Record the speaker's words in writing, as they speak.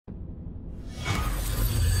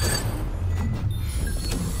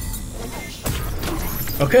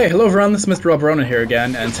Okay, hello everyone, this is Mr Alberonen here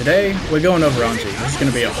again, and today we're going over Anji. This is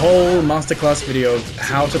going to be a whole masterclass video of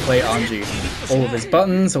how to play Anji. All of his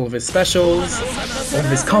buttons, all of his specials, all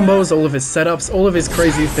of his combos, all of his setups, all of his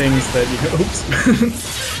crazy things that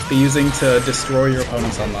you be using to destroy your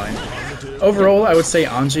opponents online. Overall, I would say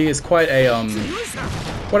Anji is quite a,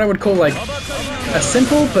 what I would call like a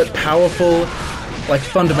simple but powerful, like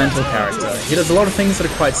fundamental character. He does a lot of things that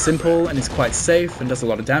are quite simple and is quite safe and does a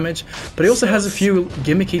lot of damage, but he also has a few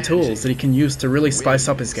gimmicky tools that he can use to really spice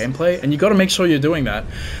up his gameplay, and you gotta make sure you're doing that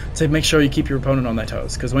to make sure you keep your opponent on their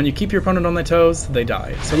toes, because when you keep your opponent on their toes, they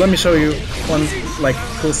die. So let me show you one like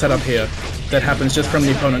cool setup here that happens just from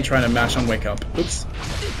the opponent trying to mash on wake up. Oops.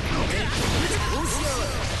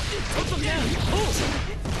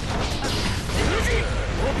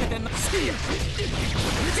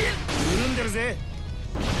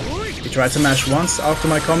 He tried to mash once after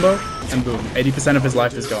my combo, and boom, 80% of his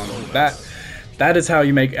life is gone. That is how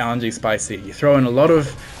you make Anji spicy. You throw in a lot of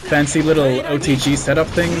fancy little OTG setup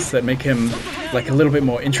things that make him like a little bit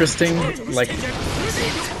more interesting, like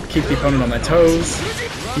keep the opponent on their toes.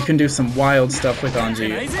 You can do some wild stuff with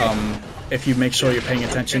Anji if you make sure you're paying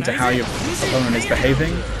attention to how your opponent is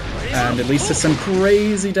behaving, and it leads to some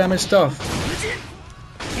crazy damage stuff.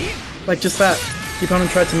 Like just that. The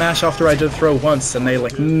opponent tried to mash after I did throw once, and they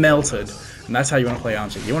like melted. And that's how you want to play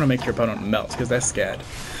Anji. You want to make your opponent melt, because they're scared.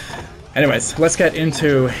 Anyways, let's get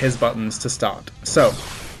into his buttons to start. So,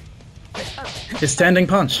 his standing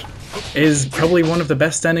punch is probably one of the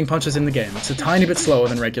best standing punches in the game. It's a tiny bit slower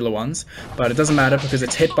than regular ones, but it doesn't matter because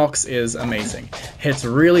its hitbox is amazing. Hits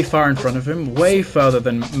really far in front of him, way further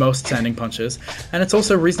than most standing punches, and it's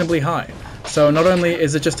also reasonably high. So not only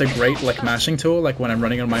is it just a great like mashing tool, like when I'm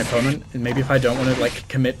running on my opponent, and maybe if I don't want to like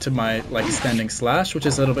commit to my like standing slash, which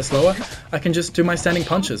is a little bit slower, I can just do my standing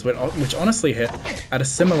punches, which honestly hit at a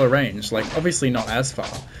similar range, like obviously not as far,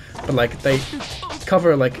 but like they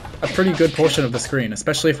cover like a pretty good portion of the screen,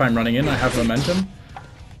 especially if I'm running in, I have momentum.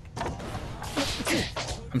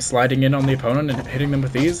 I'm sliding in on the opponent and hitting them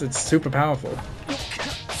with these, it's super powerful.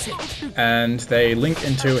 And they link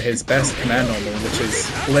into his best command normal, which is,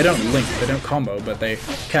 well, they don't link, they don't combo, but they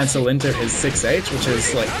cancel into his 6H, which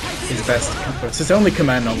is like his best, it's his only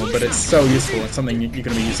command normal, but it's so useful, it's something you're going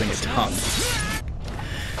to be using a ton.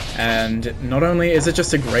 And not only is it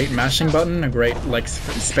just a great mashing button, a great like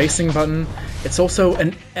spacing button, it's also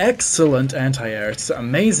an excellent anti-air. It's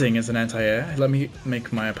amazing as an anti-air. Let me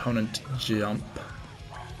make my opponent jump.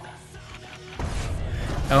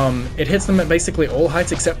 It hits them at basically all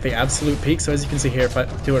heights except the absolute peak, so as you can see here, if I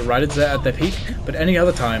do it right at their peak, but any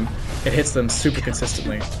other time, it hits them super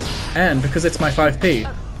consistently. And because it's my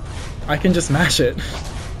 5p, I can just mash it.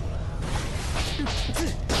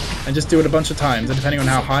 And just do it a bunch of times, and depending on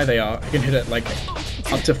how high they are, I can hit it like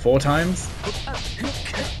up to 4 times.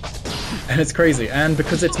 And it's crazy, and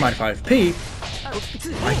because it's my 5p,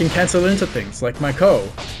 I can cancel into things like my Ko,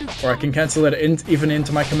 or I can cancel it even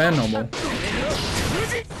into my command normal.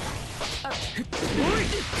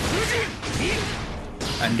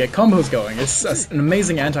 And get combos going. It's an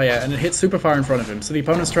amazing anti-air, and it hits super far in front of him, so the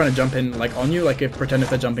opponent's trying to jump in like on you, like pretend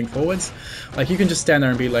if they're jumping forwards, like you can just stand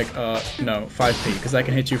there and be like, no, 5p, because I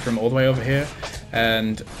can hit you from all the way over here,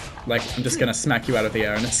 and like I'm just gonna smack you out of the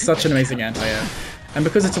air, and it's such an amazing anti-air. And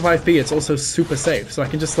because it's a 5p, it's also super safe, so I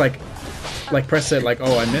can just like press it like,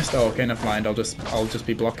 oh, I missed, oh, okay, never mind, I'll just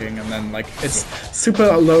be blocking, and then like it's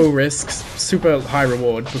super low risk, super high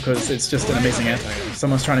reward, because it's just an amazing anti-air. If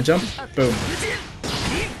someone's trying to jump, boom.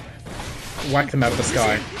 Whack them out of the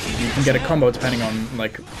sky. You can get a combo depending on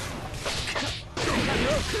like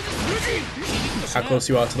how close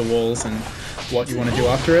you are to the walls and what you want to do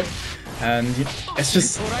after it. And it's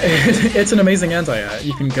just, it's an amazing anti-air.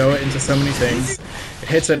 You can go into so many things. It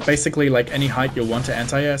hits at basically like any height you'll want to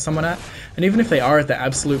anti-air someone at. And even if they are at the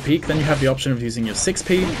absolute peak, then you have the option of using your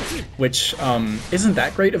 6p, which isn't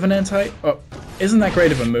that great of an isn't that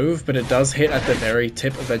great of a move, but it does hit at the very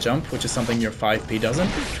tip of their jump, which is something your 5p doesn't.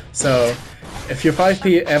 So if your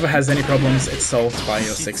 5p ever has any problems, it's solved by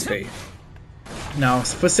your 6p. Now,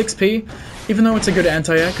 for 6p, even though it's a good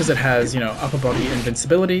anti-air because it has, you know, upper body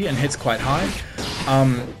invincibility and hits quite high,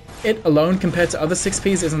 it alone compared to other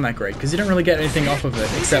 6ps isn't that great, because you don't really get anything off of it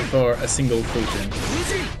except for a single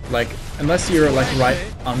Fujin. Like, unless you're like right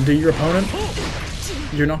under your opponent,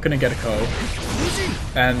 you're not going to get a Ko.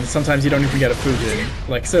 And sometimes you don't even get a Fujin.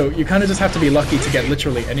 Like, so you kind of just have to be lucky to get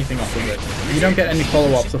literally anything off of it. You don't get any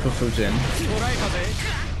follow-ups off of Fujin.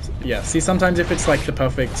 Yeah, see, sometimes if it's like the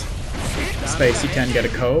perfect space, you can get a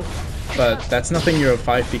Ko, but that's nothing your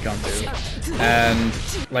 5p can't do. and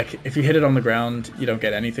like if you hit it on the ground, you don't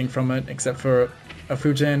get anything from it except for a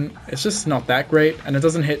Fujin. It's just not that great, and it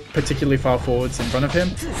doesn't hit particularly far forwards in front of him,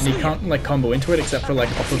 and he can't like combo into it except for like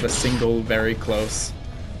off of a single very close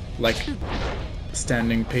like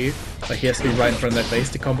standing P. Like he has to be right in front of their face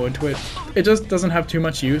to combo into it. It just doesn't have too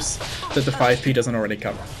much use that the 5P doesn't already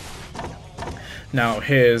cover. Now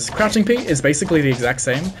his crouching P is basically the exact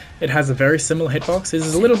same. It has a very similar hitbox. His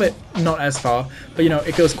is a little bit not as far, but you know,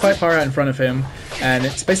 it goes quite far out in front of him, and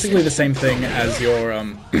it's basically the same thing as your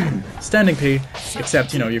standing P,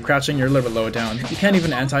 except you know, you're crouching, you're a little bit lower down. You can't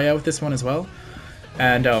even anti-air with this one as well.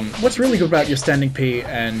 And what's really good about your standing P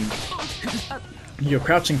and your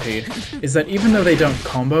crouching P is that even though they don't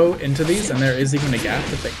combo into these, and there is even a gap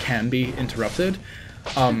that they can be interrupted,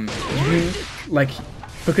 you like,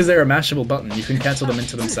 because they're a mashable button, you can cancel them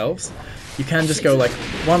into themselves. You can just go like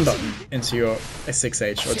one button into your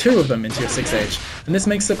 6H, or two of them into your 6H, and this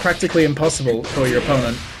makes it practically impossible for your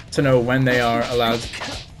opponent to know when they are allowed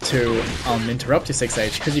to interrupt your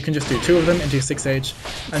 6H, because you can just do two of them into your 6H,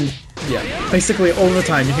 and yeah, basically all the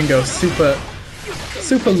time you can go super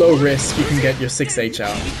low risk, you can get your 6H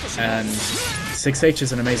out, and 6H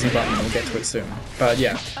is an amazing button, we'll get to it soon. But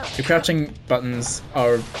yeah, your crouching buttons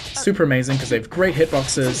are super amazing because they have great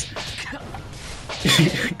hitboxes,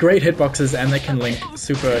 and they can link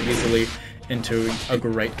super easily into a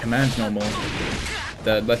great command normal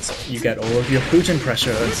that lets you get all of your Fujin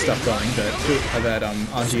pressure and stuff going that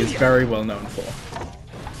Anji is very well known for.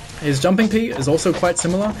 His jumping P is also quite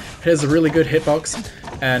similar. It has a really good hitbox,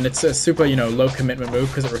 and it's a super, you know, low commitment move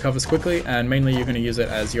because it recovers quickly, and mainly you're going to use it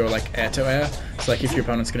as your like air to air. So like if your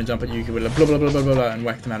opponent's going to jump at you, you can blah blah blah blah blah blah and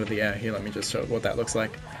whack them out of the air. Here, let me just show what that looks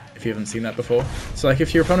like if you haven't seen that before. So like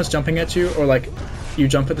if your opponent's jumping at you, or like you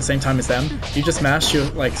jump at the same time as them, you just mash your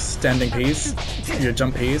like standing Ps, your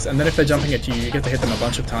jump Ps, and then if they're jumping at you, you get to hit them a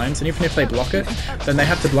bunch of times, and even if they block it, then they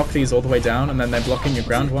have to block these all the way down, and then they're blocking your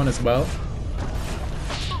ground one as well.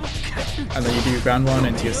 And then you do your ground one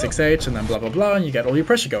into your 6H, and then blah blah blah, and you get all your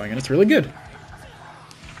pressure going, and it's really good.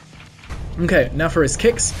 Okay, now for his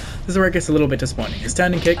kicks, this is where it gets a little bit disappointing. His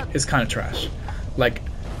standing kick is kind of trash. Like,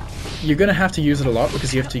 you're going to have to use it a lot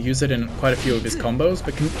because you have to use it in quite a few of his combos,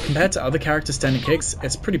 but compared to other characters' standing kicks,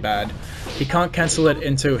 it's pretty bad. He can't cancel it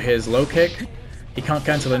into his low kick, he can't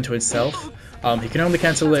cancel it into his self, he can only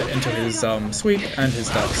cancel it into his sweep and his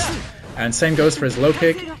dust. And same goes for his low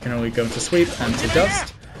kick, he can only go into sweep and to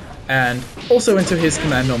dust. And also into his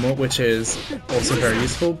command normal, which is also very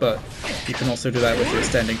useful, but you can also do that with your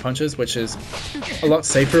standing punches, which is a lot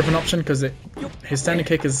safer of an option because his standing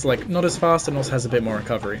kick is like not as fast and also has a bit more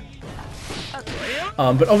recovery.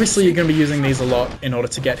 But obviously you're going to be using these a lot in order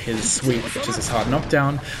to get his sweep, which is his hard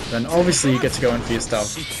knockdown. Then obviously you get to go in for your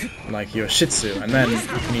stuff like your Shitsu, and then you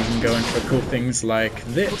can even go in for cool things like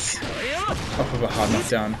this off of a hard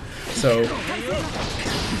knockdown. So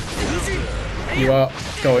you are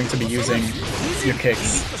going to be using your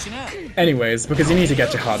kicks anyways, because you need to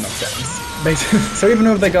get your hard knockdowns. Basically, so even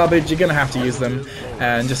though they're garbage, you're going to have to use them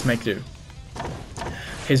and just make do.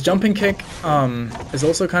 His jumping kick is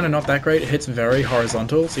also kind of not that great. It hits very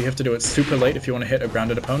horizontal, so you have to do it super late if you want to hit a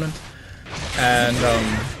grounded opponent. And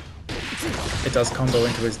it does combo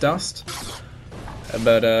into his dust.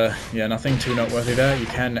 But yeah, nothing too noteworthy there. You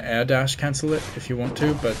can air dash cancel it if you want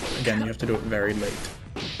to, but again, you have to do it very late.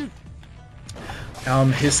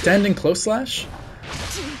 His standing close slash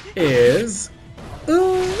is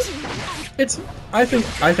I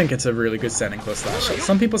think it's a really good standing close slash.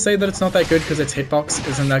 Some people say that it's not that good because its hitbox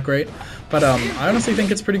isn't that great, but I honestly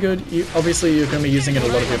think it's pretty good. Obviously you're going to be using it a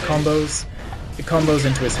lot of your combos. It combos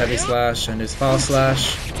into his heavy slash and his fast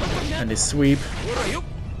slash and his sweep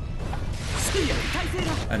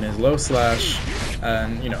and his low slash,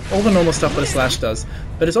 and you know, all the normal stuff that a slash does.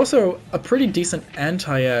 But it's also a pretty decent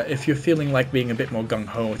anti-air if you're feeling like being a bit more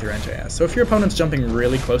gung-ho with your anti-air. So if your opponent's jumping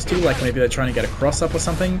really close to you, like maybe they're trying to get a cross-up or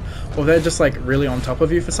something, or they're just like really on top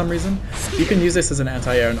of you for some reason, you can use this as an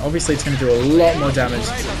anti-air, and obviously it's going to do a lot more damage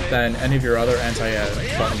than any of your other anti-air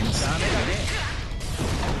buttons.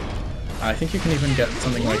 I think you can even get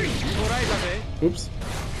something like... Oops.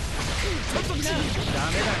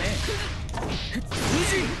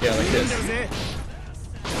 Yeah, like this.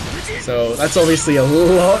 So that's obviously a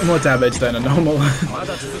lot more damage than a normal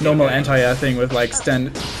anti-air thing with like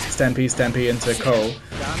stand P into Ko.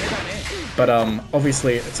 But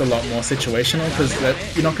obviously it's a lot more situational because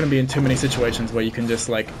you're not going to be in too many situations where you can just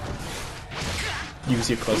like use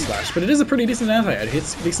your close slash. But it is a pretty decent anti-air. It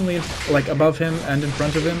hits decently like above him and in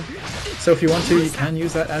front of him. So if you want to, you can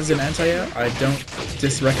use that as an anti-air. I don't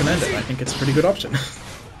disrecommend it. I think it's a pretty good option.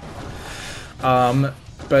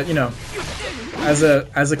 But you know, as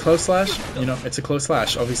a close slash, you know, it's a close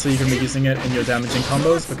slash. Obviously, you're gonna be using it in your damaging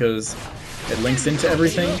combos because it links into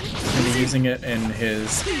everything. He's gonna be using it in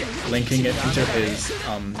his linking it into his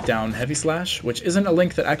down heavy slash, which isn't a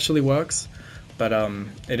link that actually works, but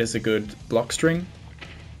it is a good block string.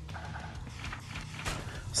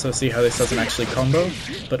 So see how this doesn't actually combo,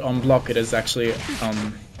 but on block it is actually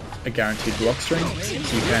a guaranteed block string, so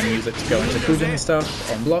you can use it to go into Fujin and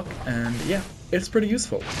stuff on block, and yeah, it's pretty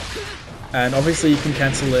useful. And obviously you can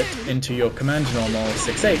cancel it into your command normal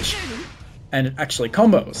 6H, and it actually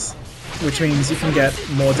combos, which means you can get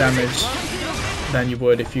more damage than you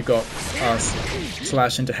would if you got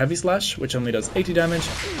slash into heavy slash, which only does 80 damage,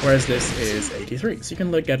 whereas this is 83. So you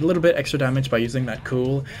can get a little bit extra damage by using that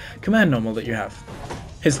cool command normal that you have.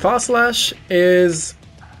 His fast slash is...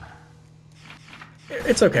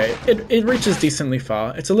 it's okay. It reaches decently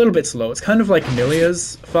far. It's a little bit slow. It's kind of like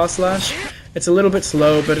Nilia's fast slash. It's a little bit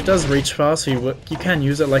slow, but it does reach far, so you can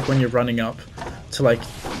use it like when you're running up to, like,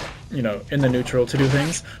 you know, in the neutral to do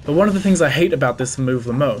things. But one of the things I hate about this move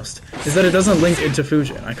the most is that it doesn't link into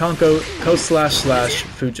Fujin. I can't go slash slash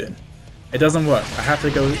Fujin. It doesn't work. I have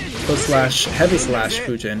to go slash heavy slash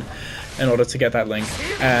Fujin in order to get that link,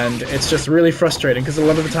 and it's just really frustrating because a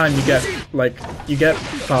lot of the time you get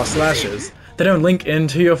fast slashes. They don't link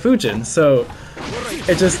into your Fujin, so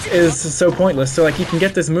it just is so pointless. So like you can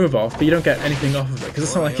get this move off, but you don't get anything off of it because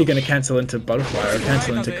it's not like you're gonna cancel into Butterfly or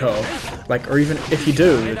cancel into Ko. Like, or even if you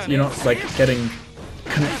do, you're not like getting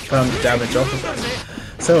confirmed damage off of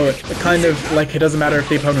it. So it kind of like it doesn't matter if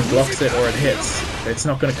the opponent blocks it or it hits. It's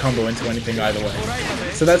not gonna combo into anything either way.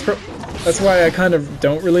 So that's why I kind of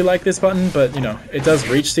don't really like this button, but you know, it does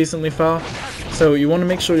reach decently far. So you want to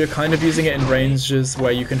make sure you're kind of using it in ranges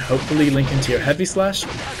where you can hopefully link into your heavy slash,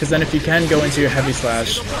 because then if you can go into your heavy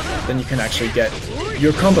slash, then you can actually get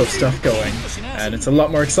your combo stuff going, and it's a lot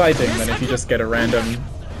more exciting than if you just get a random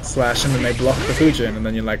slash and then they block the Fujin, and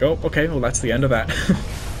then you're like, oh, okay, well that's the end of that.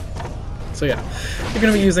 So yeah, you're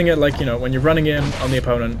going to be using it like, you know, when you're running in on the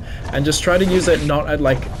opponent, and just try to use it not at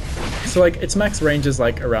like, so like its max range is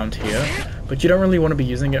like around here, but you don't really want to be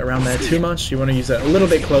using it around there too much. You want to use it a little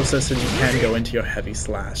bit closer so you can go into your heavy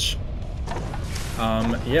slash.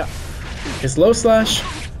 Yeah. His low slash,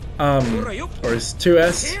 or his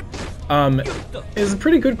 2S, is a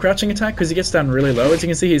pretty good crouching attack because he gets down really low. As you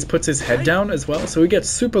can see, he puts his head down as well, so he gets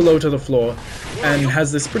super low to the floor and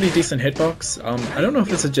has this pretty decent hitbox. I don't know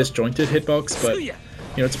if it's a disjointed hitbox, but you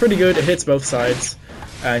know, it's pretty good. It hits both sides,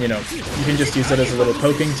 and you know, you can just use it as a little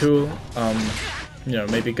poking tool. You know,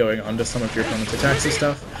 maybe going under some of your opponent's attacks and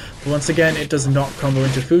stuff. But once again, it does not combo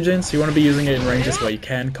into Fujin, so you want to be using it in ranges where you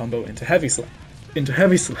can combo into heavy slash.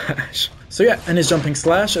 So yeah, and his jumping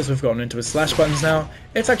slash, as we've gotten into his slash buttons now,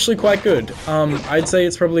 it's actually quite good. I'd say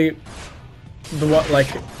it's probably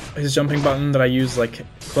his jumping button that I use like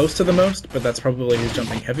close to the most, but that's probably his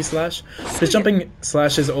jumping heavy slash. His jumping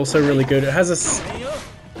slash is also really good. It has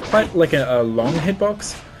quite like a long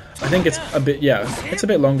hitbox. I think it's a bit, yeah, it's a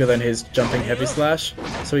bit longer than his jumping heavy slash,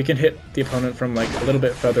 so he can hit the opponent from like a little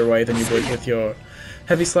bit further away than you would with your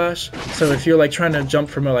heavy slash. So if you're like trying to jump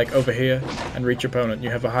from like over here and reach your opponent,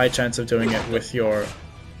 you have a high chance of doing it with your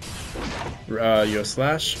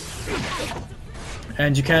slash.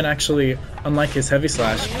 And you can actually, unlike his heavy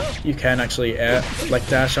slash, you can actually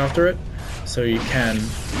dash after it. So you can,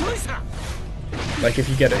 like if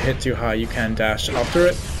you get a hit too high, you can dash after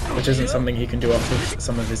it, which isn't something he can do off of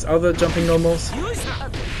some of his other jumping normals,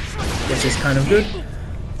 which is kind of good.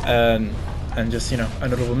 And just, you know, a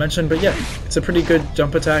notable mention, but yeah, it's a pretty good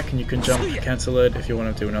jump attack, and you can jump, cancel it if you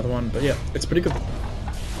want to do another one, but yeah, it's pretty good.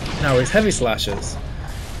 Now his heavy slashes.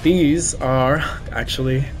 These are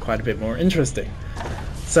actually quite a bit more interesting.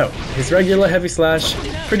 So, his regular heavy slash,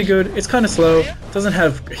 pretty good. It's kind of slow, doesn't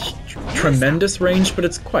have tremendous range, but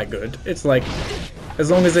it's quite good. It's like, as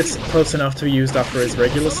long as it's close enough to be used after his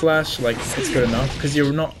regular slash, like, it's good enough, because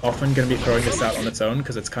you're not often going to be throwing this out on its own,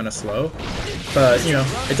 because it's kind of slow. But, you know,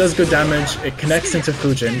 it does good damage, it connects into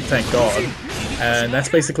Fujin, thank god, and that's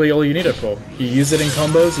basically all you need it for. You use it in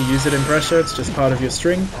combos, you use it in pressure, it's just part of your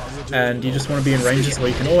string, and you just want to be in ranges where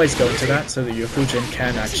you can always go into that, so that your Fujin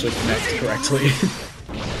can actually connect correctly.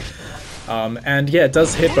 And yeah, it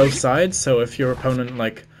does hit both sides, so if your opponent,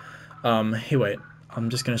 like, hey wait, I'm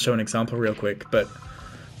just going to show an example real quick, but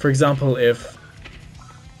for example, if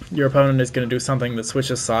your opponent is going to do something that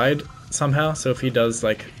switches side somehow, so if he does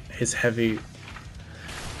like his heavy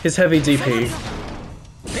DP,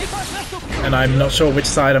 and I'm not sure which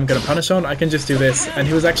side I'm going to punish on, I can just do this, and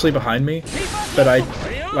he was actually behind me, but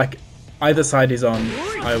either side he's on,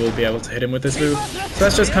 I will be able to hit him with this move. So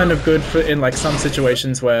that's just kind of good for in like some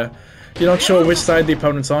situations where you're not sure which side the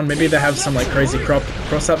opponent's on, maybe they have some like crazy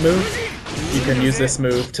cross-up move, you can use this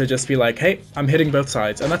move to just be like, hey, I'm hitting both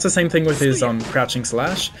sides. And that's the same thing with his crouching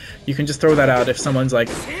slash. You can just throw that out if someone's like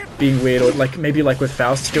being weird, or like maybe like with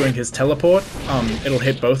Faust doing his teleport, it'll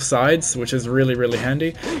hit both sides, which is really, really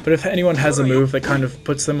handy. But if anyone has a move that kind of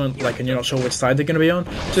puts them on, like, and you're not sure which side they're going to be on,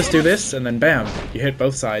 just do this and then bam, you hit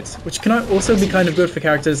both sides. Which can also be kind of good for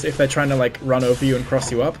characters if they're trying to like run over you and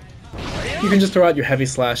cross you up. You can just throw out your heavy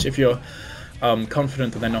slash if you're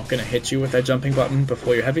confident that they're not going to hit you with their jumping button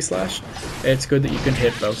before your heavy slash. It's good that you can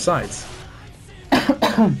hit both sides.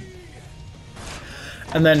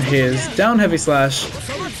 And then his down heavy slash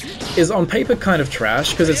is on paper kind of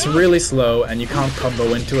trash because it's really slow and you can't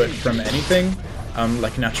combo into it from anything,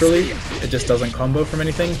 like naturally. It just doesn't combo from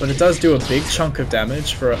anything, but it does do a big chunk of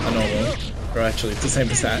damage for a normal, or actually it's the same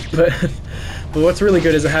as that, but what's really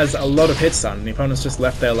good is it has a lot of hit stun. The opponent's just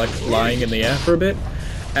left there like flying in the air for a bit.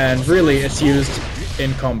 And really, it's used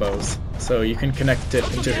in combos, so you can connect it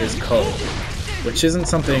into his co, which isn't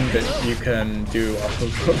something that you can do off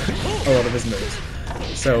of a lot of his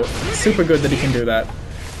moves. So, super good that he can do that,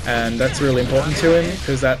 and that's really important to him,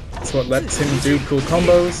 because that's what lets him do cool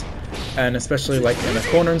combos, and especially like in the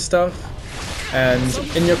corner and stuff. And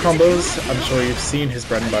in your combos, I'm sure you've seen his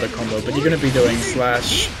bread and butter combo, but you're going to be doing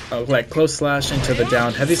slash, like close slash into the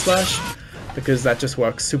down heavy slash, because that just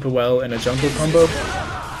works super well in a jungle combo.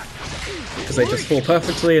 Because they just fall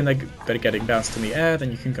perfectly and they're getting bounced in the air,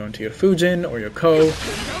 then you can go into your Fujin or your Ko,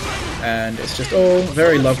 and it's just all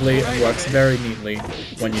very lovely and works very neatly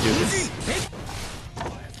when you do this.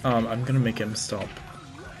 I'm gonna make him stop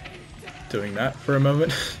doing that for a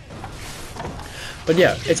moment. But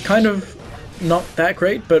yeah, it's kind of not that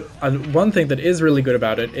great, but one thing that is really good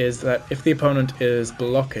about it is that if the opponent is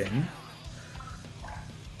blocking,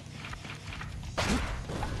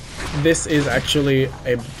 this is actually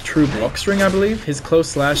a true block string, I believe. His close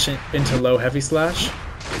slash into low heavy slash,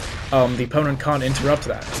 the opponent can't interrupt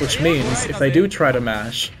that, which means if they do try to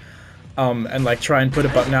mash, and like try and put a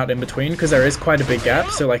button out in between, because there is quite a big gap,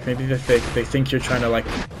 so like maybe they think you're trying to like,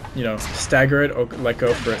 you know, stagger it or like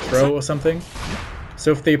go for a throw or something.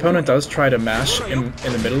 So if the opponent does try to mash in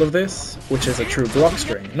the middle of this, which is a true block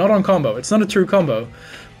string, not on combo, it's not a true combo,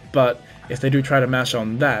 but if they do try to mash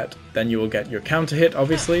on that, then you will get your counter hit,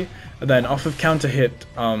 obviously, and then off of counter hit,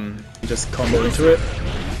 just combo into it.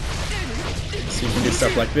 So you can do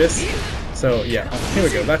stuff like this. So yeah, here we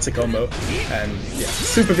go, that's a combo, and yeah,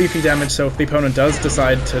 super beefy damage. So if the opponent does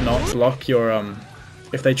decide to not block your,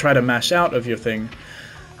 if they try to mash out of your thing,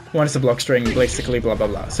 one is a block string, basically blah blah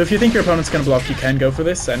blah. So if you think your opponent's gonna block, you can go for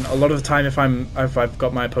this, and a lot of the time if I've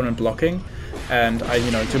got my opponent blocking, and I,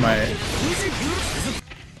 you know, do my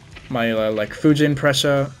like Fujin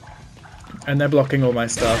pressure, and they're blocking all my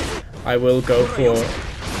stuff, I will go for,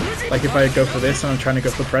 like if I go for this and I'm trying to go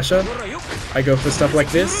for pressure, I go for stuff like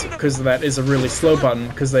this, because that is a really slow button,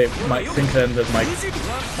 because they might think then that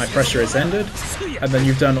my pressure is ended, and then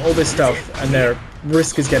you've done all this stuff, and their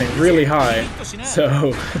risk is getting really high,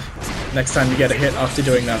 so next time you get a hit after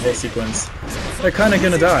doing that whole sequence, they're kind of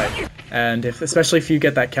gonna die. And especially if you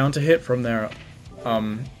get that counter hit from their,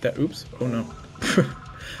 oops, oh no,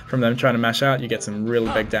 from them trying to mash out, you get some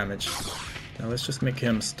really big damage. Now let's just make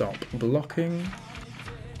him stop blocking.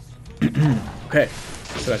 Okay,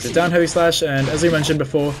 so that's his down heavy slash, and as we mentioned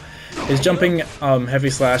before, his jumping heavy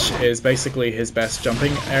slash is basically his best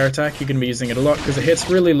jumping air attack. You're going to be using it a lot because it hits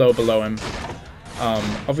really low below him.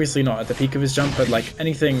 Obviously not at the peak of his jump, but like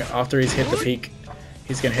anything after he's hit the peak,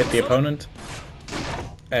 he's going to hit the opponent.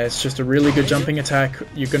 It's just a really good jumping attack.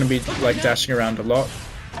 You're going to be like dashing around a lot,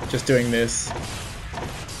 just doing this.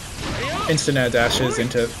 Instant air dashes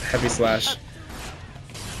into heavy slash.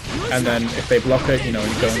 And then if they block it, you know,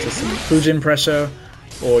 you go into some Fujin pressure,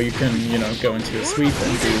 or you can, you know, go into a sweep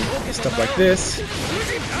and do stuff like this.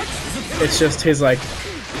 It's just his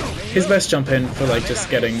best jump in for like just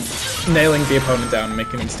nailing the opponent down and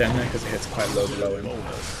making him stand there because it hits quite low below him.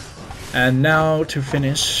 And now to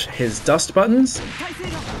finish his dust buttons.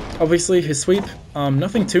 Obviously his sweep,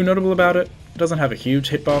 nothing too notable about it. It doesn't have a huge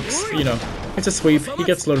hitbox, you know, it's a sweep, he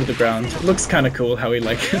gets low to the ground. It looks kind of cool how he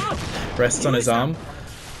like rests on his arm.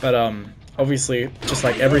 But obviously, just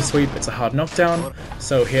like every sweep, it's a hard knockdown,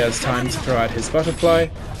 so he has time to throw out his butterfly.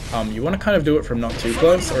 You want to kind of do it from not too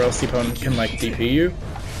close, or else the opponent can like DP you,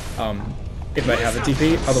 if they have a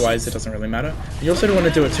DP, otherwise it doesn't really matter. You also don't want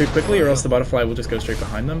to do it too quickly, or else the butterfly will just go straight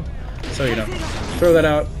behind them. So, you know, throw that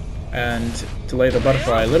out, and delay the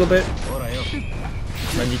butterfly a little bit.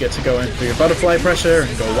 And then you get to go in for your butterfly pressure,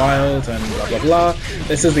 and go wild, and blah blah blah.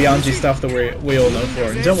 This is the Anji stuff that we all know for,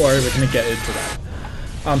 and don't worry, we're going to get into that.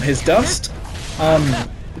 His dust,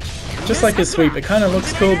 just like his sweep, it kind of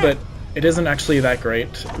looks cool, but it isn't actually that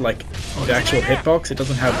great. Like the actual hitbox, it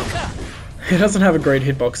doesn't have a great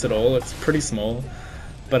hitbox at all. It's pretty small,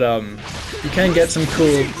 but you can get some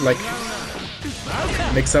cool like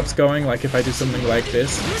mix-ups going. Like if I do something like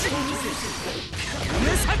this,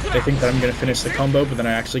 they think that I'm gonna finish the combo, but then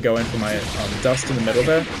I actually go in for my dust in the middle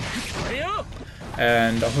there,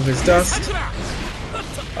 and off of his dust.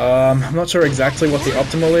 I'm not sure exactly what the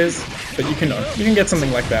optimal is, but you can get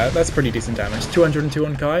something like that. That's pretty decent damage. 202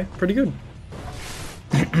 on Kai, pretty good.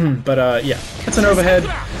 But yeah, it's an overhead.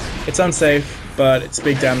 It's unsafe, but it's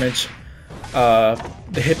big damage. The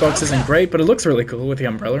hitbox isn't great, but it looks really cool with the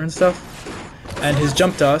umbrella and stuff. And his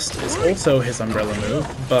jump dust is also his umbrella move,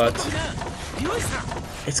 but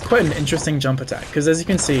it's quite an interesting jump attack, because as you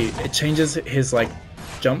can see, it changes his like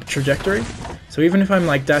jump trajectory. So even if I'm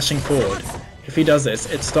like dashing forward, if he does this,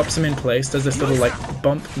 it stops him in place, does this little like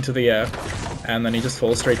bump into the air, and then he just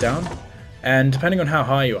falls straight down. And depending on how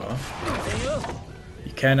high you are,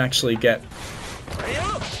 you can actually get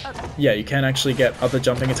other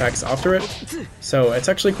jumping attacks after it. So it's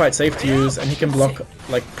actually quite safe to use, and he can block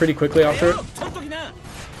like pretty quickly after it.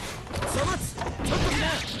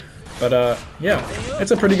 But yeah,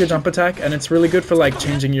 it's a pretty good jump attack, and it's really good for like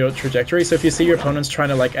changing your trajectory. So if you see your opponents trying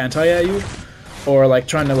to like anti-air you, or like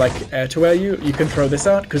trying to like air to air you, you can throw this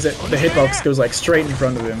out, because the hitbox goes like straight in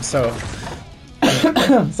front of him. So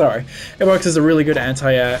sorry, hitbox is a really good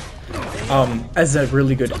anti-air, as a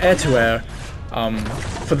really good air to air,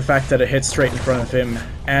 for the fact that it hits straight in front of him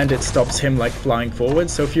and it stops him like flying forward.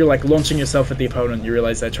 So if you're like launching yourself at the opponent, you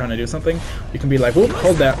realize they're trying to do something, you can be like, whoop,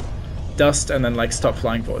 hold that dust, and then like stop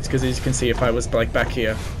flying forwards. Because as you can see, if I was like back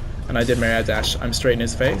here and I did my air dash, I'm straight in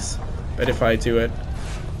his face. But if I do it,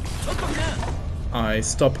 I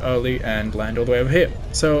stop early and land all the way over here.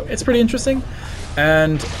 So it's pretty interesting,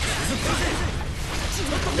 and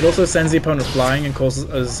it also sends the opponent flying and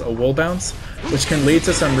causes a wall bounce, which can lead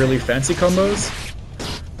to some really fancy combos.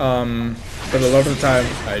 But a lot of the time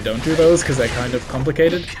I don't do those because they're kind of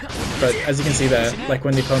complicated. But as you can see there, like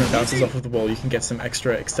when the opponent bounces off of the wall, you can get some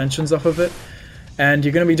extra extensions off of it. And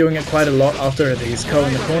you're going to be doing it quite a lot after these Ko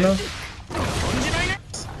in the corner.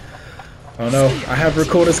 Oh no, I have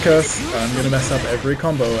Recorder's Curse. I'm going to mess up every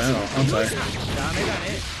combo, aren't I?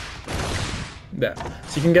 There.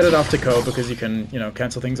 So you can get it after Ko because you can,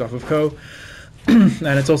 cancel things off of Ko. And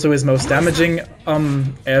it's also his most damaging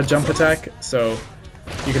air jump attack, so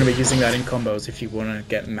you're going to be using that in combos if you want to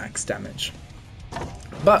get max damage.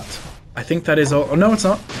 But I think that is all. Oh no, it's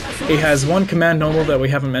not. He has one command normal that we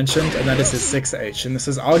haven't mentioned, and that is his 6H. And this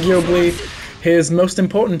is arguably his most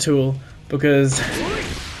important tool, because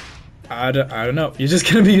I don't know, you're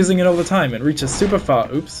just going to be using it all the time. It reaches super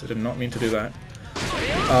far. Oops, I did not mean to do that.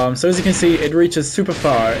 So as you can see, it reaches super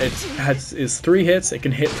far. It is 3 hits. It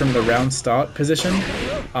can hit from the round start position.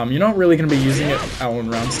 You're not really going to be using it on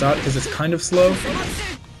round start because it's kind of slow.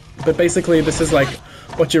 But basically, this is like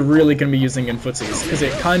what you're really going to be using in footsies, because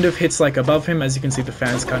it kind of hits like above him. As you can see, the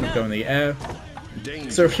fans kind of go in the air.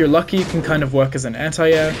 So if you're lucky, it can kind of work as an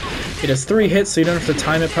anti-air. It has 3 hits, so you don't have to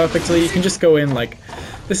time it perfectly. You can just go in like...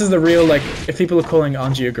 This is the real, like, if people are calling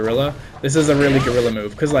Anji a gorilla, this is a really gorilla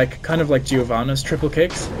move, because, like, kind of like Giovanna's triple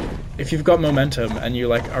kicks, if you've got momentum and you,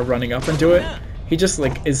 like, are running up and do it, he just,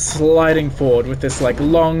 like, is sliding forward with this, like,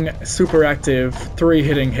 long, super active,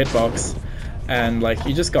 3-hitting hitbox, and, like,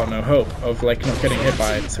 you just got no hope of, like, not getting hit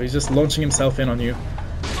by it, so he's just launching himself in on you,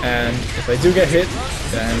 and if they do get hit,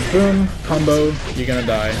 then boom, combo, you're gonna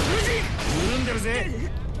die.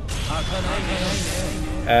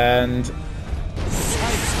 And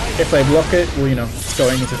if they block it, well, it's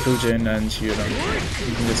going into Fujin, and you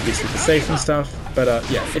can just be super safe and stuff. But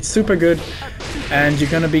yeah, it's super good, and you're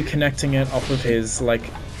gonna be connecting it off of his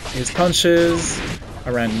punches,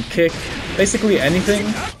 a random kick, basically anything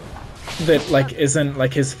that isn't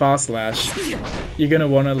like his fast slash. You're gonna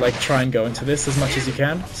want to like try and go into this as much as you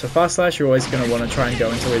can. So fast slash, you're always gonna want to try and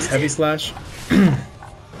go into his heavy slash.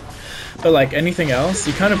 But like anything else,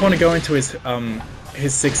 you kind of want to go into his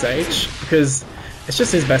 6H, because it's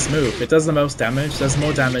just his best move. It does the most damage, does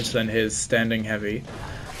more damage than his standing heavy.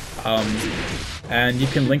 And you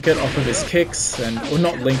can link it off of his kicks, or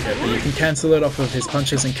not link it, but you can cancel it off of his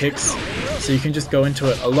punches and kicks. So you can just go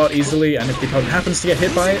into it a lot easily, and if the opponent happens to get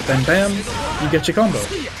hit by it, then bam, you get your combo.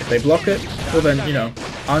 If they block it, well then,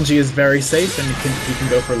 Anji is very safe, and he can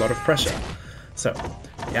go for a lot of pressure. So,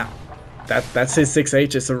 yeah. That's his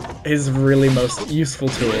 6H. It's his really most useful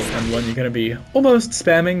tool, and one you're going to be almost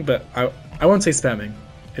spamming, but I won't say spamming.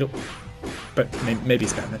 But maybe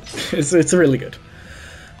spam it. It's really good.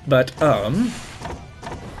 But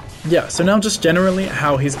yeah. So now just generally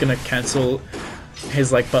how he's going to cancel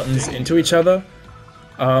his like buttons into each other.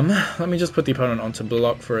 Let me just put the opponent onto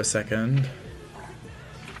block for a second.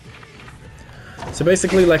 So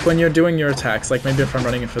basically, like when you're doing your attacks, like maybe if I'm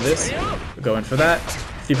running in for this, go in for that.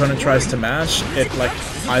 If the opponent tries to mash, it like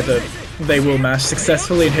either they will mash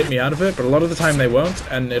successfully and hit me out of it, but a lot of the time they won't,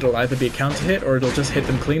 and it'll either be a counter hit or it'll just hit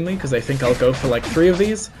them cleanly because they think I'll go for like 3 of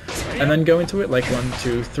these and then go into it, like 1,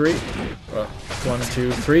 2, 3, well, 1,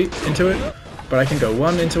 2, 3 into it, but I can go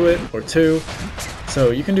 1 into it or 2,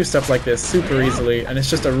 so you can do stuff like this super easily, and it's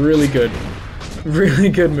just a really good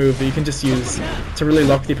move that you can just use to really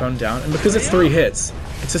lock the opponent down. And because it's 3 hits,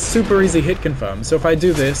 it's a super easy hit confirm. So if I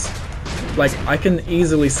do this, like I can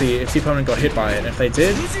easily see if the opponent got hit by it, and if they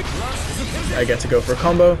did, I get to go for a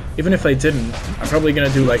combo. Even if they didn't, I'm probably gonna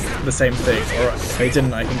do like the same thing, or if they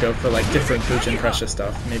didn't, I can go for like different Fujin pressure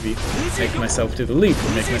stuff. Maybe make myself do the leap, or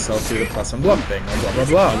make myself do the plus on block thing, or blah blah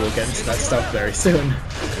blah. We'll get into that stuff very soon.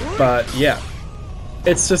 But yeah,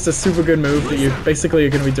 it's just a super good move that you basically are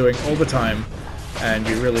gonna be doing all the time, and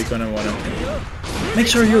you're really gonna wanna make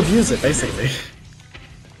sure you abuse it, basically.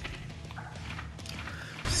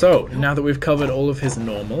 So, now that we've covered all of his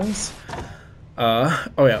normals,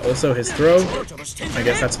 oh yeah, also his throw, I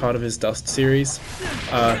guess that's part of his Dust series.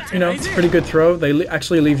 You know, it's a pretty good throw. They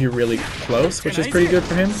actually leave you really close, which is pretty good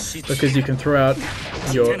for him, because you can throw out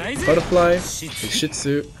your Butterfly, his Shih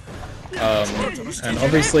Tzu, and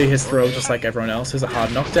obviously his throw, just like everyone else, is a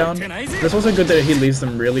hard knockdown. But it's also good that he leaves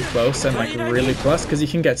them really close and like really plus, because you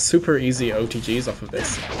can get super easy OTGs off of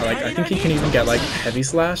this. Like I think he can even get like heavy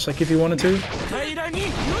slash, like if you wanted to,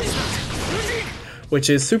 which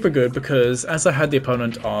is super good because as I had the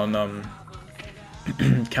opponent on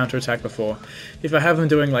counterattack before, if I have them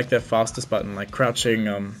doing like their fastest button, like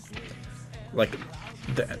crouching, like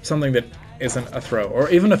something that isn't a throw, or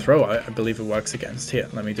even a throw I believe it works against. Here,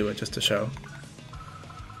 let me do it just to show.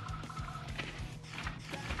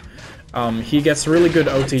 He gets really good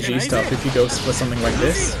OTG stuff if he goes for something like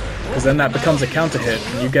this, because then that becomes a counter hit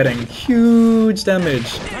and you're getting huge damage.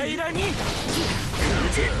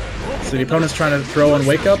 So the opponent's trying to throw on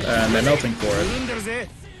wake up and they're melting for it.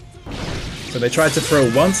 So they tried to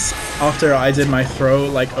throw once after I did my throw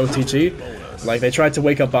like OTG. Like they tried to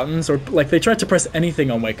wake up buttons, or like they tried to press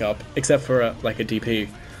anything on wake up except for like a DP,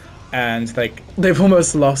 and like they've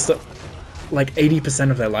almost lost like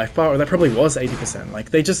 80% of their life bar, or that probably was 80%.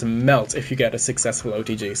 Like they just melt if you get a successful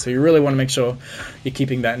OTG, so you really want to make sure you're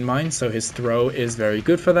keeping that in mind. So his throw is very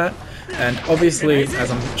good for that, and obviously,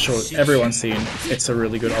 as I'm sure everyone's seen, it's a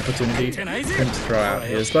really good opportunity for him to throw out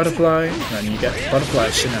his Butterfly, and you get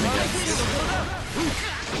Butterfly shenanigans.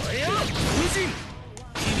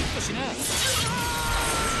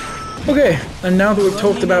 Okay, and now that we've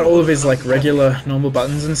talked about all of his like regular normal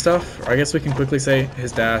buttons and stuff, I guess we can quickly say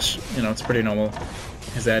his dash, you know, it's pretty normal.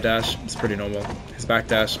 His air dash, it's pretty normal. His back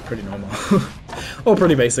dash, pretty normal. All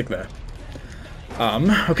pretty basic there.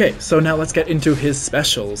 Okay, so now let's get into his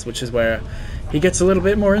specials, which is where he gets a little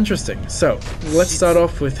bit more interesting. So, let's start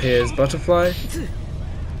off with his Butterfly,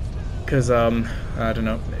 because, I don't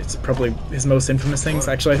know, it's probably his most infamous things.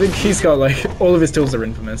 Actually, I think he's got, like, all of his tools are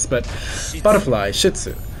infamous, but Butterfly, Shih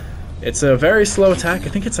Tzu. It's a very slow attack. I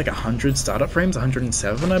think it's like 100 startup frames,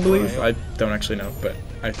 107 I believe. I don't actually know, but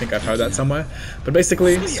I think I've heard that somewhere. But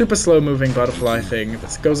basically, super slow moving butterfly thing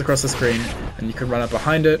that goes across the screen and you can run up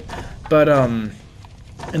behind it. But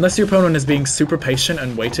unless your opponent is being super patient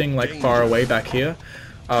and waiting like far away back here,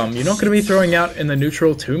 you're not going to be throwing out in the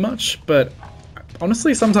neutral too much, but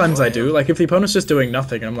honestly, sometimes I do. Like, if the opponent's just doing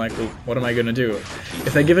nothing, I'm like, well, what am I going to do?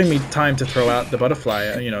 If they're giving me time to throw out the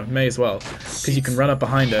Butterfly, you know, may as well. Because you can run up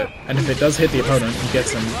behind it, and if it does hit the opponent, you get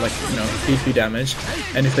some, like, you know, beefy damage.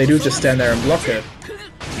 And if they do just stand there and block it,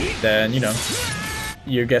 then, you know,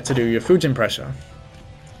 you get to do your Fujin pressure.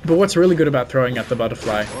 But what's really good about throwing out the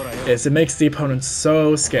Butterfly is it makes the opponent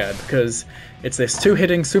so scared, because it's this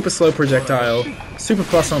two-hitting, super slow projectile, super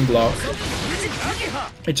plus on block.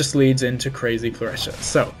 It just leads into crazy pressure.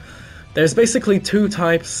 So, there's basically two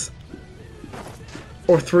types,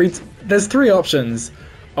 or there's three options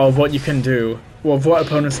of what you can do, or of what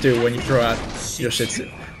opponents do when you throw out your Shih Tzu.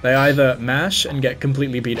 They either mash and get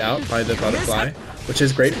completely beat out by the Butterfly, which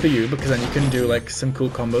is great for you, because then you can do like some cool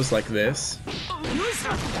combos like this.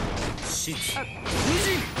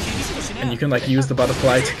 And you can like use the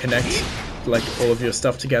Butterfly to connect like all of your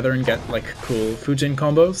stuff together and get like cool Fujin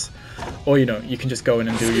combos. Or, you know, you can just go in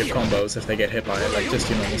and do your combos if they get hit by it, like just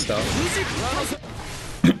your normal stuff.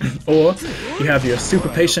 Or you have your super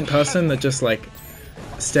patient person that just like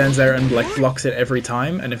stands there and like blocks it every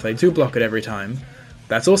time, and if they do block it every time,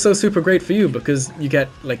 that's also super great for you because you get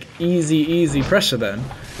like easy pressure then.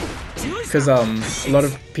 because a lot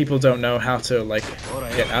of people don't know how to like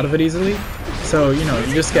get out of it easily. So you know,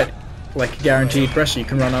 you just get like guaranteed pressure. You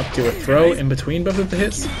can run up, do a throw in between both of the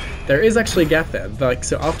hits. There is actually a gap there, like,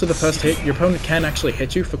 so after the first hit, your opponent can actually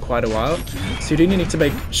hit you for quite a while, so you do need to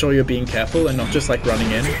make sure you're being careful and not just like running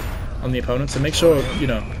in on the opponent. So make sure, you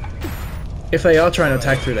know, if they are trying to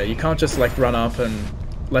attack through there, you can't just like run up and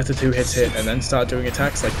let the 2 hits hit and then start doing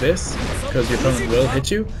attacks like this, because your opponent will hit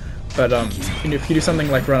you. But you know, if you do something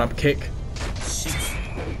like run up kick,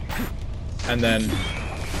 and then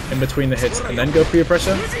in between the hits and then go for your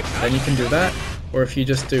pressure, then you can do that. Or if you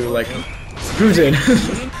just do like Fujin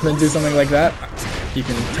and then do something like that, you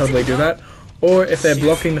can totally do that. Or if they're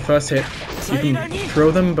blocking the first hit, you can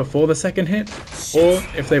throw them before the second hit. Or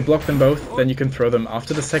if they block them both, then you can throw them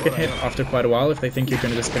after the second hit, after quite a while, if they think you're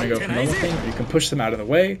just gonna go for normal thing. Or you can push them out of the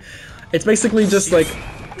way. It's basically just like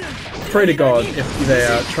pray to God if they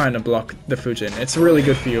are trying to block the Fujin. It's really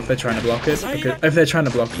good for you if they're trying to block it, because if they're trying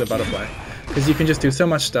to block the butterfly, because you can just do so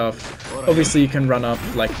much stuff. Obviously you can run up,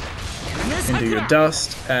 like, you can do your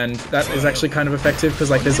dust, and that is actually kind of effective, because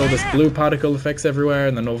like there's all this blue particle effects everywhere,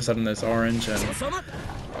 and then all of a sudden there's orange, and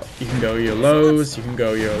you can go your lows, you can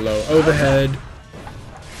go your low overhead,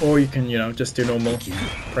 or you can, you know, just do normal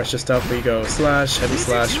pressure stuff where you go slash, heavy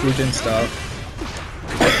slash, Fujin stuff.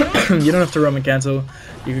 You don't have to Roman cancel.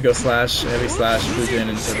 You could go slash, heavy slash, Fujin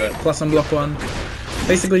into the plus unblock one.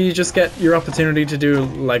 Basically, you just get your opportunity to do,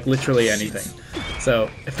 like, literally anything. So,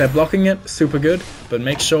 if they're blocking it, super good, but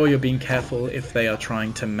make sure you're being careful if they are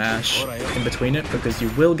trying to mash in between it, because you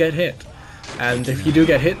will get hit. And if you do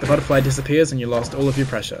get hit, the butterfly disappears and you lost all of your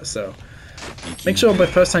pressure, so make sure by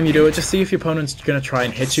the first time you do it, just see if your opponent's going to try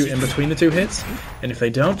and hit you in between the 2 hits, and if they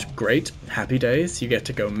don't, great, happy days, you get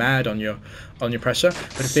to go mad on your pressure.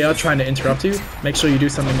 But if they are trying to interrupt you, make sure you do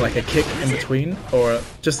something like a kick in between, or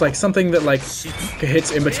just like something that like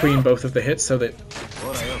hits in between both of the hits so that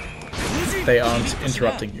they aren't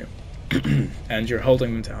interrupting you and you're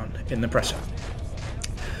holding them down in the pressure.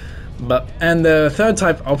 And the third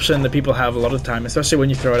type option that people have a lot of the time, especially when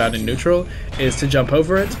you throw it out in neutral, is to jump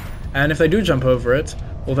over it. And if they do jump over it,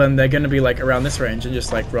 well then they're going to be like around this range and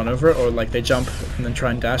just like run over it, or like they jump and then try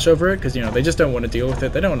and dash over it, because you know they just don't want to deal with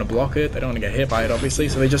it, they don't want to block it, they don't want to get hit by it obviously,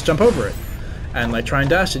 so they just jump over it and like try and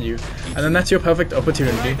dash at you. And then that's your perfect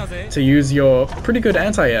opportunity to use your pretty good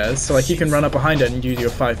anti-airs, so like you can run up behind it and use your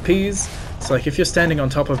 5Ps. So like if you're standing on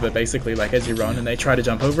top of it basically, like as you run and they try to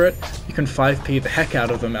jump over it, you can 5P the heck out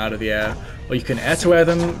of them out of the air, or you can air to air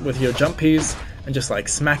them with your jump Ps and just like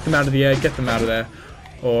smack them out of the air, get them out of there.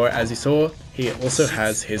 Or as you saw, he also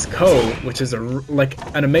has his Ko, which is like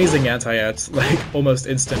an amazing anti-air. It's like almost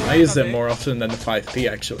instant. I use it more often than the 5P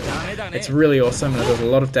actually. It's really awesome and it does a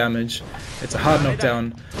lot of damage. It's a hard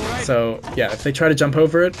knockdown. So yeah, if they try to jump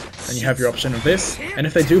over it, then you have your option of this. And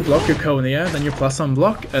if they do block your Ko in the air, then you're plus on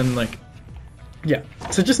block, and like, yeah.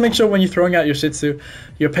 So just make sure when you're throwing out your Shitsu,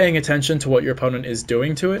 you're paying attention to what your opponent is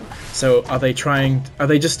doing to it. So are they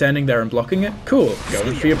just standing there and blocking it? Cool, go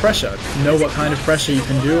in for your pressure. Know what kind of pressure you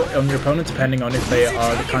can do on your opponent depending on if they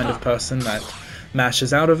are the kind of person that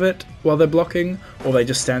mashes out of it while they're blocking, or they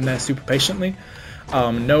just stand there super patiently.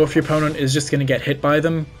 Know if your opponent is just going to get hit by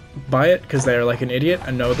it because they're like an idiot,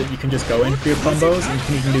 and know that you can just go in for your combos, and you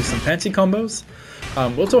can even do some fancy combos.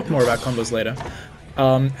 We'll talk more about combos later.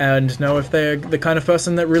 And know if they're the kind of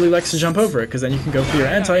person that really likes to jump over it, because then you can go for your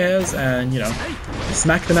anti-airs and, you know,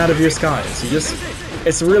 smack them out of your skies.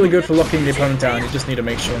 It's really good for locking the opponent down. You just need to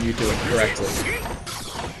make sure you do it correctly.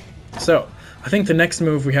 So, I think the next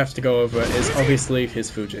move we have to go over is obviously his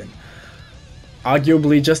Fujin.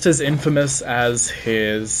 Arguably just as infamous as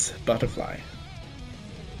his butterfly.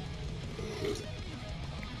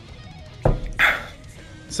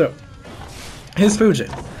 So, his Fujin.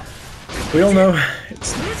 We all know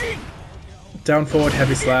it's down forward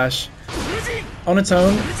heavy slash. On its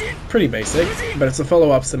own, pretty basic, but it's the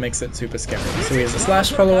follow-ups that makes it super scary. So he has a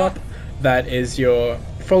slash follow-up that is your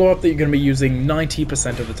follow-up that you're going to be using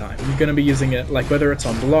 90% of the time. You're going to be using it, like whether it's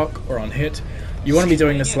on block or on hit, you want to be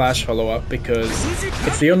doing the slash follow-up because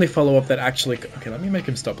it's the only follow-up that actually... Okay, let me make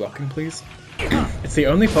him stop blocking, please. It's the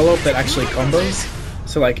only follow-up that actually combos.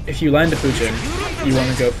 So like, if you land a Fujin, you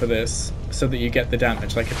want to go for this so that you get the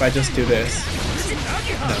damage. Like if I just do this,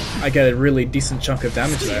 I get a really decent chunk of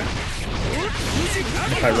damage there.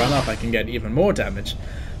 And if I run up, I can get even more damage.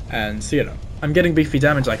 And so, you know, I'm getting beefy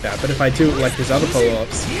damage like that. But if I do like these other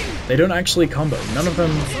follow-ups, they don't actually combo. None of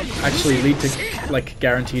them actually lead to like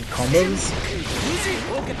guaranteed combos.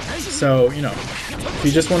 So, you know, if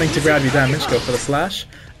you're just wanting to grab your damage, go for the slash.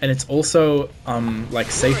 and it's also like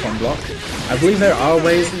safe on block. I believe there are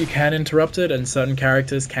ways that you can interrupt it, and certain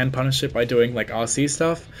characters can punish it by doing like RC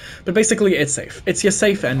stuff, but basically it's safe. It's your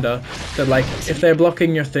safe ender that, like, if they're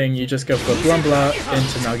blocking your thing, you just go for Blumbler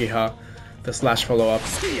into Nagiha, the slash follow-up,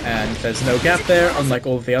 and there's no gap there. Unlike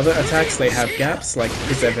all of the other attacks, they have gaps, like,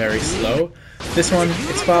 because they're very slow. This one,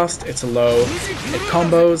 it's fast, it's a low, it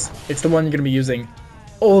combos, it's the one you're going to be using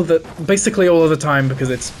basically all of the time, because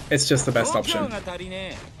it's just the best option.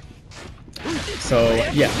 So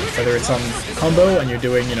yeah, whether it's on combo and you're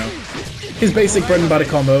doing, you know, his basic bread and butter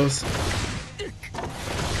combos,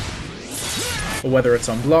 or whether it's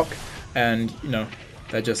on block and, you know,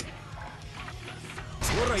 they're just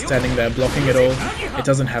standing there blocking it all, it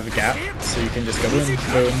doesn't have a gap, so you can just go boom,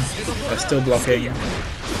 boom, they're still blocking,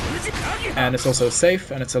 and it's also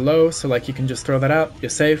safe, and it's a low, so like you can just throw that out, you're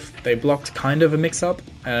safe, they blocked kind of a mix-up,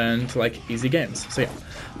 and like easy games. So yeah,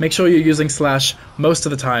 make sure you're using slash most of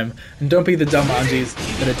the time, and don't be the dumb Anjis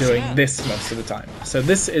that are doing this most of the time. So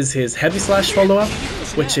this is his heavy slash follow-up,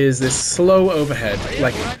 which is this slow overhead,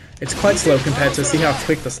 like, it's quite slow compared to, see how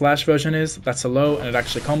quick the slash version is? That's a low and it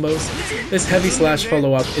actually combos. This heavy slash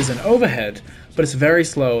follow-up is an overhead, but it's very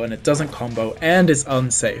slow and it doesn't combo and it's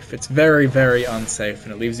unsafe. It's very, very unsafe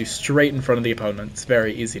and it leaves you straight in front of the opponent. It's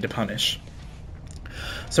very easy to punish.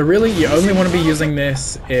 So really, you only want to be using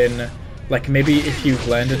this in, like, maybe if you've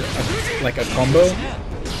landed a combo,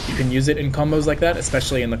 you can use it in combos like that,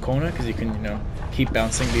 especially in the corner, because you can, you know, keep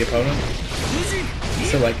bouncing the opponent.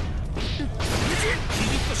 So like,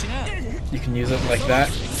 you can use it like that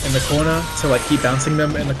in the corner to like keep bouncing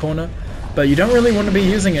them in the corner, but you don't really want to be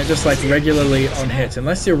using it just like regularly on hit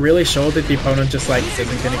unless you're really sure that the opponent just like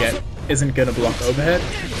isn't gonna block overhead,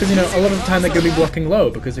 because, you know, a lot of the time they're gonna be blocking low,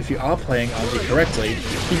 because if you are playing Anji correctly,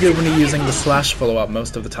 you're gonna be using the slash follow-up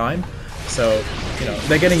most of the time. So, you know,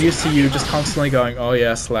 they're getting used to you just constantly going, oh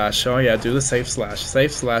yeah, slash, oh yeah, do the safe slash,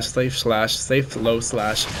 safe slash, safe slash, safe low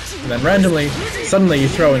slash, and then randomly, suddenly you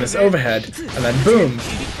throw in this overhead, and then boom,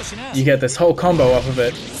 you get this whole combo off of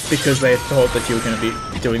it, because they thought that you were going to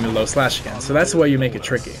be doing the low slash again. So that's where you make it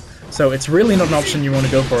tricky. So it's really not an option you want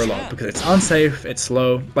to go for a lot, because it's unsafe, it's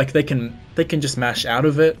slow, like they can just mash out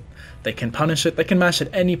of it, they can punish it, they can mash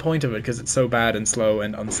at any point of it, because it's so bad and slow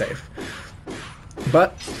and unsafe.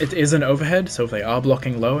 But it is an overhead, so if they are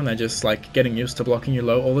blocking low and they're just like getting used to blocking you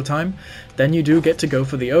low all the time, then you do get to go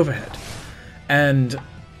for the overhead. And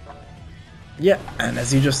yeah, and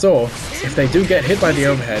as you just saw, if they do get hit by the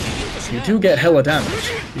overhead, you do get hella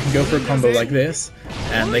damage. You can go for a combo like this,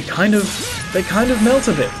 and they kind of melt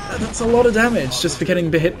a bit. That's a lot of damage just for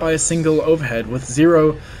getting hit by a single overhead with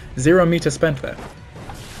zero meter spent there.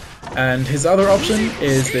 And his other option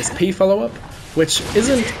is this P follow-up, which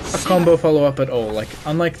isn't a combo follow-up at all. Like,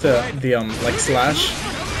 unlike the like slash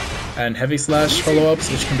and heavy slash follow-ups,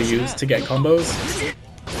 which can be used to get combos,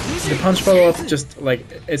 the punch follow-up just like,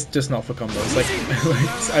 it's just not for combos.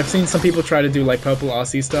 Like I've seen some people try to do like purple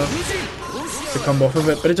RC stuff to combo off of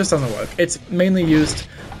it, but it just doesn't work. It's mainly used,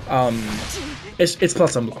 it's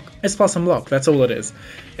plus on block. It's plus on block. That's all it is.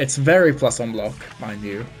 It's very plus on block, mind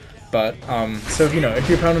you. But so, you know, if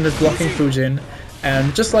your opponent is blocking Fujin,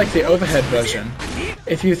 and just like the overhead version,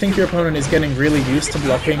 if you think your opponent is getting really used to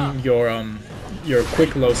blocking your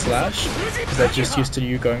quick low slash, because they're just used to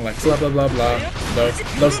you going like blah blah blah blah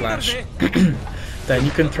low slash, then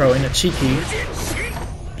you can throw in a cheeky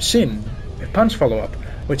Shin, a punch follow-up,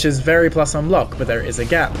 which is very plus on block, but there is a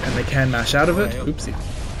gap and they can mash out of it. Oopsie.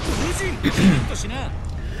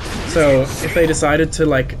 So if they decided to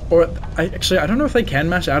like, or I don't know if they can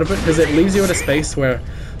mash out of it, because it leaves you at a space where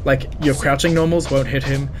like your crouching normals won't hit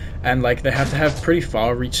him, and like they have to have pretty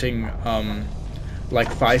far-reaching like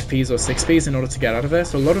 5Ps or 6Ps in order to get out of there.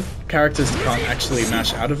 So a lot of characters can't actually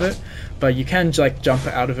mash out of it, but you can like jump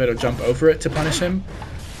out of it or jump over it to punish him.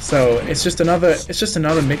 So it's just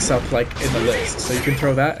another mix-up like in the list. So you can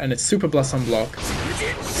throw that, and it's super plus on block.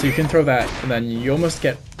 So you can throw that, and then you almost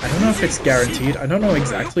get, I don't know if it's guaranteed, I don't know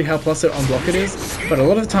exactly how plus it on block it is, but a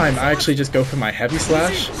lot of the time I actually just go for my heavy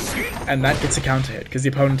slash, and that gets a counter hit, because the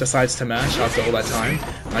opponent decides to mash after all that time,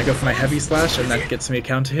 and I go for my heavy slash, and that gets me a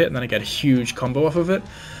counter hit, and then I get a huge combo off of it.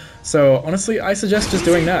 So honestly, I suggest just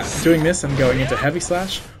doing this and going into heavy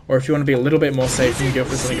slash, or if you want to be a little bit more safe and you go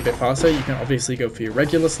for something a bit faster, you can obviously go for your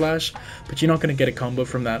regular slash, but you're not going to get a combo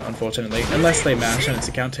from that, unfortunately, unless they mash and it's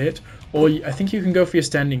a counter hit. Or I think you can go for your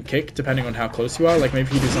standing kick, depending on how close you are. Like maybe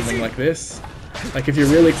if you do something like this, like if you're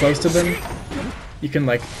really close to them, you can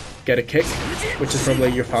like get a kick, which is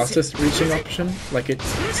probably your fastest reaching option. Like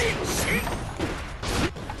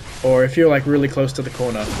or if you're like really close to the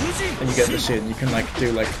corner and you get the shin, you can like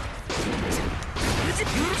do like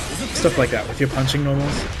stuff like that with your punching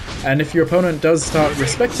normals. And if your opponent does start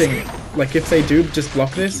respecting, like if they do just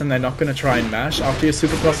block this and they're not going to try and mash after your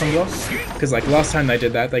super plus on block, because like last time they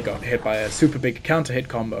did that, they got hit by a super big counter hit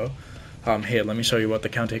combo. Here, let me show you what the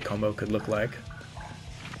counter hit combo could look like.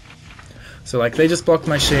 So like they just blocked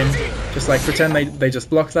my shin, just like pretend they just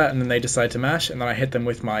blocked that and then they decide to mash, and then I hit them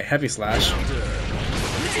with my heavy slash.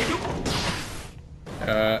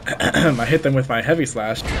 I hit them with my heavy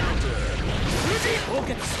slash.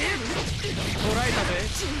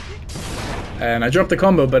 And I dropped the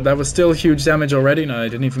combo, but that was still huge damage already, and I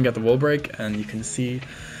didn't even get the wall break, and you can see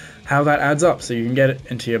how that adds up. So you can get it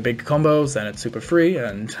into your big combos, and it's super free,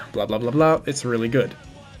 and blah blah blah blah. It's really good.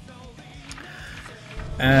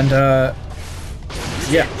 And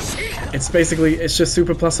yeah, it's just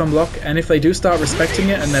super plus on block, and if they do start respecting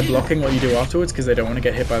it and they're blocking what you do afterwards because they don't want to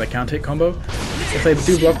get hit by the counter hit combo, if they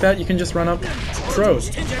do block that, you can just run up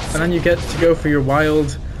throws, and then you get to go for your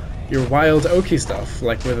wild Oki stuff,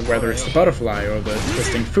 like whether it's the butterfly or the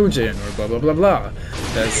twisting Fujin or blah blah blah blah.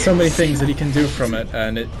 There's so many things that he can do from it,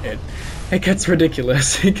 and it gets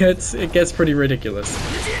ridiculous. It gets pretty ridiculous.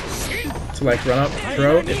 To like run up,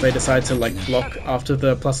 throw, if they decide to like block after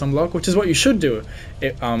the plus on block, which is what you should do.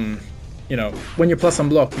 You know, when you're plus on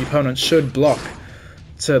block, the opponent should block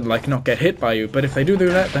to like not get hit by you, but if they do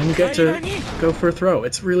that, then you get to go for a throw.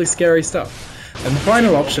 It's really scary stuff. And the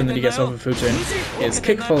final option that he gets off of Fujin is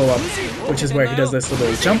kick follow-up, which is where he does this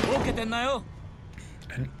little jump,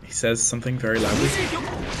 and he says something very loudly,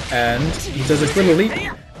 and he does this little leap,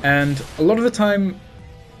 and a lot of the time,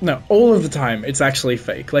 no, all of the time, it's actually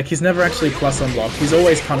fake. Like, he's never actually plus on block, he's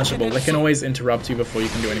always punishable, they can always interrupt you before you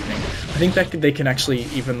can do anything. I think that they can actually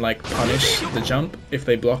even, like, punish the jump if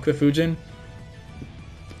they block the Fujin.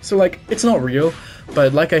 So, like, it's not real,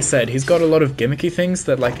 but like I said, he's got a lot of gimmicky things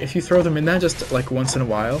that, like, if you throw them in there just, like, once in a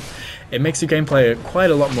while, it makes your gameplay quite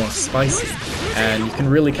a lot more spicy, and you can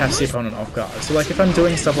really catch the opponent off guard. So, like, if I'm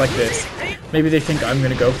doing stuff like this, maybe they think I'm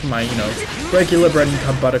gonna go for my, you know, regular bread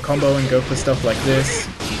and butter combo and go for stuff like this.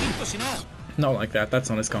 Not like that, that's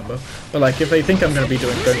not his combo. But, like, if they think I'm gonna be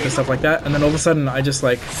going for stuff like that, and then all of a sudden I just,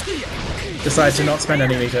 like, decide to not spend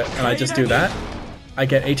any meter, and I just do that, I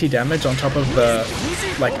get 80 damage on top of the,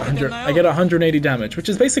 like, 100, I get 180 damage, which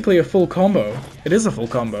is basically a full combo. It is a full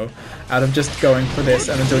combo, out of just going for this,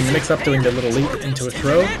 and then doing the mix-up, doing the little leap into a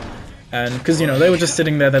throw. And, because, you know, they were just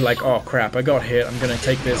sitting there, they're like, oh crap, I got hit, I'm gonna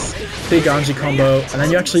take this big Anji combo, and then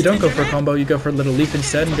you actually don't go for a combo, you go for a little leap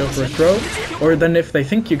instead and go for a throw. Or then if they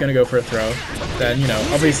think you're gonna go for a throw, then, you know,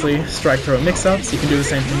 obviously, strike, throw, mix-ups, you can do the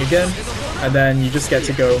same thing again, and then you just get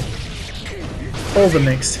to go all the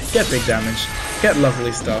mix, get big damage, get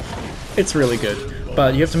lovely stuff. It's really good,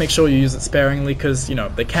 but you have to make sure you use it sparingly because, you know,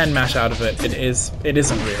 they can mash out of it. It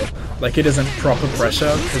isn't real. Like, it isn't proper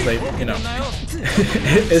pressure because they, you know,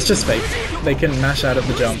 it's just fake. They can mash out of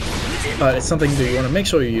the jump, but it's something that you want to make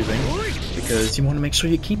sure you're using because you want to make sure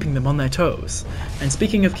you're keeping them on their toes. And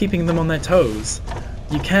speaking of keeping them on their toes,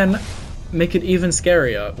 you can make it even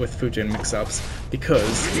scarier with Fujin mix-ups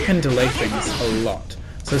because you can delay things a lot.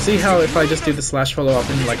 So see how if I just do the slash follow-up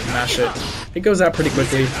and like mash it, it goes out pretty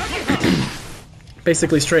quickly.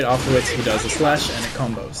 Basically straight afterwards he does a slash and it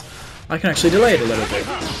combos. I can actually delay it a little bit,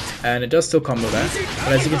 and it does still combo that,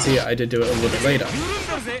 but as you can see I did do it a little bit later.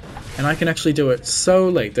 And I can actually do it so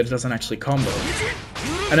late that it doesn't actually combo.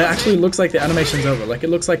 And it actually looks like the animation's over, like it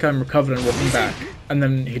looks like I'm recovered and walking back, and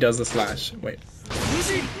then he does the slash. Wait.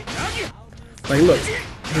 Like look.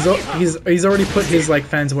 He's already put his like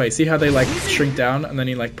fans away. See how they like shrink down and then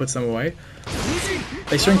he like puts them away?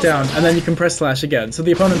 They shrink down and then you can press slash again. So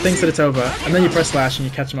the opponent thinks that it's over and then you press slash and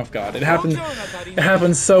you catch them off guard. It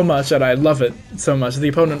happens so much and I love it so much. The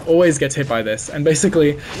opponent always gets hit by this, and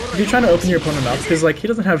basically if you're trying to open your opponent up, because like he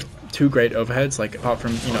doesn't have too great overheads, like apart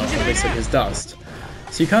from, you know, obviously his dust.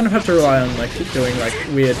 So you kind of have to rely on like doing like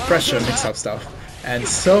weird pressure mix-up stuff. And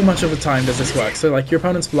so much of the time does this work. So like your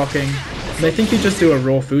opponent's blocking, and they think you just do a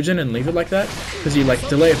raw Fujin and leave it like that, because you like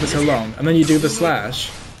delay it for so long, and then you do the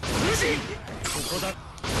slash,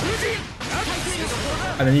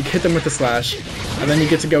 and then you hit them with the slash, and then you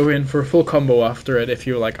get to go in for a full combo after it if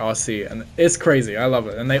you're like RC, and it's crazy, I love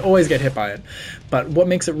it, and they always get hit by it. But what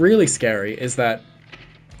makes it really scary is that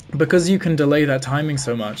because you can delay that timing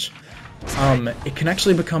so much, it can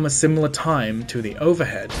actually become a similar time to the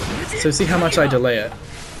overhead. So see how much I delay it,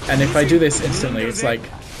 and if I do this instantly, it's like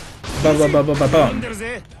ba ba ba ba ba bum,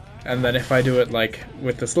 and then if I do it like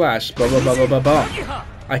with the slash ba ba ba ba ba bum,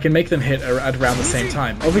 I can make them hit at around the same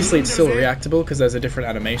time. Obviously it's still reactable because there's a different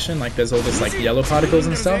animation, like there's all this like yellow particles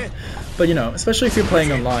and stuff, but you know, especially if you're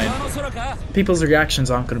playing online, people's reactions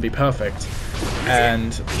aren't going to be perfect,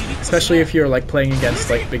 and especially if you're like playing against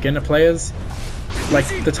like beginner players, like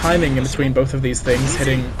the timing in between both of these things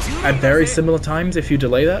hitting at very similar times, if you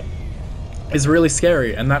delay that, is really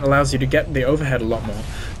scary, and that allows you to get the overhead a lot more.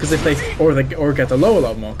 Because if they or get the low a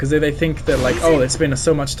lot more, because if they think that like, oh, it's been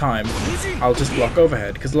so much time, I'll just block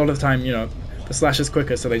overhead. Because a lot of the time, you know, the slash is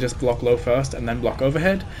quicker, so they just block low first and then block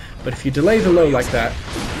overhead. But if you delay the low like that,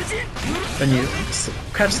 then you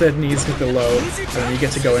catch their knees with the low, and then you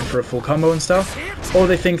get to go in for a full combo and stuff. Or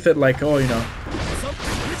they think that like, oh, you know,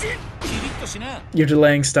 you're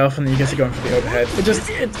delaying stuff and then you get to go in for the overhead.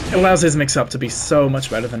 It allows his mix-up to be so much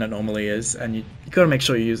better than it normally is, and you gotta make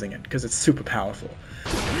sure you're using it, because it's super powerful.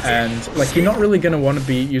 And like, you're not really gonna want to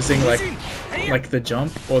be using like the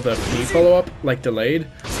jump or the P follow-up like delayed,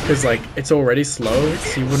 because like it's already slow,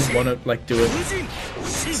 so you wouldn't want to like do it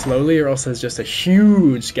slowly, or else there's just a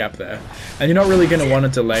huge gap there. And you're not really gonna want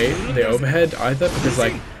to delay the overhead either, because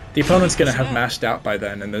like the opponent's going to have mashed out by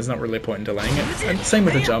then, and there's not really a point in delaying it. And same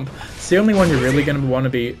with the jump. So the only one you're really going to want to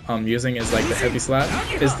be using is like the heavy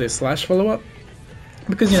slash, is the slash follow-up,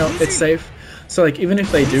 because you know it's safe. So like even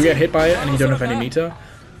if they do get hit by it and you don't have any meter,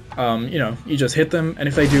 you know, you just hit them, and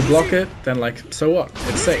if they do block it, then like so what?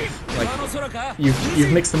 It's safe. Like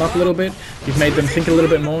you've mixed them up a little bit, you've made them think a little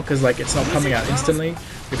bit more, because like it's not coming out instantly.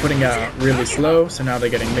 You're putting out really slow, so now they're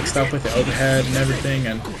getting mixed up with the overhead and everything,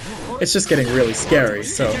 and it's just getting really scary.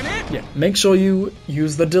 So yeah, make sure you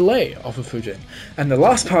use the delay off of Fujin. And the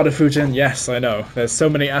last part of Fujin, yes, I know, there's so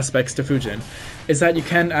many aspects to Fujin, is that you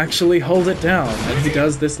can actually hold it down, and he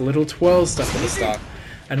does this little twirl stuff at the start.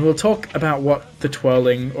 And we'll talk about what the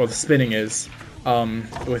twirling or the spinning is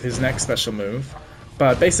with his next special move.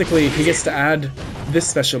 But basically he gets to add this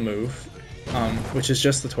special move, which is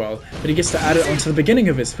just the twirl, but he gets to add it onto the beginning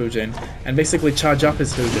of his Fujin and basically charge up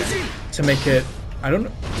his Fujin to make it, I don't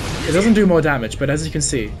know, it doesn't do more damage, but as you can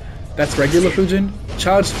see, that's regular Fujin.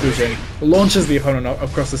 Charged Fujin launches the opponent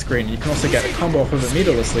across the screen. You can also get a combo off of it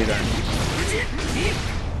meterlessly then.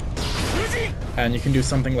 And you can do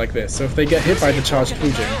something like this. So if they get hit by the charged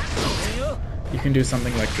Fujin, you can do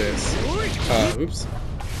something like this. Oops.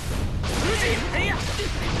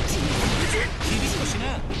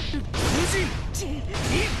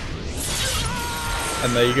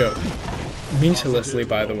 And there you go. Meterlessly,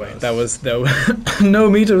 by the way. That was no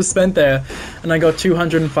meter was spent there, and I got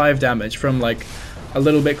 205 damage from like a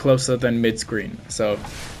little bit closer than mid-screen. So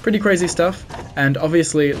pretty crazy stuff. And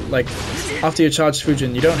obviously, like after you charge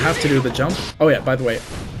Fujin, you don't have to do the jump. Oh yeah, by the way,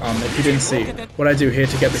 if you didn't see, what I do here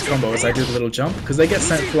to get this combo is I do the little jump, because they get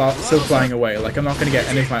sent flying away. Like I'm not going to get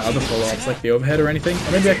any of my other follow-ups like the overhead or anything.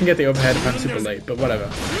 Or maybe I can get the overhead if I'm super late, but whatever.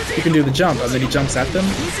 You can do the jump, and then he jumps at them,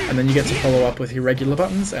 and then you get to follow up with your regular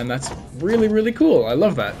buttons, and that's really, really cool. I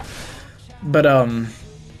love that. But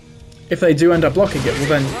if they do end up blocking it, well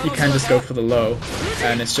then you can just go for the low,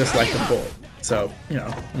 and it's just like before. So, you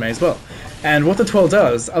know, may as well. And what the twirl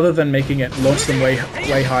does, other than making it launch them way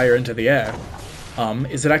higher into the air,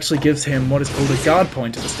 is it actually gives him what is called a guard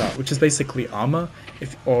point at the start, which is basically armor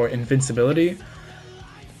or invincibility.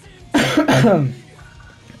 And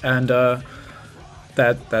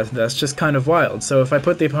that's just kind of wild. So if I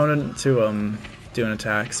put the opponent to do an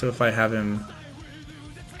attack, so if I have him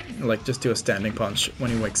like just do a standing punch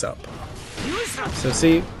when he wakes up. So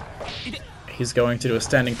see, he's going to do a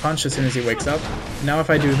standing punch as soon as he wakes up. Now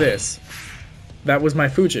if I do this, that was my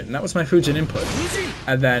Fujin. That was my Fujin input.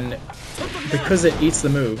 And then because it eats the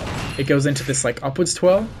move, it goes into this like upwards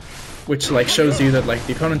twirl, which like shows you that like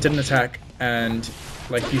the opponent didn't attack and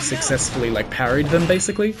like you successfully like parried them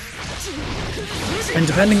basically. And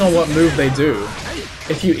depending on what move they do,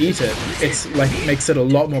 if you eat it, it's like makes it a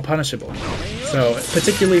lot more punishable. So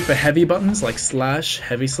particularly for heavy buttons like slash,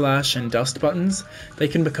 heavy slash, and dust buttons, they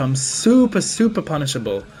can become super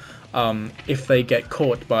punishable if they get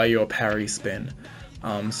caught by your parry spin.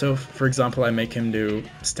 So for example, I make him do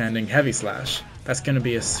standing heavy slash. That's going to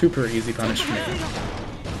be a super easy punish for me.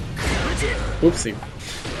 Oopsie.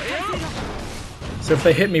 So if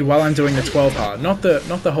they hit me while I'm doing the twirl part, not the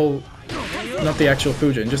actual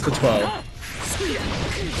Fujin, just the twirl,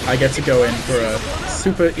 I get to go in for a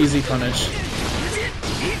super easy punish,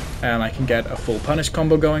 and I can get a full punish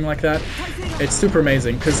combo going like that. It's super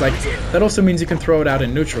amazing, because like that also means you can throw it out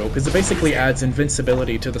in neutral, because it basically adds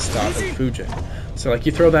invincibility to the start of Fujin. So like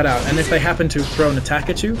you throw that out, and if they happen to throw an attack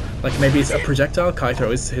at you, like maybe it's a projectile, Kai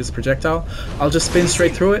throws his projectile, I'll just spin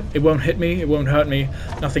straight through it, it won't hit me, it won't hurt me,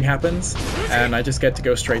 nothing happens, and I just get to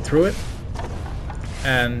go straight through it.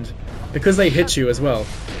 And because they hit you as well,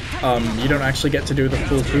 you don't actually get to do the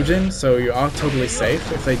full Fujin, so you are totally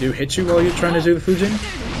safe if they do hit you while you're trying to do the Fujin.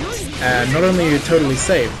 And not only are you totally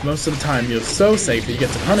safe, most of the time you're so safe that you get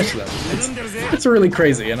to punish them. It's really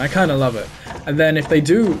crazy, and I kind of love it. And then if they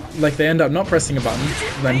do, like they end up not pressing a button,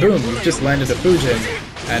 then boom, you've just landed a Fujin,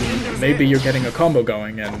 and maybe you're getting a combo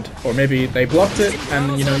going, or maybe they blocked it,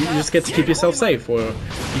 and you know, you just get to keep yourself safe, or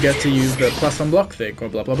you get to use the plus on block thing, or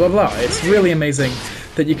blah blah blah blah. It's really amazing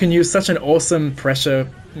that you can use such an awesome pressure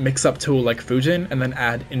mix-up tool like Fujin, and then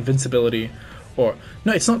add invincibility. Or,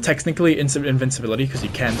 no, it's not technically invincibility because you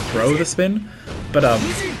can throw the spin, but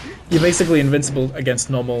you're basically invincible against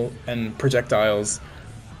normal and projectiles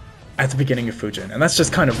at the beginning of Fujin, and that's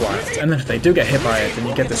just kind of wild. And then if they do get hit by it, then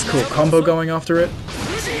you get this cool combo going after it.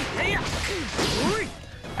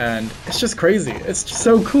 And it's just crazy. It's just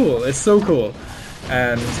so cool. It's so cool.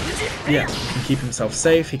 And yeah, he can keep himself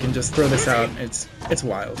safe. He can just throw this out. It's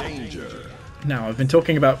wild. Now, I've been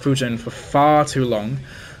talking about Fujin for far too long.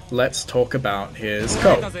 Let's talk about his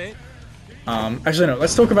Ko. Actually no,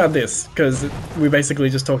 let's talk about this, because we basically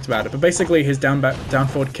just talked about it. But basically his down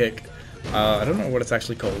forward kick, I don't know what it's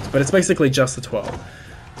actually called, but it's basically just the twirl.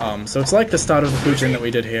 So it's like the start of the Fujin that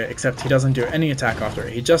we did here, except he doesn't do any attack after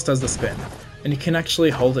it, he just does the spin. And you can actually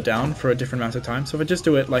hold it down for a different amount of time, so if I just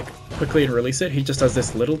do it like quickly and release it, he just does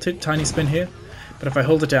this little tiny spin here. But if I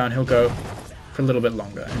hold it down, he'll go for a little bit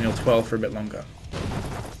longer, and he'll twirl for a bit longer.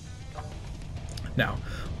 Now,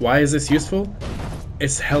 why is this useful?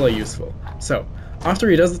 It's hella useful. So, after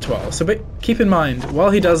he does the twirl, but keep in mind, while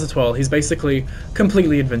he does the twirl, he's basically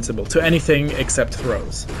completely invincible to anything except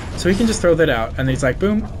throws. So he can just throw that out, and he's like,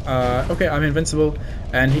 boom, okay, I'm invincible,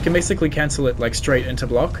 and he can basically cancel it like straight into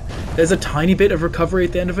block. There's a tiny bit of recovery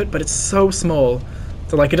at the end of it, but it's so small,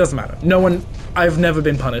 so like it doesn't matter. I've never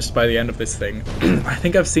been punished by the end of this thing. I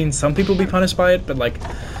think I've seen some people be punished by it, but like,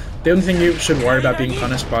 the only thing you should worry about being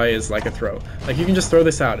punished by is like a throw. Like you can just throw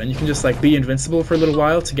this out and you can just like be invincible for a little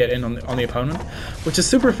while to get in on the opponent, which is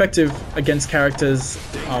super effective against characters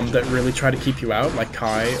that really try to keep you out, like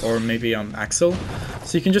Kai or maybe Axel.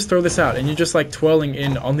 So you can just throw this out and you're just like twirling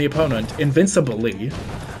in on the opponent invincibly,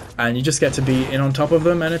 and you just get to be in on top of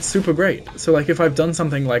them, and it's super great. So like if I've done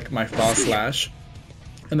something like my fast slash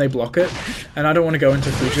and they block it, and I don't want to go into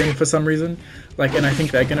Fujin for some reason, like, and I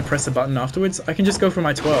think they're gonna press a button afterwards, I can just go for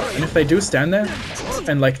my twirl, and if they do stand there,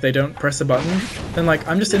 and like they don't press a button, then like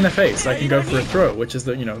I'm just in their face. I can go for a throw, which is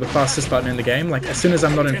the, you know, the fastest button in the game. Like as soon as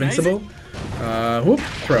I'm not invincible, whoop,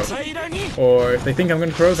 throw. Or if they think I'm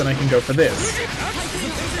gonna throw, then I can go for this.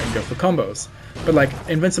 I can go for combos. But like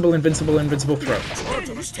invincible, invincible, invincible, throw.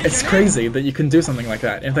 It's crazy that you can do something like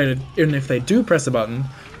that. Even if they do press a button,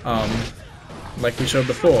 like we showed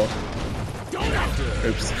before.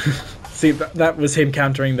 Oops. See, that was him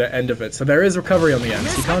countering the end of it. So there is recovery on the end,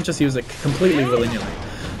 so you can't just use it completely willy-nilly.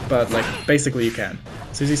 But, like, basically you can.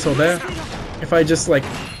 So as you saw there, if I just, like,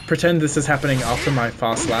 pretend this is happening after my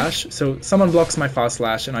fast slash, so someone blocks my fast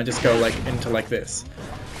slash and I just go, like, into, like, this.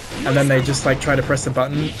 And then they just, like, try to press a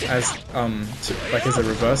button as, as a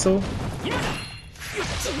reversal.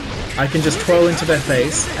 I can just twirl into their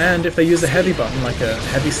face, and if they use a heavy button, like a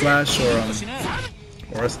heavy slash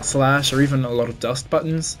or a slash, or even a lot of dust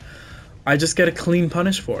buttons, I just get a clean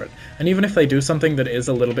punish for it. And even if they do something that is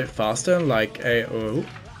a little bit faster, like if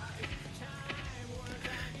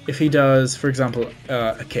he does, for example,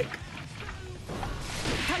 a kick,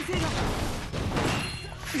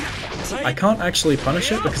 I can't actually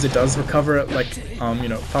punish it because it does recover it like you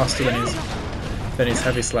know, faster than his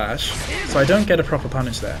heavy slash, so I don't get a proper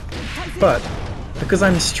punish there. But because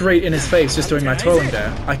I'm straight in his face just doing my twirling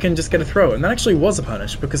there, I can just get a throw, and that actually was a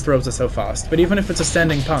punish because throws are so fast. But even if it's a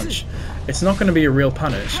standing punch, it's not going to be a real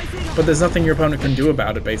punish, but there's nothing your opponent can do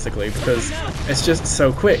about it basically, because it's just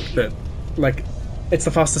so quick that, like, it's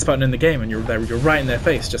the fastest button in the game and you're right in their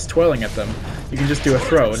face just twirling at them. You can just do a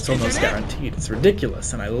throw and it's almost guaranteed. It's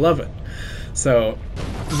ridiculous and I love it. So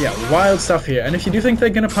yeah, wild stuff here. And if you do think they're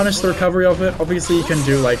going to punish the recovery of it, obviously you can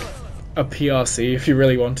do like a PRC if you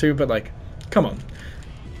really want to, but like, come on.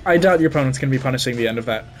 I doubt your opponent's going to be punishing the end of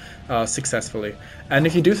that successfully. And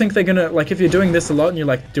if you do think they're going to, like, if you're doing this a lot and you're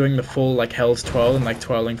like doing the full like held twirl and like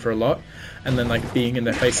twirling for a lot, and then like being in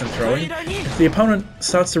their face and throwing, if the opponent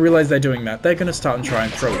starts to realize they're doing that, they're going to start and try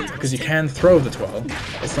and throw it, because you can throw the twirl.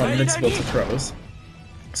 It's not invincible to throws.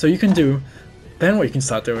 So you can do, then what you can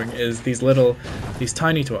start doing is these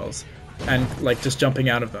tiny twirls, and like just jumping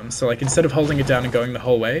out of them. So like instead of holding it down and going the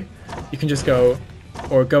whole way, you can just go,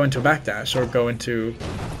 or go into a backdash, or go into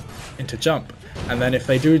jump. And then if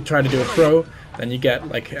they do try to do a throw, then you get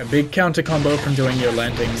like a big counter combo from doing your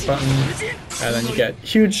landing button, and then you get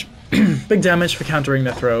huge big damage for countering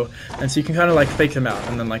their throw, and so you can kind of like fake them out,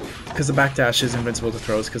 and then like, because the backdash is invincible to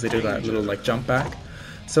throws because they do that little like jump back,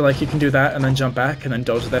 so like you can do that and then jump back and then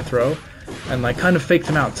dodge their throw, and like kind of fake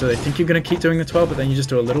them out so they think you're going to keep doing the 12, but then you just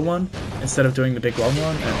do a little one instead of doing the big long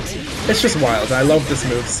one, and it's just wild. I love this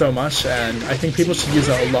move so much, and I think people should use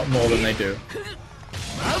it a lot more than they do.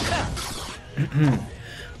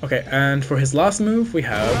 Okay, and for his last move we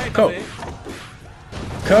have Ko.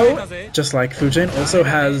 Ko, just like Fujin, also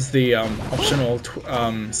has the optional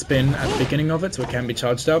spin at the beginning of it, so it can be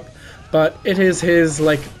charged up, but it is his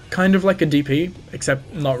like kind of like a DP,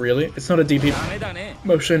 except not really. It's not a DP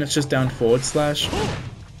motion, it's just down forward slash,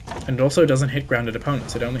 and it also doesn't hit grounded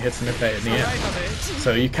opponents, it only hits them if they're in the air.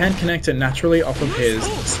 So you can connect it naturally off of his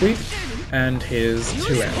sweep and his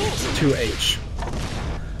 2H.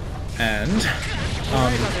 And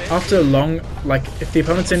after long, like if the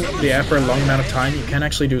opponent's in the air for a long amount of time, you can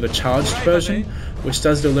actually do the charged version, which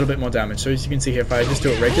does do a little bit more damage. So as you can see here, if I just do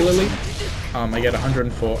it regularly, I get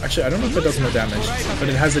 104. Actually, I don't know if it does more damage, but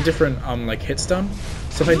it has a different like hit stun.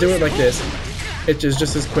 So if I do it like this, it is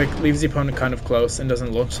just as quick, leaves the opponent kind of close and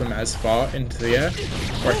doesn't launch them as far into the air.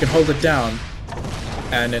 Or I can hold it down,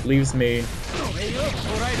 and it leaves me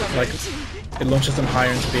like, it launches them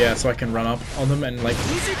higher into the air so I can run up on them and like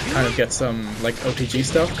kind of get some like OTG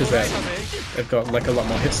stuff because they've got like a lot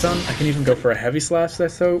more hit stun. I can even go for a heavy slash. They're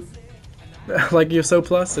so like your so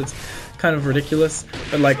plus, it's kind of ridiculous.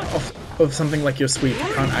 But like off of something like your sweep,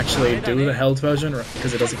 you can't actually do the held version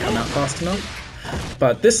because it doesn't come out fast enough.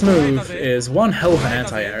 But this move is one hell of an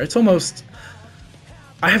anti-air. It's almost,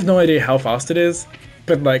 I have no idea how fast it is,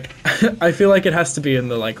 but like I feel like it has to be in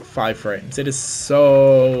the like 5 frames. It is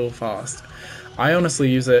so fast. I honestly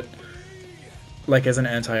use it like as an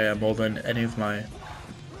anti-air more than any of my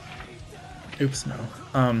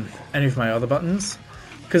any of my other buttons,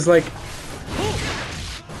 because like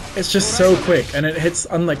it's just so quick and it hits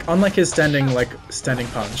unlike his standing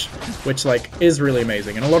punch, which like is really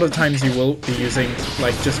amazing. And a lot of times you will be using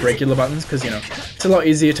like just regular buttons because, you know, it's a lot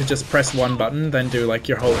easier to just press one button than do like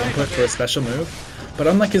your whole input for a special move. But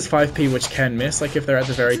unlike his 5P, which can miss, like if they're at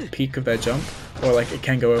the very peak of their jump, or like it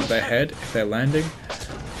can go over their head if they're landing,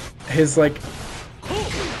 his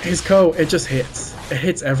Ko, it just hits. It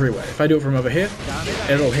hits everywhere. If I do it from over here,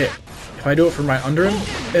 it'll hit. If I do it from right under him,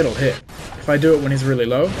 it'll hit. If I do it when he's really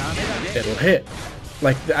low, it'll hit.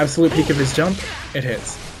 Like the absolute peak of his jump, it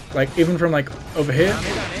hits. Like even from like over here,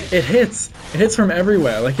 it hits. It hits from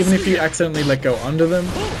everywhere. Like even if you accidentally like go under them,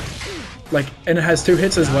 like, and it has 2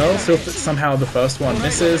 hits as well, so if somehow the first one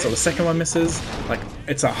misses or the second one misses, like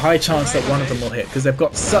it's a high chance that one of them will hit because they've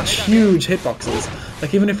got such huge hitboxes.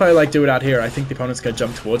 Like even if I like do it out here, I think the opponent's gonna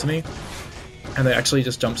jump towards me and they actually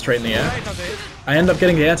just jump straight in the air. I end up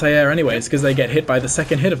getting the anti-air anyways because they get hit by the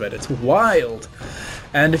second hit of it. It's wild.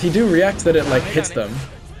 And if you do react that it like hits them,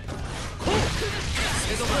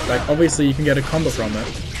 like obviously you can get a combo from it.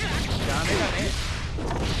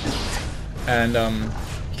 And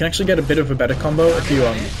you can actually get a bit of a better combo if you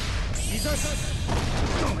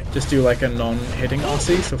just do like a non-hitting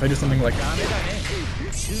RC. So if I do something like,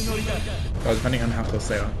 well, depending on how close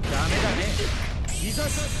they are.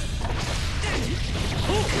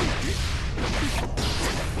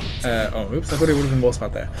 Oh, oops, I thought it would have been more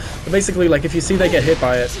spot there. But basically, like, if you see they get hit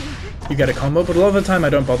by it, you get a combo, but a lot of the time I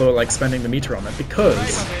don't bother, like, spending the meter on it,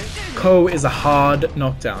 because Ko is a hard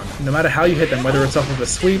knockdown. No matter how you hit them, whether it's off of a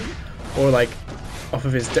sweep, or, like, off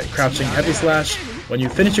of his crouching heavy slash, when you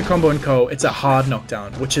finish your combo in Ko, it's a hard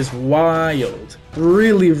knockdown, which is wild.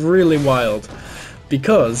 Really, really wild.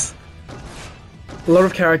 Because a lot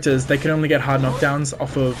of characters, they can only get hard knockdowns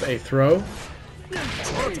off of a throw.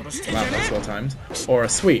 Wow, that's well timed. Or a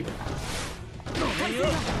sweep.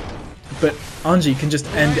 But Anji can just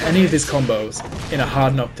end any of his combos in a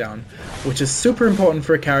hard knockdown, which is super important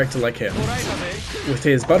for a character like him with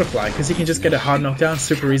his butterfly, because he can just get a hard knockdown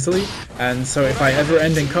super easily. And so if I ever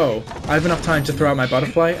end in Ko, I have enough time to throw out my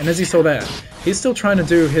butterfly, and as you saw there, he's still trying to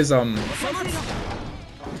do his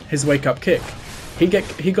wake up kick. He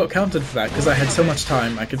got countered for that because I had so much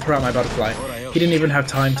time I could throw out my butterfly. He didn't even have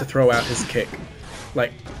time to throw out his kick.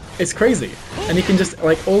 Like, it's crazy. And he can just,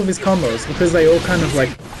 like, all of his combos, because they all kind of, like,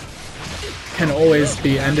 can always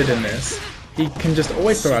be ended in this, he can just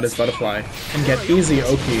always throw out his butterfly and get easy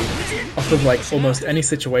OP off of, like, almost any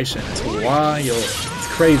situation. It's wild. It's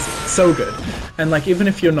crazy. It's so good. And, like, even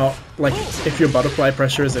if you're not, like, if your butterfly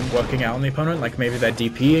pressure isn't working out on the opponent, like, maybe they're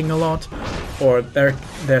DPing a lot, or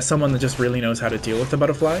they're someone that just really knows how to deal with the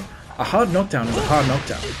butterfly, a hard knockdown is a hard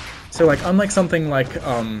knockdown. So, like, unlike something like,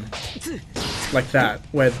 like that,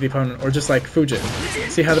 where the opponent, or just like Fujin.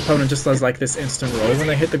 See how the opponent just does like this instant roll when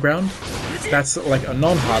they hit the ground? That's like a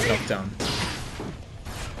non-hard knockdown.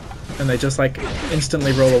 And they just like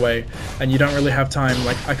instantly roll away, and you don't really have time,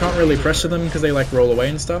 like I can't really pressure them because they like roll away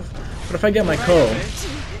and stuff, but if I get my Ko,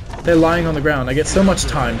 they're lying on the ground, I get so much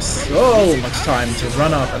time to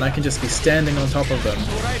run up, and I can just be standing on top of them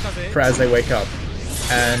for as they wake up.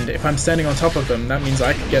 And if I'm standing on top of them, that means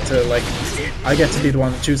I get to be the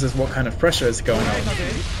one that chooses what kind of pressure is going on.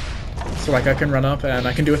 So like I can run up and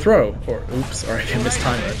I can do a throw, or oops, or I can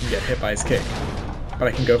mistime it and get hit by his kick. But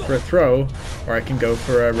I can go for a throw, or I can go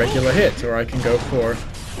for a regular hit, or I can go for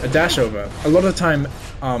a dash over. A lot of the time,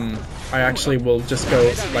 I actually will just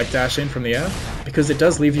go like dash in from the air, because it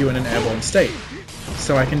does leave you in an airborne state.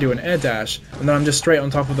 So I can do an air dash, and then I'm just straight on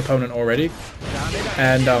top of the opponent already.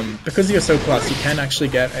 And because you're so plus, you can actually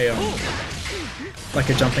get a like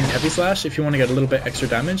a jumping heavy slash if you want to get a little bit extra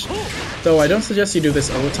damage. Though I don't suggest you do this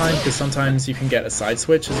all the time, because sometimes you can get a side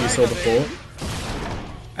switch, as you saw before.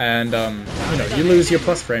 And you know, you lose your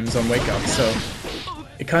plus frames on wake up, so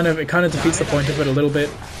it kind of defeats the point of it a little bit.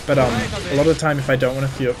 But a lot of the time, if I don't want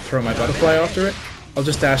to throw my butterfly after it, I'll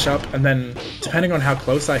just dash up, and then depending on how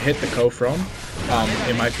close I hit the Ko from,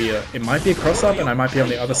 it might be a cross up, and I might be on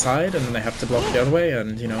the other side, and then they have to block the other way,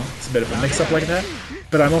 and you know, it's a bit of a mix up like that.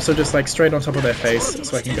 But I'm also just like straight on top of their face,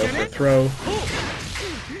 so I can go for a throw.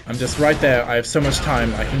 I'm just right there. I have so much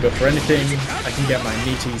time. I can go for anything. I can get my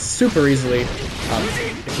meaty super easily.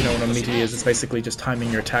 If you know what a meaty is, it's basically just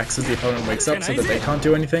timing your attacks as the opponent wakes up so that they can't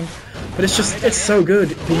do anything. But it's so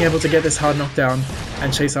good being able to get this hard knockdown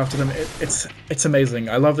and chase after them. It's amazing.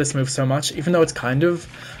 I love this move so much, even though it's kind of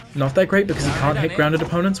not that great because you can't hit grounded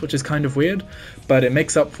opponents, which is kind of weird, but it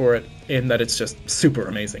makes up for it in that it's just super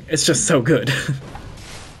amazing. It's just so good.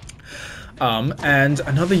 And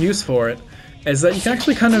another use for it is that you can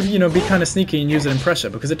actually kind of, you know, be kind of sneaky and use it in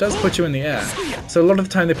pressure, because it does put you in the air. So a lot of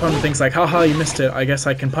the time the opponent thinks like, haha, you missed it, I guess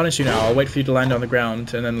I can punish you now, I'll wait for you to land on the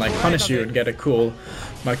ground, and then like punish you and get my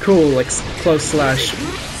cool like close slash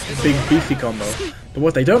big beefy combo. But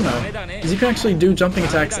what they don't know is you can actually do jumping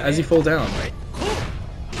attacks as you fall down.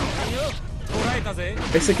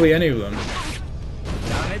 Basically any of them.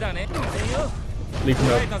 Even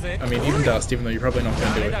though, I mean, even Dust, even though you're probably not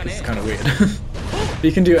going to do it, because it's kind of weird. But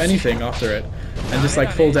you can do anything after it, and just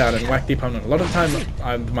like fall down and whack the opponent. A lot of the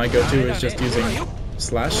time, my go-to is just using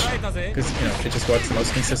Slash, because, you know, it just works the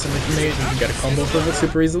most consistently for me, and you can get a combo from it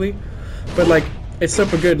super easily. But like, it's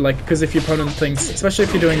super good, like, because if your opponent thinks, especially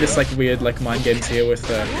if you're doing this like weird like mind games here with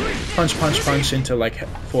punch, punch, punch into like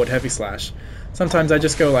forward heavy slash, sometimes I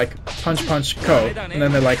just go like punch, punch, Ko, and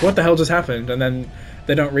then they're like, what the hell just happened? And then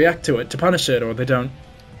they don't react to it to punish it, or they don't,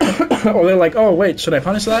 or they're like, oh wait, should I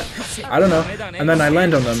punish that? I don't know. And then I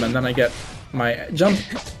land on them, and then I get my jump,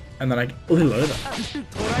 and then I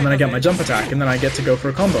get my jump attack, and then I get to go for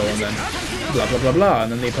a combo, and then blah blah blah blah,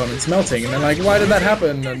 and then the opponent's melting, and they're like, why did that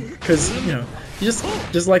happen? Because, you know, you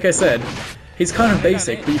just like I said, he's kind of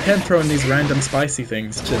basic, but you can throw in these random spicy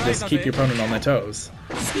things to just keep your opponent on their toes.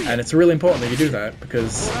 And it's really important that you do that,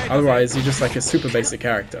 because otherwise you're just like a super basic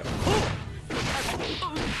character.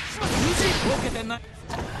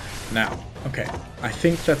 Now, okay, I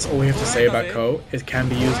think that's all we have to say about Ko. It can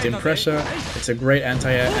be used in pressure, it's a great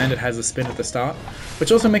anti-air, and it has a spin at the start, which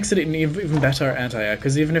also makes it an even better anti-air,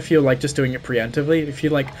 because even if you're like just doing it preemptively, if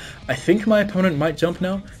you're like, I think my opponent might jump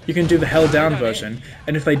now, you can do the held down version,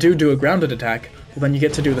 and if they do a grounded attack, well then you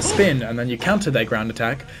get to do the spin, and then you counter their ground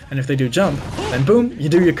attack, and if they do jump, then boom, you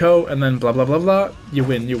do your Ko, and then blah blah blah blah, you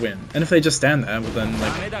win. And if they just stand there, well then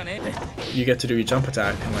like, you get to do your jump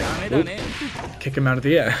attack, and like, whoop, kick him out of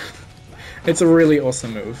the air. It's a really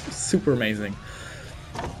awesome move, super amazing.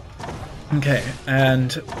 Okay,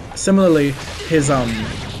 and similarly, his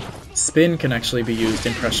spin can actually be used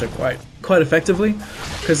in pressure quite effectively,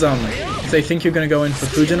 because if they think you're going to go in for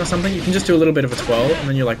Fujin or something, you can just do a little bit of a twirl, and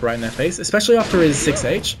then you're like right in their face, especially after his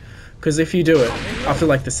 6H, because if you do it after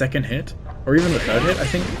like the second hit, or even the third hit, I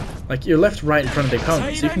think, like you're left right in front of the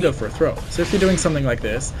opponent, so you can go for a throw. So if you're doing something like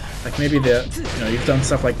this, like maybe you've done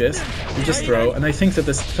stuff like this, you just throw, and they think that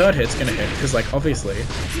this third hit's gonna hit, because like obviously,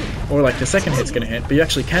 or like the second hit's gonna hit, but you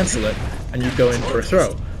actually cancel it, and you go in for a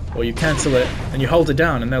throw. Or you cancel it, and you hold it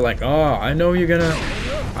down, and they're like, oh, I know you're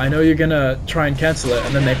gonna try and cancel it,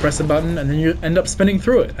 and then they press a button, and then you end up spinning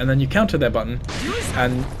through it, and then you counter their button,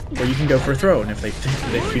 or you can go for a throw, and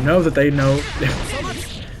if you know that they know,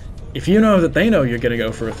 if you know that they know you're gonna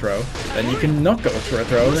go for a throw, then you can not go for a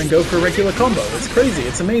throw and then go for a regular combo. It's crazy,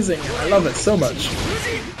 it's amazing, I love it so much.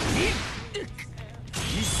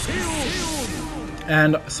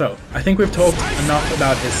 And so, I think we've talked enough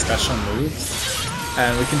about his special moves.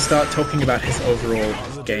 and we can start talking about his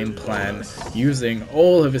overall game plan using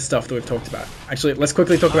all of his stuff that we've talked about. Actually, let's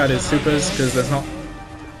quickly talk about his supers, because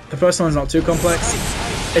the first one's not too complex.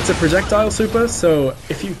 It's a projectile super, so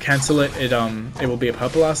if you cancel it, it will be a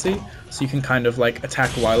purple RC, so you can kind of like attack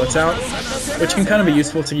while it's out, which can kind of be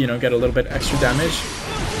useful to, you know, get a little bit extra damage.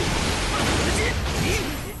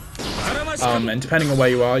 And depending on where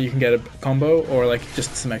you are, you can get a combo or like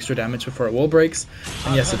just some extra damage before it wall breaks.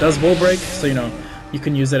 And yes, it does wall break, so you know, you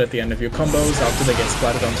can use it at the end of your combos after they get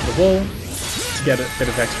splattered onto the wall to get a bit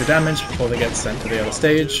of extra damage before they get sent to the other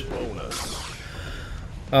stage.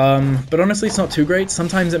 But honestly, it's not too great.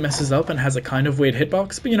 Sometimes it messes up and has a kind of weird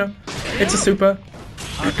hitbox, but you know, it's a super.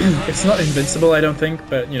 It's not invincible, I don't think,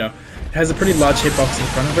 but you know, it has a pretty large hitbox in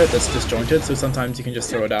front of it that's disjointed, so sometimes you can just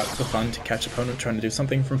throw it out for fun to catch an opponent trying to do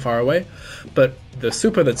something from far away. But the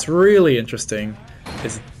super that's really interesting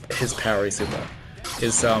is his parry super.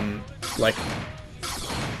 Like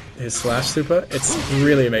his slash super. It's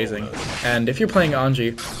really amazing. And if you're playing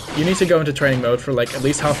Anji, you need to go into training mode for like at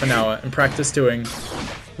least half an hour and practice doing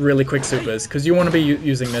really quick supers, because you want to be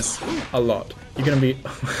using this a lot. You're going to be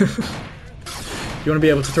you want to be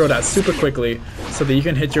able to throw that super quickly so that you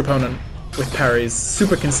can hit your opponent with parries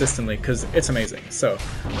super consistently, because it's amazing. So,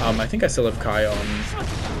 I think I still have Kai on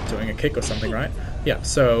doing a kick or something, right? Yeah,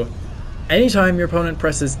 so anytime your opponent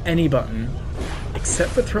presses any button,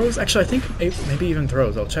 except for throws, actually I think maybe even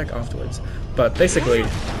throws, I'll check afterwards, but basically,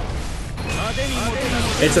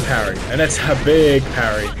 it's a parry, and it's a big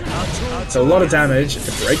parry. It's a lot of damage,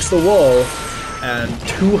 it breaks the wall, and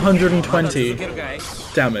 220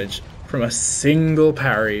 damage from a single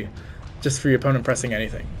parry, just for your opponent pressing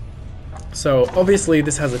anything. So obviously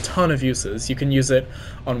this has a ton of uses. You can use it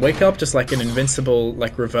on wake up, just like an invincible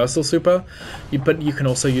like reversal super, but you can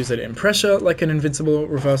also use it in pressure, like an invincible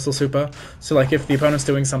reversal super. So like if the opponent's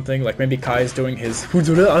doing something, like maybe Kai is doing his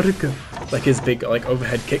like his big like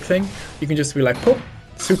overhead kick thing, you can just be like pop,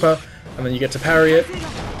 super, and then you get to parry it, and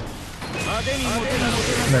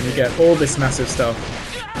then you get all this massive stuff.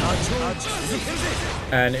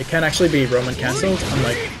 And it can actually be Roman cancelled,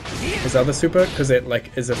 unlike his other super, because it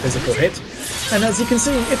like is a physical hit. And as you can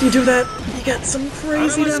see, if you do that, you get some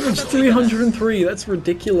crazy damage. 303, that's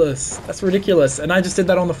ridiculous. That's ridiculous. And I just did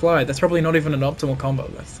that on the fly. That's probably not even an optimal combo.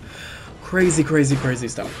 That's crazy, crazy, crazy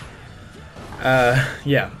stuff.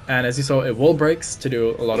 Yeah, and as you saw, it wall breaks to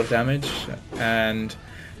do a lot of damage, and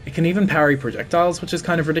it can even parry projectiles, which is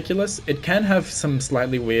kind of ridiculous. It can have some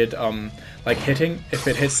slightly weird, like hitting, if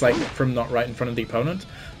it hits like from not right in front of the opponent,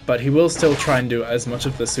 but he will still try and do as much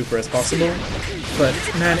of the super as possible. But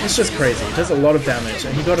man, it's just crazy. It does a lot of damage,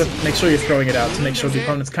 and you gotta make sure you're throwing it out to make sure the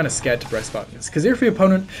opponent's kind of scared to press buttons. Because if your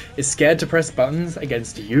opponent is scared to press buttons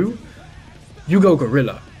against you, you go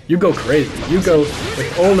gorilla. You go crazy. You go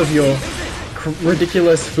with all of your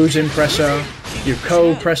ridiculous Fujin pressure, your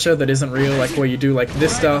Ko pressure that isn't real, like where you do like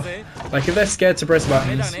this stuff. Like if they're scared to press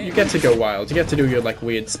buttons, you get to go wild. You get to do your like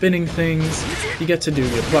weird spinning things, you get to do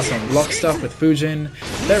your plus on block stuff with Fujin.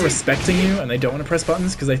 They're respecting you and they don't want to press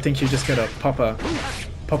buttons because they think you're just gonna pop a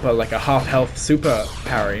like a half health super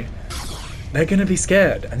parry. They're gonna be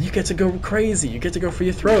scared, and you get to go crazy. You get to go for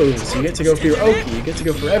your throws, you get to go for your Oki, you get to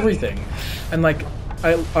go for everything. And like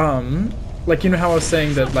like, you know how I was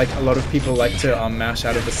saying that like a lot of people like to mash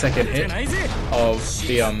out of the second hit of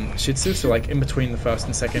the Shitsu, so like in between the first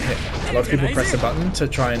and second hit, a lot of people press a button to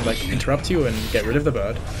try and like interrupt you and get rid of the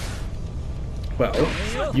bird. Well,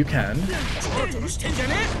 you can.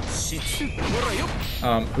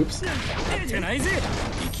 Oops.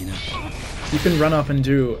 You can run up and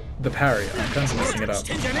do the parry. I'm kind of messing it up.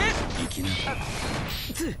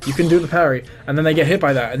 You can do the parry, and then they get hit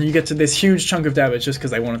by that, and then you get to this huge chunk of damage just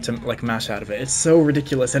because they wanted to like mash out of it. It's so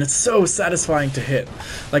ridiculous, and it's so satisfying to hit.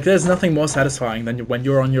 Like there's nothing more satisfying than when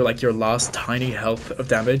you're on your like your last tiny health of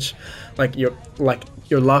damage, like your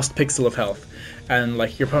last pixel of health, and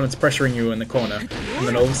like your opponent's pressuring you in the corner, and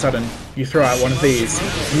then all of a sudden you throw out one of these,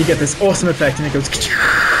 and you get this awesome effect, and it goes,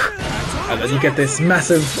 and then you get this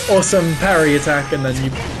massive, awesome parry attack, and then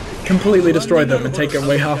you completely destroy them and take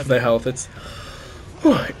away half of their health. That's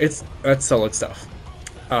solid stuff.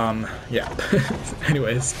 Yeah.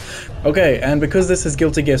 Anyways. Okay, and because this is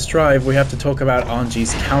Guilty Gear Strive, we have to talk about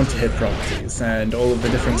Anji's counter-hit properties, and all of the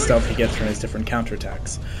different stuff he gets from his different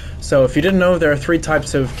counterattacks. So if you didn't know, there are 3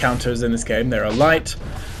 types of counters in this game. There are light,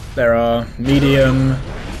 there are medium,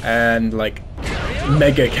 and like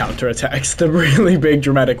mega counterattacks, the really big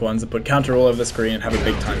dramatic ones that put counter all over the screen and have a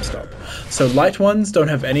big time stop. So light ones don't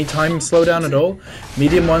have any time slowdown at all,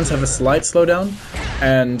 medium ones have a slight slowdown,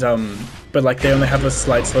 and but like they only have a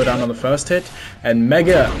slight slowdown on the first hit, and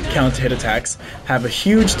mega counter hit attacks have a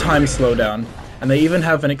huge time slowdown and they even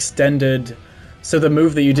have an extended, so the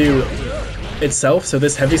move that you do itself, so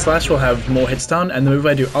this heavy slash will have more hit stun, and the move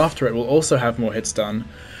I do after it will also have more hit stun,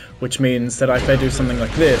 which means that if I do something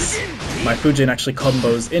like this, my Fujin actually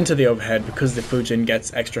combos into the overhead because the Fujin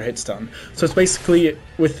gets extra hit stun. So it's basically,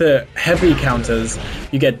 with the heavy counters,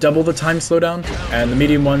 you get double the time slowdown, and the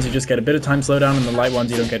medium ones you just get a bit of time slowdown, and the light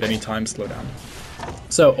ones you don't get any time slowdown.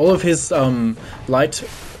 So all of his light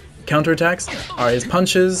counterattacks are his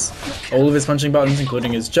punches, all of his punching buttons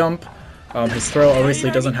including his jump, his throw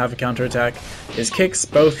obviously doesn't have a counterattack, his kicks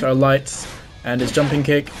both are light, and his jumping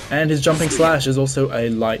kick, and his jumping slash is also a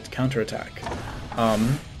light counterattack.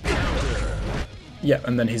 Yeah,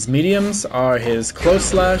 and then his mediums are his close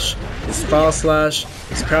slash, his far slash,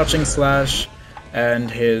 his crouching slash,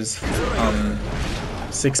 and his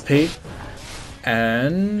 6P,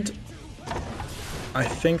 and I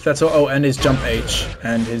think that's all. Oh, and his jump H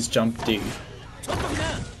and his jump D.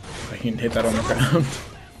 I can hit that on the ground.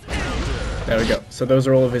 There we go. So those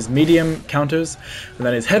are all of his medium counters, and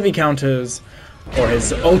then his heavy counters, or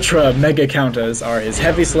his ultra mega counters, are his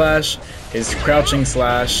heavy slash, his crouching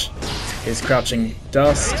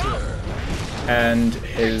dust, and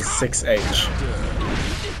his 6H.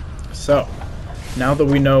 So now that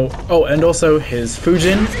we know, oh, and also his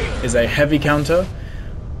Fujin is a heavy counter.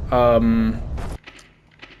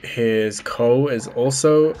 His Ko is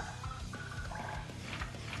also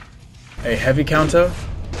a heavy counter.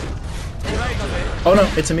 Oh no,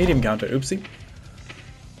 it's a medium counter, oopsie.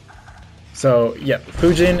 So yeah,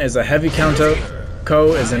 Fujin is a heavy counter,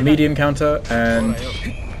 Ko is a medium counter, and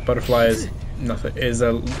Butterfly is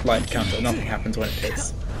a light counter. Nothing happens when it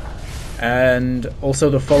hits. And also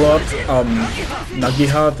the follow-up,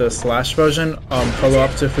 Nagiha, the slash version,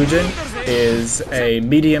 follow-up to Fujin, is a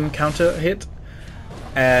medium counter hit,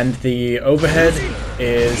 and the overhead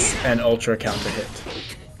is an ultra counter hit.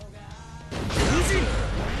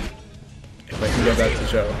 If I can get that to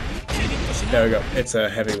show. There we go, it's a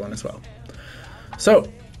heavy one as well.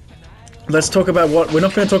 So, let's talk about what, we're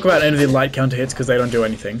not going to talk about any of the light counter hits because they don't do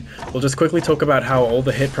anything. We'll just quickly talk about how all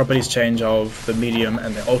the hit properties change of the medium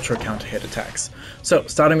and the ultra counter hit attacks. So,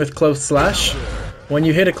 starting with close slash. When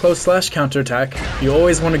you hit a close slash counter attack, you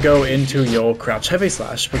always want to go into your crouch heavy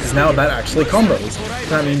slash, because now that actually combos.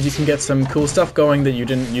 That means you can get some cool stuff going that you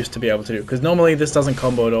didn't used to be able to do, because normally this doesn't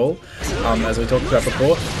combo at all, as we talked about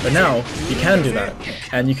before, but now you can do that,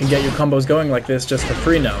 and you can get your combos going like this just for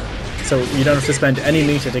free now. So you don't have to spend any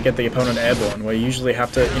meter to get the opponent airborne, where you usually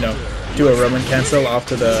have to, do a Roman cancel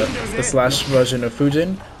after the slash version of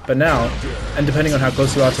Fujin. But now, and depending on how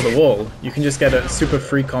close you are to the wall, you can just get a super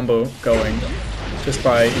free combo going just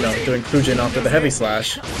by, doing Fujin after the heavy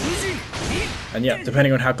slash. And yeah,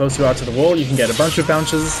 depending on how close you are to the wall, you can get a bunch of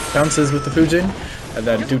bounces with the Fujin, and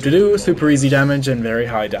then super easy damage and very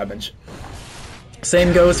high damage.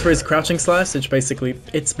 Same goes for his crouching slash, which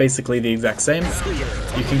it's basically the exact same.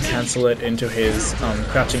 You can cancel it into his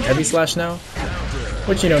crouching heavy slash now,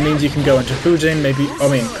 which means you can go into Fujin,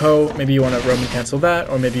 Ko, maybe you want to Roman cancel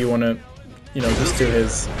that, or maybe you want to, just do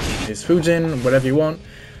his Fujin, whatever you want.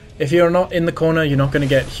 If you're not in the corner, you're not going to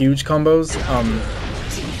get huge combos.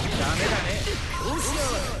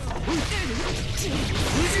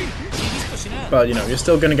 But you're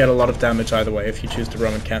still going to get a lot of damage either way if you choose to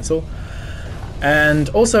Roman cancel. And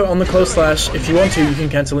also on the close slash, if you want to, you can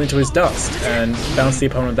cancel into his dust and bounce the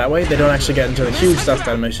opponent that way. They don't actually get into the huge dust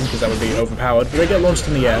animation because that would be overpowered, but they get launched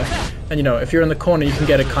in the air. And if you're in the corner, you can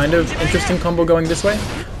get a kind of interesting combo going this way.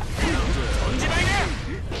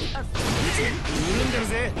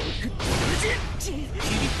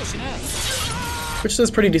 Which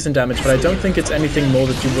does pretty decent damage, but I don't think it's anything more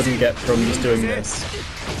that you wouldn't get from just doing this.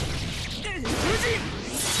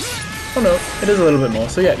 Oh no, it is a little bit more,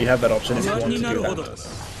 so yeah, you have that option if you want to do that.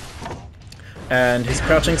 And his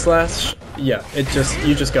crouching slash, yeah,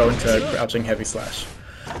 you just go into crouching heavy slash.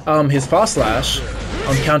 His fast slash,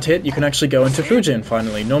 on count hit, you can actually go into Fujin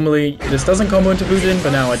finally. Normally, this doesn't combo into Fujin,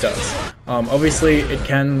 but now it does. Obviously, it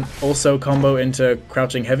can also combo into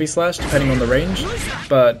crouching heavy slash, depending on the range,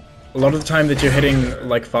 but a lot of the time that you're hitting,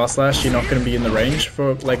 like, fast slash, you're not going to be in the range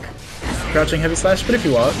for, like, crouching heavy slash, but if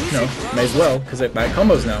you are, may as well, because it back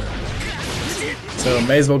combos now. So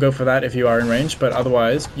may as well go for that if you are in range, but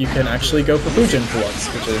otherwise, you can actually go for Fujin for once,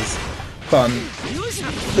 which is fun,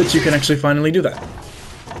 that you can actually finally do that.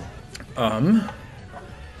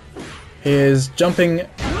 His jumping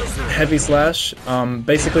heavy slash,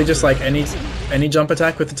 basically just like any jump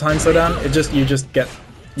attack with the time slowdown,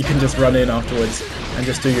 you can just run in afterwards and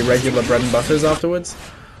just do your regular bread and butters afterwards.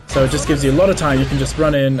 So it just gives you a lot of time. You can just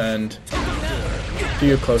run in and do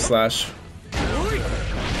your close slash.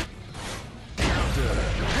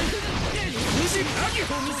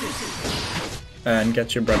 and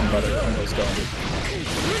get your bread and butter combos going.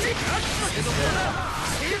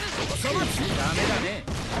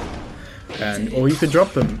 And or you could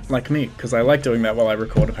drop them like me, because I like doing that while I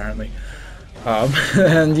record apparently.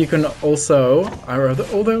 And you can also are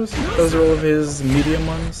all those are all of his medium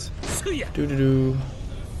ones.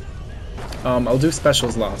 I'll do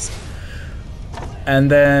specials last.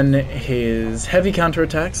 And then his heavy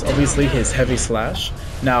counterattacks, obviously his heavy slash.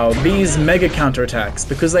 Now these mega counterattacks,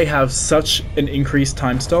 because they have such an increased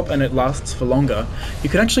time stop and it lasts for longer, you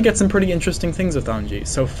can actually get some pretty interesting things with Anji.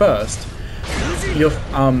 So first,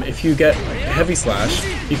 if you get heavy slash,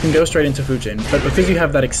 you can go straight into Fujin, but because you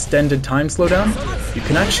have that extended time slowdown, you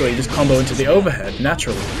can actually just combo into the overhead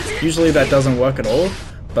naturally. Usually that doesn't work at all,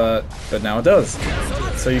 but now it does.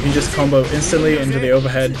 So you can just combo instantly into the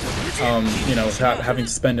overhead, you know, without having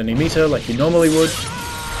to spend any meter like you normally would.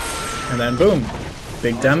 And then boom,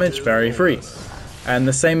 big damage, very free. And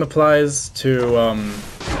the same applies to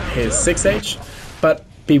his 6H, but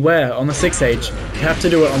beware, on the 6H, you have to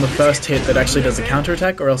do it on the first hit that actually does a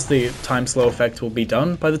counterattack, or else the time slow effect will be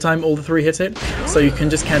done by the time all the 3 hits hit. So you can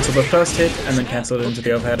just cancel the first hit, and then cancel it into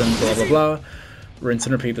the overhead, and blah blah blah. Rinse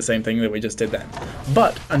and repeat the same thing that we just did then.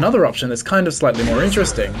 But another option that's kind of slightly more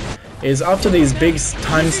interesting is after these big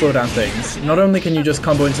time slowdown things, not only can you just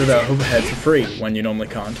combo into the overhead for free when you normally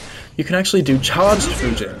can't, you can actually do charged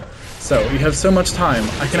Fujin. So you have so much time,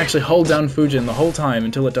 I can actually hold down Fujin the whole time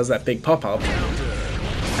until it does that big pop-up.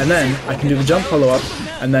 And then I can do the jump follow-up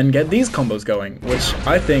and then get these combos going, which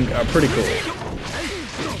I think are pretty cool.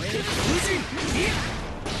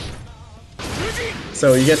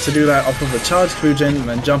 So you get to do that off of the charged Fujin and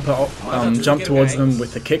then jump towards them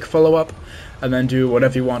with the kick follow-up, and then do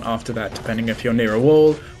whatever you want after that, depending if you're near a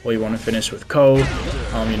wall or you want to finish with Ko,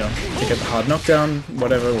 you know, to get the hard knockdown,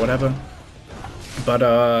 whatever.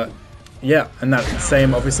 But yeah, and that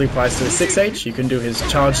same obviously applies to his 6H. You can do his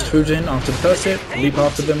charged Fujin after the first hit, leap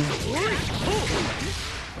after them,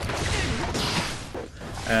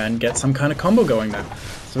 and get some kind of combo going there.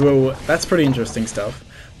 So that's pretty interesting stuff.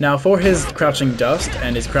 Now for his crouching dust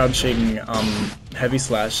and his crouching heavy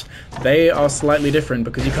slash, they are slightly different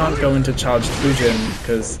because you can't go into charged Fujin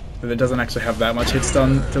because it doesn't actually have that much hit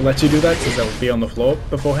stun to let you do that because that would be on the floor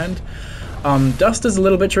beforehand. Dust is a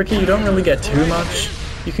little bit tricky, you don't really get too much.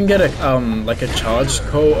 You can get a like a charged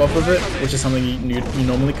Ko off of it, which is something you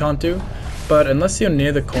normally can't do. But unless you're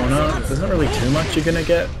near the corner, there's not really too much you're gonna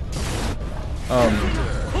get.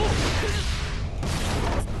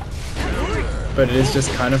 But it is just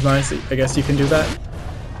kind of nice, I guess you can do that.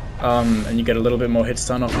 And you get a little bit more hit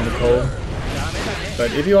stun off of the Ko.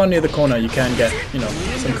 But if you are near the corner, you can get, you know,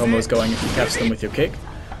 some combos going if you catch them with your kick,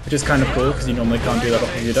 which is kind of cool because you normally can't do that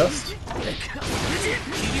off of your dust.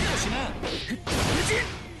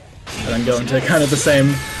 And then go into kind of the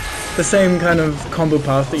same kind of combo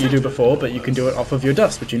path that you do before, but you can do it off of your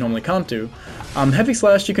dust, which you normally can't do. Heavy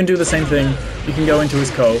slash, you can do the same thing. You can go into his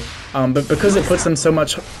Ko, but because it puts them so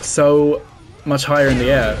much higher in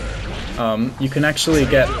the air, you can actually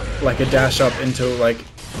get like a dash up into like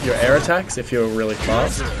your air attacks if you're really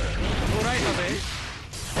fast.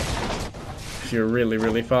 If you're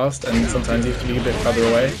really fast, and sometimes you have to be a bit further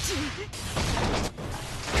away.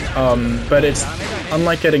 But it's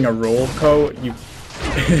unlike getting a roll Ko,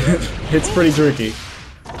 it's pretty tricky.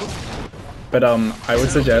 But I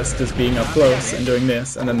would suggest just being up close and doing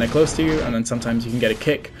this, and then they're close to you, and then sometimes you can get a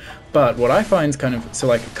kick. But what I find is kind of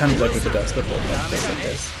like with the dust before, just like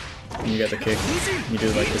this. And you get the kick, and you do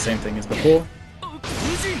like the same thing as before.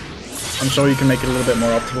 I'm sure you can make it a little bit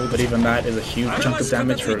more optimal, but even that is a huge chunk of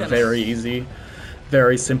damage for a very easy,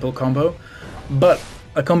 very simple combo. But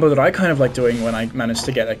a combo that I kind of like doing when I manage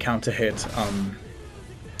to get a counter hit,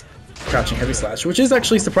 crouching heavy slash, which is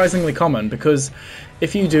actually surprisingly common because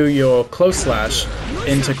if you do your close slash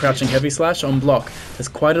into crouching heavy slash on block, there's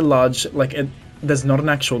quite a large, there's not an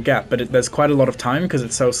actual gap, but there's quite a lot of time because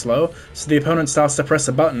it's so slow. So the opponent starts to press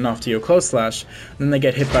a button after your close slash, then they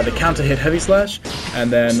get hit by the counter hit heavy slash,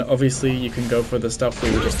 and then obviously you can go for the stuff we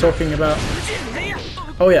were just talking about.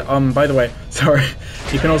 Oh yeah, by the way, sorry,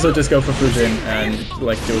 you can also just go for Fujin and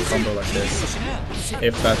like do a combo like this,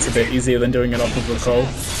 if that's a bit easier than doing it off of the Ko.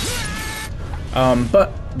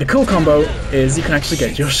 But the cool combo is you can actually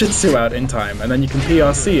get your Shih Tzu out in time, and then you can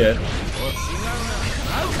PRC it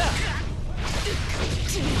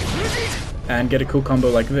and get a cool combo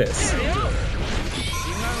like this.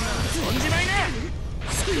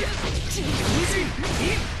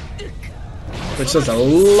 Which does a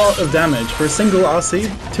lot of damage. For a single RC,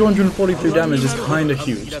 243 damage is kinda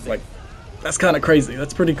huge. Like, that's kinda crazy,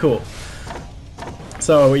 that's pretty cool.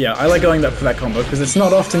 So yeah, I like going for that combo because it's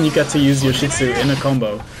not often you get to use Yoshitsu in a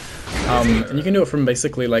combo. And you can do it from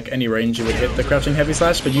basically like any range you would hit the crouching heavy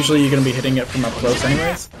slash, but usually you're going to be hitting it from up close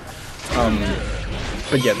anyways.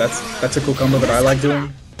 But yeah, that's a cool combo that I like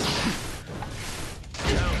doing.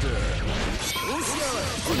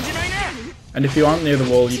 And if you aren't near the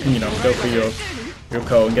wall, you can, you know, go for your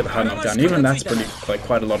Ko and get the hard knockdown. Even that's pretty, like,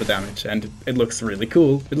 quite a lot of damage, and it looks really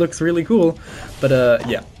cool. It looks really cool. But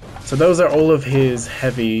yeah. So those are all of his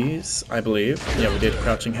heavies, I believe. Yeah, we did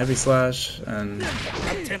crouching heavy slash, and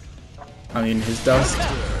I mean his dust.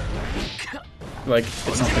 Like,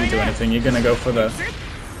 it's not going to do anything. You're going to go for the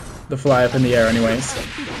fly up in the air anyways.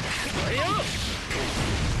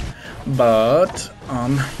 But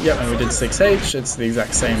yeah, and we did 6H. It's the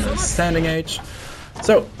exact same as standing H.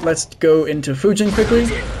 So let's go into Fujin quickly.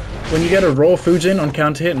 When you get a raw Fujin on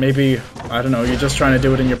counter hit, maybe, I don't know, you're just trying to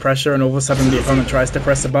do it in your pressure and all of a sudden the opponent tries to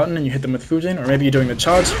press a button and you hit them with Fujin, or maybe you're doing the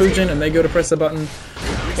charged Fujin and they go to press a button.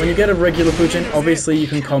 When you get a regular Fujin, obviously you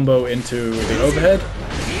can combo into the overhead,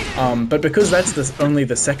 but because that's only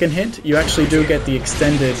the second hit, you actually do get the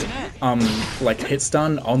extended like hit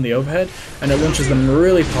stun on the overhead, and it launches them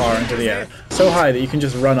really far into the air, so high that you can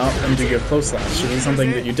just run up and do your close slash, which is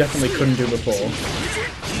something that you definitely couldn't do before.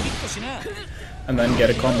 And then get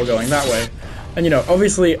a combo going that way. And you know,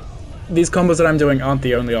 obviously, these combos that I'm doing aren't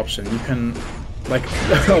the only option. You can, like,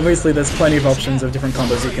 obviously there's plenty of options of different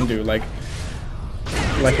combos you can do, like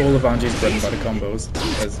all of Anji's bread and butter combos.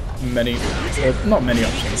 There's many, or not many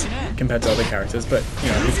options compared to other characters, but you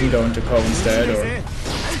know, you can go into Ko instead, or...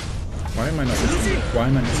 Why am I not listening? Why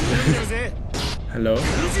am I not listening? Hello?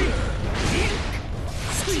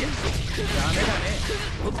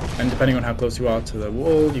 And depending on how close you are to the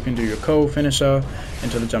wall, you can do your Ko finisher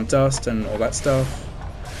into the jump dust and all that stuff.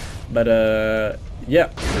 But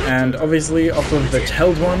yeah, and obviously off of the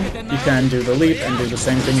held one, you can do the leap and do the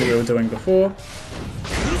same thing that we were doing before.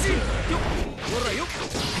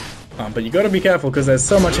 But you gotta be careful because there's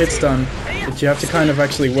so much hit stun that you have to kind of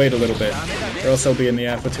actually wait a little bit, or else they'll be in the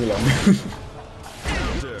air for too long.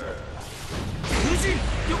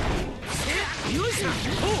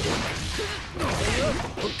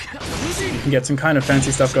 You can get some kind of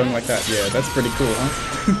fancy stuff going like that. Yeah, that's pretty cool,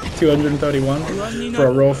 huh? 231 for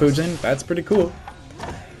a raw Fujin. That's pretty cool.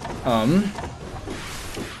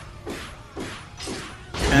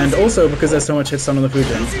 And also, because there's so much hit stun on the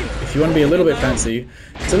Fujin, if you want to be a little bit fancy,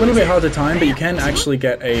 it's a little bit hard to time, but you can actually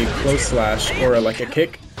get a close slash or like a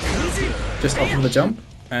kick just off of the jump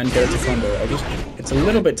and get it to combo. It's a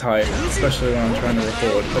little bit tight, especially when I'm trying to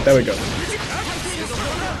record, but there we go.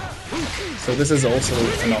 So this is also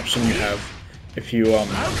an option you have if you want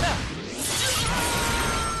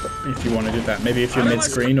to do that. Maybe if you're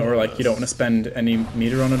mid-screen or like you don't want to spend any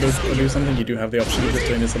meter on it or do something, you do have the option of just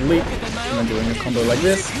doing this little leap and then doing a combo like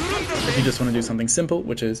this. If you just want to do something simple,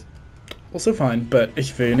 which is also fine, but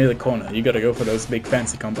if you're near the corner, you gotta go for those big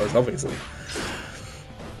fancy combos, obviously.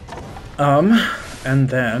 And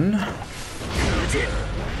then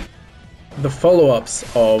the follow-ups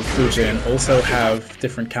of Fujin also have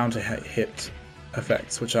different counter hit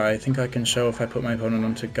effects, which I think I can show if I put my opponent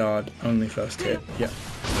onto guard only first hit. Yeah.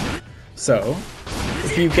 So,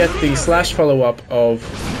 if you get the slash follow-up of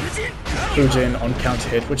Fujin on counter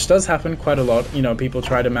hit, which does happen quite a lot, you know, people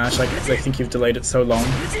try to mash like they think you've delayed it so long,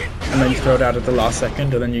 and then you throw it out at the last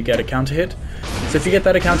second, and then you get a counter hit. So if you get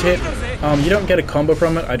that a counter hit, you don't get a combo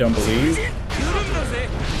from it, I don't believe.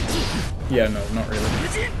 Yeah, no, not really.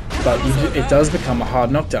 But it does become a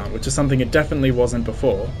hard knockdown, which is something it definitely wasn't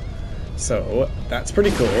before. So that's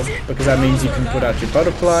pretty cool, because that means you can put out your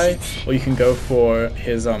butterfly, or you can go for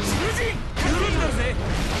his like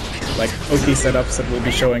OP setups that we'll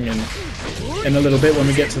be showing in a little bit when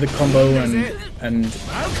we get to the combo and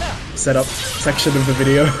setup section of the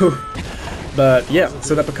video. But yeah,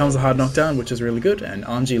 so that becomes a hard knockdown, which is really good, and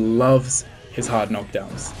Anji loves his hard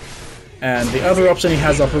knockdowns. And the other option he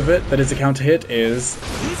has off of it that is a counter hit is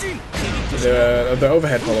the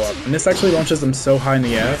overhead follow-up. And this actually launches them so high in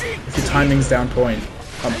the air, if your timing's on point,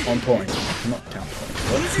 not down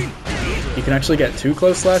point, you can actually get 2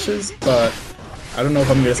 close slashes, but I don't know if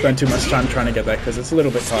I'm going to spend too much time trying to get that because it's a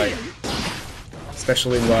little bit tight.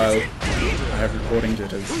 Especially while I have recording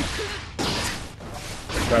jitters.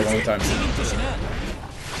 Try one more time.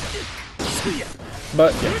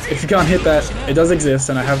 But yeah, if you can't hit that, it does exist,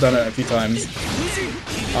 and I have done it a few times.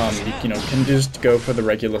 You know, can just go for the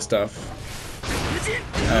regular stuff,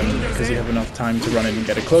 because you have enough time to run in and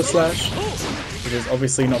get a close slash, which is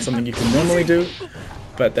obviously not something you can normally do.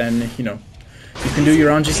 But then, you know, you can do your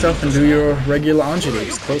Anji stuff and do your regular Anji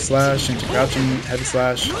loops, close slash into crouching heavy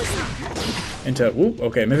slash. into, whoop,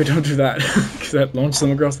 okay, maybe don't do that, because that launched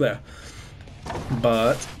them across there.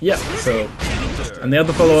 But, yeah, so, and the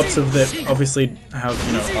other follow-ups of that obviously have,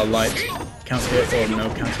 you know, a light counter hit or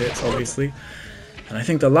no counter hits, obviously. And I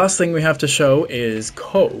think the last thing we have to show is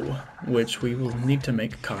Ko, which we will need to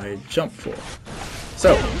make Kai jump for.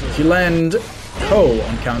 So, if you land Ko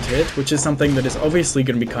on counter hit, which is something that is obviously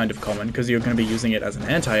going to be kind of common, because you're going to be using it as an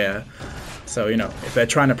anti-air. So, you know, if they're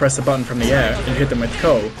trying to press a button from the air and you hit them with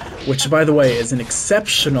Ko, which by the way is an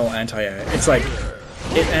exceptional anti-air. It's like,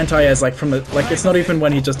 it anti-airs like from the, like it's not even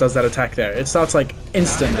when he just does that attack there. It starts like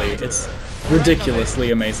instantly. It's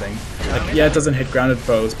ridiculously amazing. Like, yeah, it doesn't hit grounded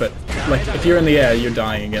foes, but like if you're in the air, you're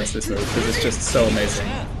dying against this move because it's just so amazing.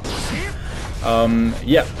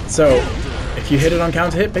 Yeah, so if you hit it on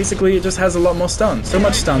counter hit, basically it just has a lot more stun. So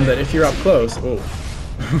much stun that if you're up close, oh,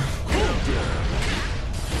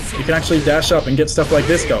 you can actually dash up and get stuff like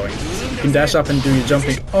this going. You can dash up and do your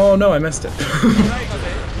jumping. Oh no, I missed it.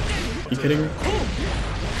 Are you kidding me?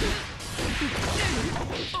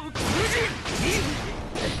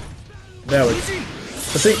 There we go.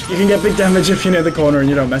 But see, you can get big damage if you're near the corner and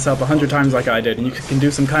you don't mess up 100 times like I did, and you can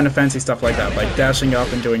do some kind of fancy stuff like that, like dashing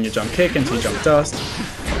up and doing your jump kick into your jump dust,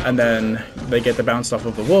 and then they get the bounce off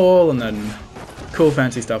of the wall, and then cool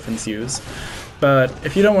fancy stuff ensues. But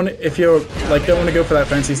if you don't want to, if you're like don't want to go for that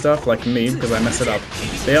fancy stuff like me because I mess it up,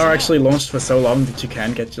 they are actually launched for so long that you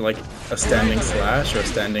can get like a standing slash or a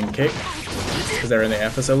standing kick because they're in the air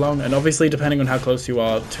for so long. And obviously, depending on how close you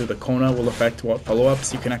are to the corner, will affect what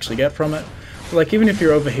follow-ups you can actually get from it. But, like even if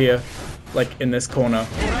you're over here, like in this corner,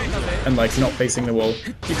 and like not facing the wall,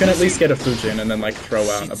 you can at least get a Fujin and then like throw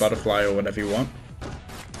out a butterfly or whatever you want.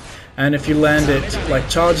 And if you land it like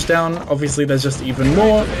charged down, obviously there's just even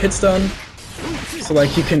more hit stun. So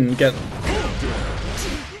like you can get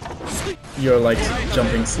your like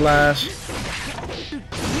jumping slash,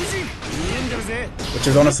 which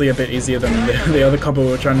is honestly a bit easier than the other combo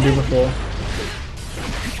we were trying to do before.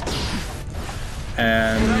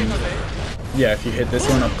 And yeah, if you hit this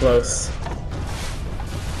one up close,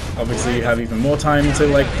 obviously you have even more time to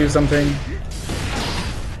like do something.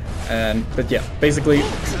 And but yeah, basically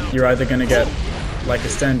you're either gonna get like a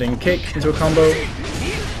standing kick into a combo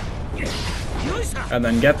and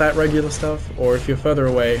then get that regular stuff, or if you're further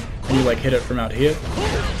away and you like hit it from out here,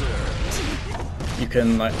 you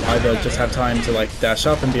can like either just have time to like dash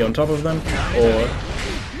up and be on top of them, or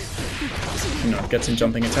you know, get some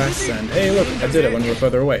jumping attacks and hey look, I did it when we were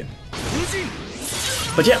further away.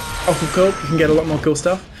 But yeah, off of Ko, you can get a lot more cool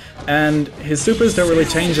stuff, and his supers don't really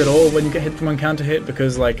change at all when you get hit from one counter hit,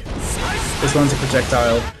 because like this one's a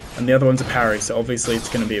projectile and the other one's a parry, so obviously it's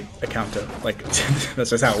going to be a counter, like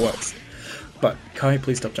that's just how it works. But Kai,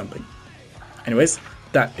 please stop jumping. Anyways,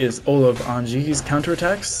 that is all of Anji's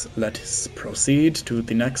counterattacks. Let's proceed to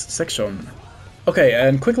the next section. Okay,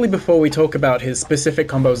 and quickly before we talk about his specific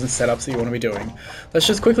combos and setups that you want to be doing, let's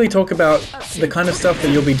just quickly talk about the kind of stuff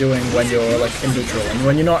that you'll be doing when you're like in neutral, and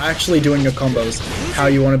when you're not actually doing your combos, how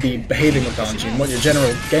you want to be behaving with Anji, and what your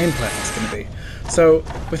general game plan is going to be. So,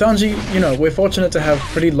 with Anji, you know, we're fortunate to have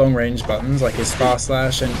pretty long-range buttons, like his fast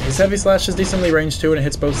slash, and his heavy slash is decently ranged too, and it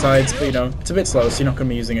hits both sides, but you know, it's a bit slow, so you're not going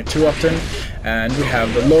to be using it too often. And we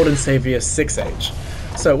have the Lord and Savior 6H.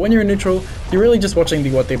 So, when you're in neutral, you're really just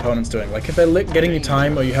watching what the opponent's doing. Like, if they're getting you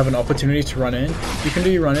time, or you have an opportunity to run in, you can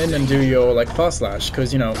do your run in and do your, like, fast slash,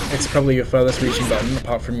 because, you know, it's probably your furthest reaching button,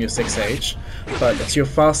 apart from your 6H, but it's your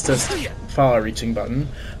fastest far-reaching button.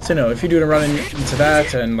 So, you know, if you do a run into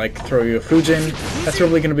that and, like, throw your Fujin, that's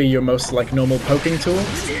probably going to be your most, like, normal poking tool.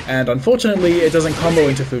 And unfortunately, it doesn't combo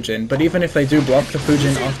into Fujin, but even if they do block the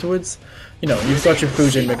Fujin afterwards, you know, you've got your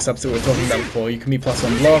Fujin mix-ups that we were talking about before. You can be plus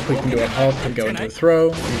one block, or you can do a hop and go into a throw,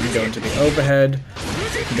 you can go into the overhead,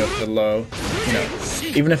 you can go for the low, you know.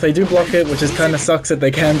 Even if they do block it, which is kind of sucks that they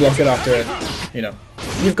can block it after it, you know,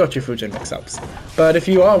 you've got your Fujin mix-ups. But if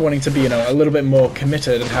you are wanting to be, you know, a little bit more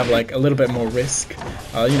committed and have, like, a little bit more risk,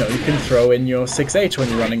 you know, you can throw in your 6H when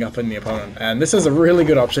you're running up on the opponent. And this is a really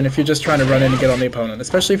good option if you're just trying to run in and get on the opponent,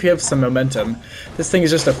 especially if you have some momentum. This thing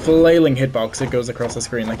is just a flailing hitbox that goes across the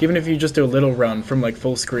screen. Like, even if you just do a little run from, like,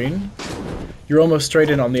 full screen, you're almost straight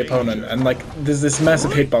in on the opponent. And, like, there's this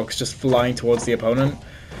massive hitbox just flying towards the opponent.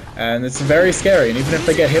 And it's very scary, and even if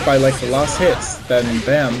they get hit by like the last hits, then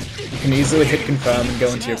bam, you can easily hit confirm and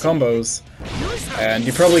go into your combos. And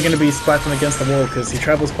you're probably going to be splatting against the wall because he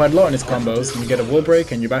travels quite a lot in his combos, and you get a wall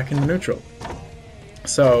break and you're back in neutral.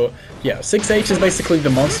 So yeah, 6H is basically the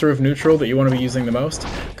monster of neutral that you want to be using the most,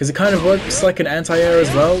 because it kind of works like an anti-air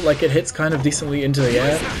as well. Like, it hits kind of decently into the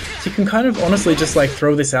air, so you can kind of honestly just like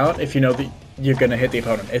throw this out if you know that you're gonna hit the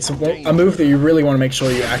opponent. It's a move that you really want to make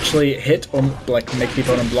sure you actually hit or like make the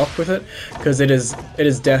opponent block with it, because it is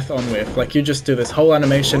death on whiff. Like you just do this whole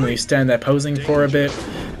animation where you stand there posing for a bit,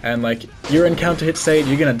 and like you're in counter hit state,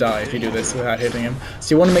 you're gonna die if you do this without hitting him.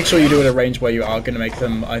 So you want to make sure you do it at a range where you are gonna make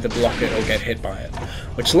them either block it or get hit by it,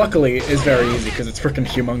 which luckily is very easy because it's freaking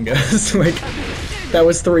humongous. Like that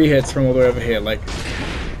was 3 hits from all the way over here. Like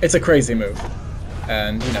it's a crazy move.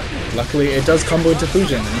 And, you know, luckily it does combo into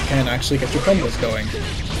Fujin, and you can actually get your combos going.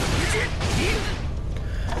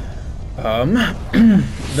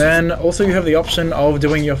 Then also you have the option of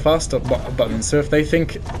doing your faster button. So if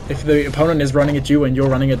the opponent is running at you and you're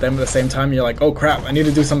running at them at the same time, you're like, oh crap, I need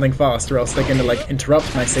to do something fast or else they're gonna like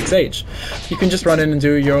interrupt my 6H. You can just run in and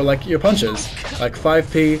do your punches, like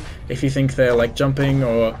 5p if you think they're like jumping,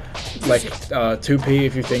 or like 2p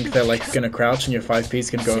if you think they're like gonna crouch and your 5p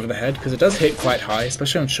is gonna go over the head, because it does hit quite high,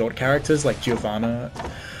 especially on short characters like Giovanna,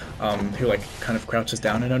 who like kind of crouches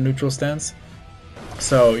down in a neutral stance.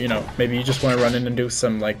 So, you know, maybe you just want to run in and do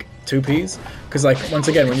some, like, 2Ps. Because, like, once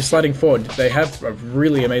again, when you're sliding forward, they have a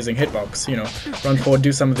really amazing hitbox, you know. Run forward,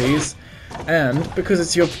 do some of these. And,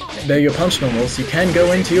 because they're your punch normals, you can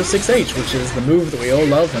go into your 6H, which is the move that we all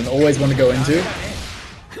love and always want to go into.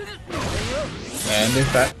 And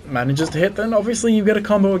if that manages to hit, then obviously you get a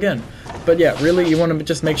combo again. But yeah, really, you want to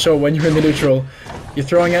just make sure when you're in the neutral, you're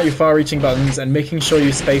throwing out your far-reaching buttons and making sure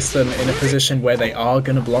you space them in a position where they are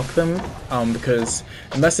going to block them, because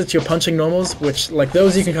unless it's your punching normals, which, like,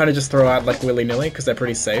 those you can kind of just throw out, like, willy-nilly, because they're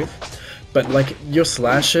pretty safe, but, like, your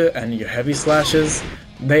slasher and your heavy slashes,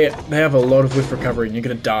 they have a lot of whiff recovery, and you're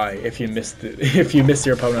going to die if you miss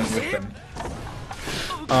your opponent with them.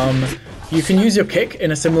 You can use your kick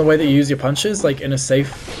in a similar way that you use your punches, like, as a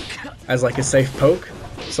safe poke.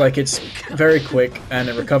 So like it's very quick and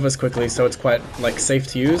it recovers quickly, so it's quite like safe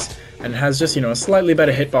to use, and it has just, you know, a slightly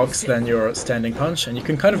better hitbox than your standing punch, and you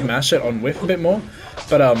can kind of mash it on whiff a bit more,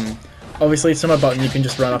 but obviously it's not a button you can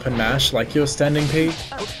just run up and mash like your standing P,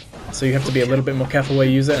 so you have to be a little bit more careful where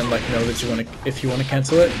you use it and like know that if you want to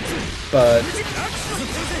cancel it. But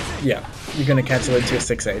yeah, you're going to cancel into your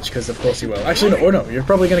 6H, because of course you will. Actually, no, you're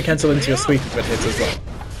probably going to cancel into your sweep if it hits as well,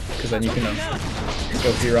 because then you can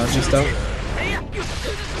go for your Anji stuff.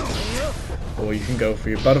 Or you can go for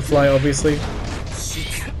your butterfly, obviously.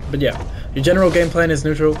 But yeah, your general game plan is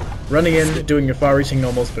neutral, running in, doing your far-reaching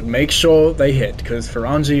normals, but make sure they hit, because for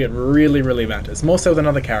Anji it really, really matters. More so than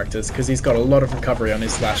other characters, because he's got a lot of recovery on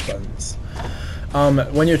his slash buttons.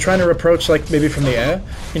 When you're trying to approach, like, maybe from the air,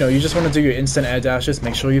 you know, you just want to do your instant air dashes.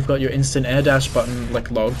 Make sure you've got your instant air dash button,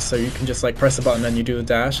 like, logged, so you can just, like, press a button and you do the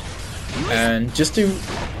dash. And just do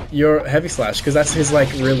your heavy slash, because that's his,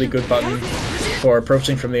 like, really good button for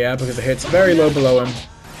approaching from the air, because it hits very low below him,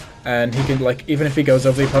 and he can, like, even if he goes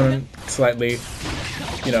over the opponent slightly,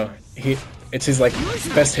 you know, it's his, like,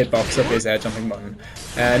 best hitbox of his air jumping button.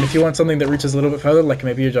 And if you want something that reaches a little bit further, like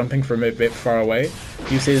maybe you're jumping from a bit far away,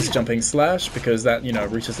 use his jumping slash, because that, you know,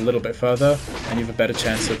 reaches a little bit further, and you have a better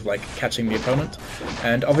chance of, like, catching the opponent.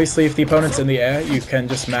 And obviously if the opponent's in the air, you can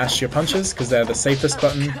just mash your punches, because they're the safest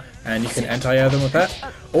button, and you can anti-air them with that.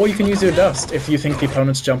 Or you can use your dust if you think the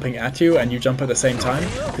opponent's jumping at you and you jump at the same time,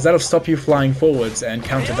 because that'll stop you flying forwards and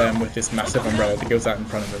counter them with this massive umbrella that goes out in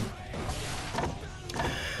front of him.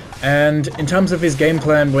 And in terms of his game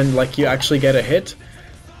plan when, like, you actually get a hit,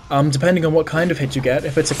 depending on what kind of hit you get,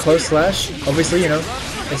 if it's a close slash, obviously, you know,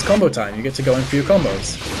 it's combo time. You get to go in for your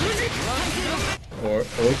combos.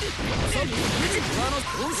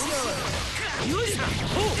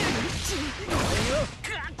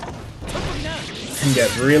 And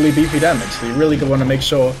get really beefy damage, so you really want to make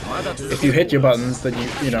sure if you hit your buttons that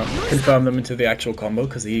you know, confirm them into the actual combo,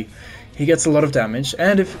 because he gets a lot of damage,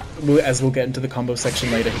 and as we'll get into the combo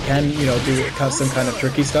section later, he can, you know, do some kind of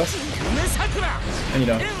tricky stuff, and, you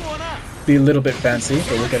know, be a little bit fancy,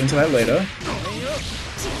 but we'll get into that later.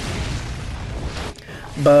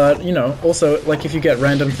 But, you know, also, like, if you get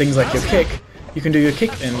random things like your kick, you can do your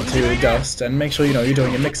kick into dust, and make sure, you know, you're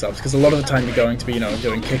doing your mix-ups, because a lot of the time you're going to be, you know,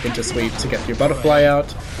 doing kick into sweep to get your butterfly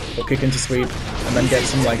out, or kick into sweep, and then get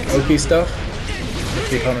some, like, OP stuff. If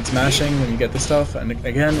the opponent's mashing, when you get the stuff, and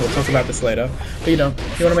again, we'll talk about this later. But, you know,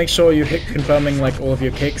 you want to make sure you hit confirming, like, all of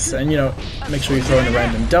your kicks, and, you know, make sure you throw in a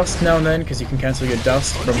random dust now and then, because you can cancel your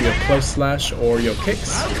dust from your close slash or your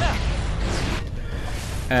kicks.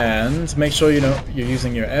 And make sure, you know, you're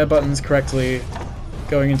using your air buttons correctly,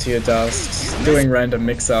 going into your dust, doing random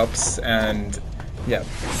mix-ups, and yeah,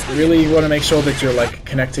 really you want to make sure that you're, like,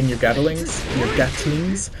 connecting your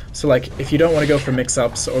gatlings. So, like, if you don't want to go for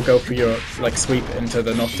mix-ups or go for your, like, sweep into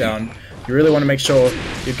the knockdown, you really want to make sure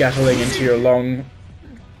you're gatling into your long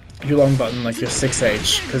your long button, like your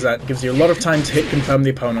 6H, because that gives you a lot of time to hit confirm the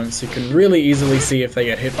opponent, so you can really easily see if they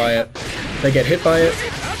get hit by it. If they get hit by it,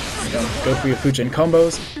 you know, go for your Fujin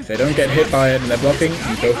combos. If they don't get hit by it and they're blocking,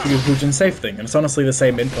 you go for your Fujin safe thing. And it's honestly the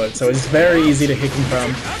same input, so it's very easy to hit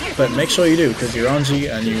confirm, but make sure you do, because you're Anji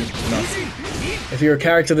and you know, if you're a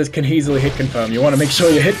character that can easily hit confirm, you want to make sure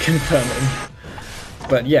you hit confirming.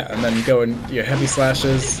 But yeah, and then go in your heavy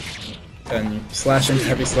slashes, and you slash into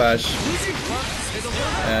heavy slash,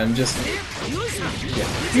 and just, yeah.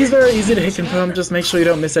 He's very easy to hit confirm, just make sure you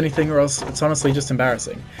don't miss anything or else it's honestly just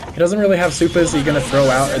embarrassing. He doesn't really have supers that you're going to throw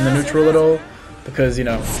out in the neutral at all, because, you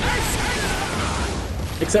know,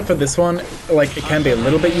 except for this one, like, it can be a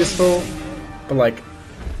little bit useful, but, like,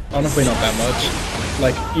 honestly not that much.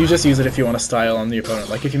 Like, you just use it if you want to style on the opponent.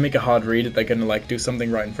 Like, if you make a hard read, they're going to, like, do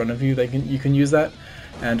something right in front of you, you can use that.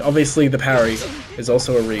 And obviously the parry is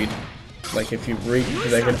also a read. Like, if you read,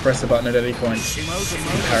 they're going to press the button at any point, you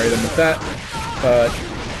can parry them with that. But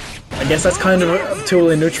I guess that's kind of a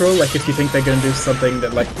tool in neutral. Like, if you think they're going to do something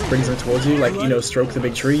that, like, brings them towards you, like, you know, stroke the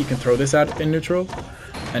big tree, you can throw this out in neutral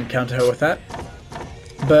and counter her with that.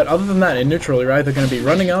 But other than that, in neutral, you're either going to be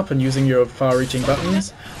running up and using your far-reaching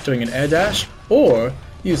buttons, doing an air dash, or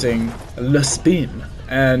using le spin.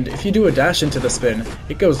 And if you do a dash into the spin,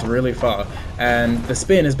 it goes really far. And the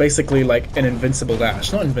spin is basically like an invincible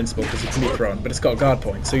dash. Not invincible because it can be thrown, but it's got guard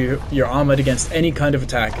points. So you're armored against any kind of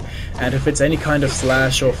attack. And if it's any kind of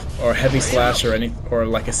slash or heavy slash or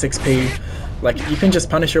like a 6P, like, you can just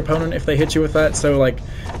punish your opponent if they hit you with that. So, like,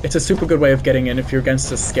 it's a super good way of getting in if you're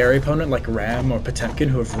against a scary opponent like Ram or Potemkin,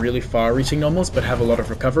 who have really far-reaching normals but have a lot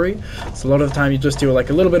of recovery. So a lot of the time you just do,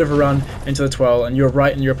 like, a little bit of a run into the twirl and you're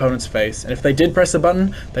right in your opponent's face. And if they did press a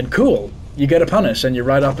button, then cool, you get a punish and you're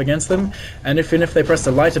right up against them. And if they press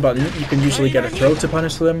a lighter button, you can usually get a throw to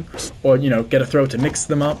punish them, or, you know, get a throw to mix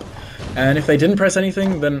them up. And if they didn't press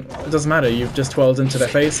anything, then it doesn't matter, you've just twirled into their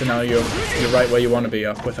face and now you're right where you want to be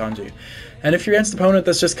up with Anji. And if you're against an opponent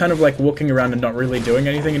that's just kind of like walking around and not really doing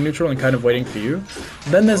anything in neutral and kind of waiting for you,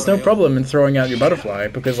 then there's no problem in throwing out your butterfly,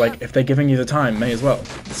 because, like, if they're giving you the time, may as well.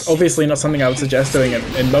 It's obviously not something I would suggest doing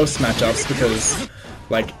in most matchups, because,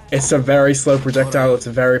 like, it's a very slow projectile, it's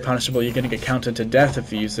very punishable, you're going to get countered to death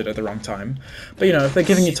if you use it at the wrong time. But, you know, if they're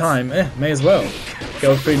giving you time, may as well.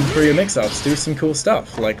 Go through your mix-ups, do some cool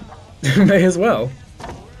stuff, like, may as well.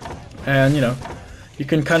 And, you know, you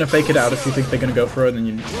can kind of fake it out if you think they're going to go for it, and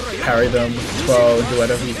you parry them, twirl, and do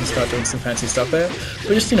whatever, you can start doing some fancy stuff there.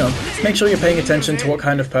 But just, you know, make sure you're paying attention to what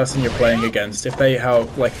kind of person you're playing against. If they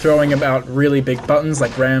have, like, throwing about really big buttons,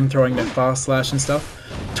 like Ram throwing their fast slash and stuff,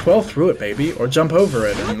 twirl through it, baby, or jump over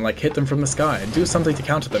it and, like, hit them from the sky, and do something to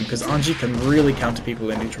counter them, because Anji can really counter people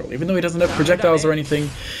in neutral. Even though he doesn't have projectiles or anything,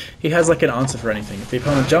 he has, like, an answer for anything. If the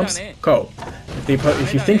opponent jumps, ko.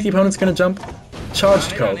 If you think the opponent's going to jump,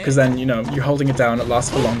 charged ko, because then, you know, you're holding it down, it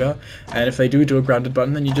lasts for longer, and if they do a grounded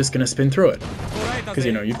button, then you're just going to spin through it. Because,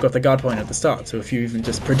 you know, you've got the guard point at the start, so if you even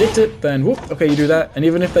just predict it, then whoop, okay, you do that, and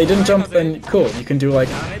even if they didn't jump, then cool, you can do, like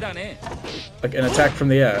an attack from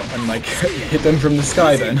the air, and, like, hit them from the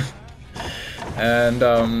sky then.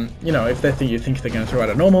 And, you know, if you think they're going to throw out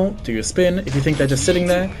a normal, do your spin. If you think they're just sitting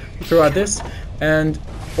there, you throw out this,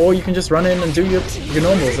 or you can just run in and do your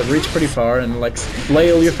normals that reach pretty far and, like,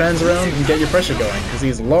 flail your fans around and get your pressure going, because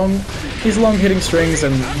he's long hitting strings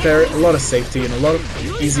and a lot of safety and a lot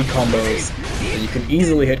of easy combos that you can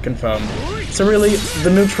easily hit confirm. So really,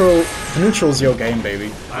 the neutral's your game,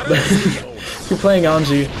 baby. If you're playing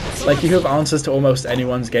Anji, like, you have answers to almost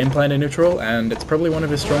anyone's game plan in neutral, and it's probably one of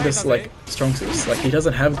his strongest, like, strong suits. Like, he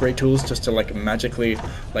doesn't have great tools just to, like, magically,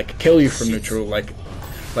 like, kill you from neutral, like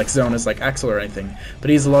zonas like Axel or anything, but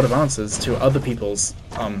he has a lot of answers to other people's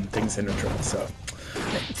things in neutral. So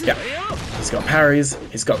yeah, he's got parries,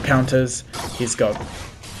 he's got counters, he's got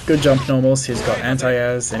good jump normals, he's got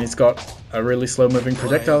anti-airs, and he's got a really slow moving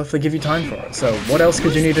projectile if they give you time for it. So what else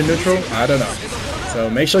could you need in neutral? I don't know. So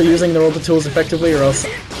make sure you're using all the tools effectively, or else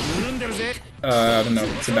I don't know,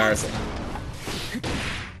 it's embarrassing.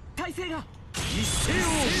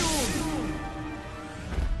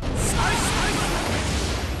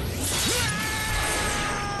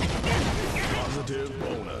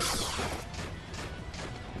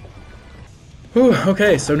 Whew,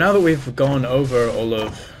 okay, so now that we've gone over all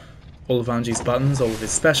of Anji's buttons, all of his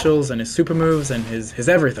specials and his super moves and his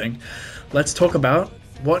everything, let's talk about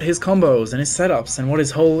what his combos and his setups and what his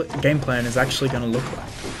whole game plan is actually going to look like.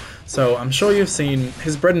 So I'm sure you've seen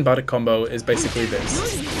his bread and butter combo is basically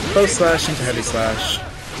this: bow slash into heavy slash,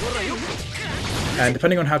 and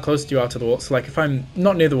depending on how close you are to the wall, so like if I'm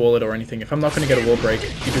not near the wall or anything, if I'm not going to get a wall break,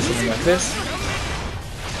 you do something like this.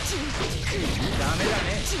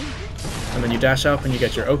 And and then you dash up and you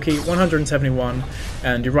get your Oki, 171,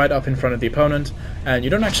 and you're right up in front of the opponent, and you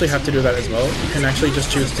don't actually have to do that as well. You can actually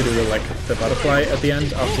just choose to do the butterfly at the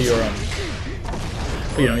end after your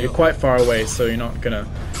but, you know, you're quite far away, so you're not gonna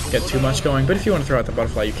get too much going, but if you want to throw out the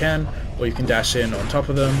butterfly you can, or you can dash in on top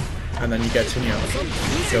of them, and then you get to, you know,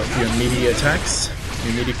 go for your meaty attacks,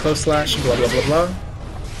 your meaty close slash, blah blah blah blah.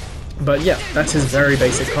 But yeah, that's his very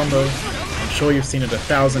basic combo. I'm sure you've seen it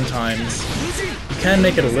 1,000 times. You can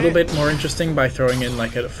make it a little bit more interesting by throwing in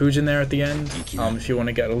like a Fujin there at the end, if you want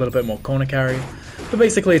to get a little bit more corner carry. But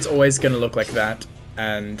basically it's always going to look like that,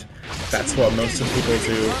 and that's what most of the people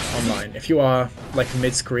do online. If you are like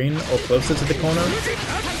mid-screen or closer to the corner,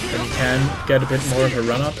 then you can get a bit more of a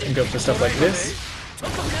run-up and go for stuff like this.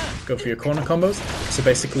 Go for your corner combos. So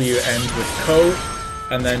basically you end with Ko,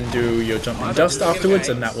 and then do your jumping dust afterwards,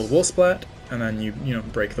 and that will wall splat, and then you know,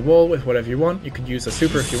 break the wall with whatever you want. You could use a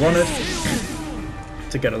super if you wanted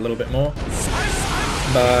to get a little bit more.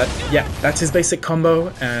 But yeah, that's his basic combo,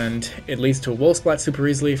 and it leads to a wall splat super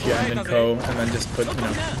easily if you end in Ko, and then just put, you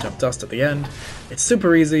know, jump dust at the end. It's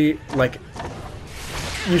super easy, like,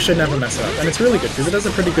 you should never mess it up, and it's really good because it does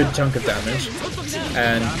a pretty good chunk of damage,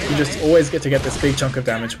 and you just always get to get this big chunk of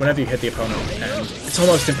damage whenever you hit the opponent, and it's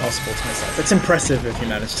almost impossible to miss up. It's impressive if you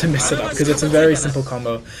manage to miss it up because it's a very simple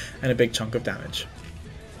combo and a big chunk of damage.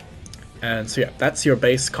 And so yeah, that's your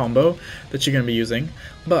base combo that you're going to be using,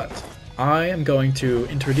 but I am going to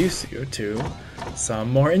introduce you to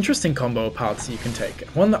some more interesting combo paths you can take.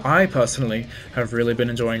 One that I personally have really been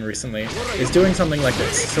enjoying recently is doing something like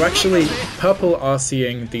this. So actually, purple are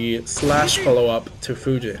seeing the slash follow-up to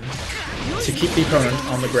Fujin to keep the opponent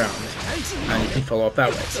on the ground, and you can follow up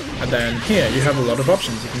that way. And then here, you have a lot of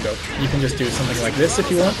options you can go. You can just do something like this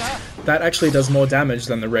if you want. That actually does more damage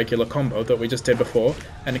than the regular combo that we just did before,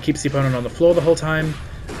 and it keeps the opponent on the floor the whole time,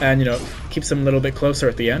 and, you know, keeps them a little bit closer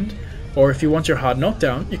at the end. Or if you want your hard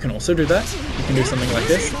knockdown, you can also do that. You can do something like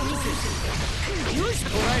this.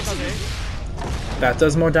 That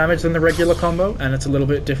does more damage than the regular combo, and it's a little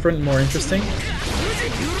bit different and more interesting.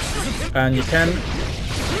 And you can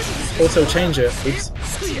also change it. Oops.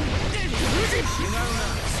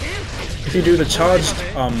 If you do the charged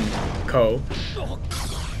Ko,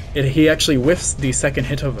 he actually whiffs the second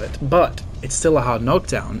hit of it, but it's still a hard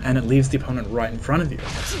knockdown, and it leaves the opponent right in front of you,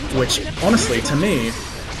 which honestly, to me,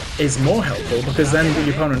 is more helpful because then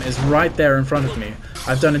the opponent is right there in front of me.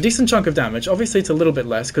 I've done a decent chunk of damage. Obviously it's a little bit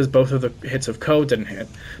less because both of the hits of Ko didn't hit,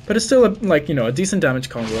 but it's still a decent damage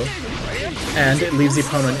combo, and it leaves the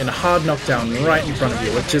opponent in a hard knockdown right in front of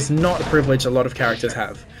you, which is not a privilege a lot of characters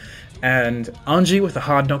have. And Anji with a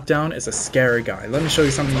hard knockdown is a scary guy. Let me show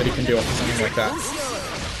you something that he can do off of something like that.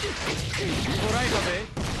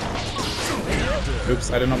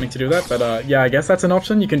 Oops, I did not mean to do that, but yeah, I guess that's an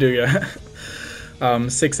option you can do, yeah.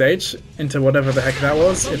 6H into whatever the heck that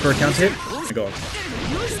was, for a counter hit. Oh my god.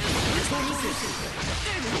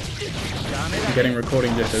 I'm getting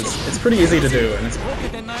recording jitters. It's pretty easy to do, and it's...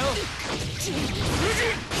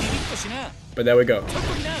 But there we go.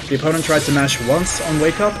 The opponent tries to mash once on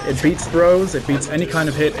wake up, it beats throws, it beats any kind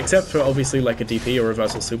of hit, except for obviously like a DP or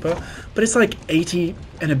reversal super, but it's like 80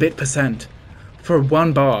 and a bit % for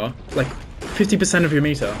one bar, like 50% of your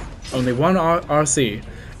meter, only one RC,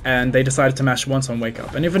 and they decided to mash once on wake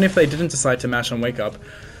up. And even if they didn't decide to mash on wake up,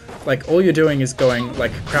 like all you're doing is going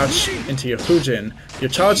like crouch into your Fujin, your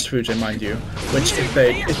charged Fujin mind you, which if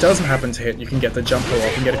it doesn't happen to hit, you can get the jump follow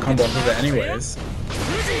up and get a combo off of it anyways.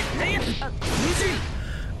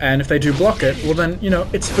 And if they do block it, well then, you know,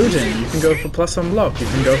 it's Fujin. You can go for +1 block, you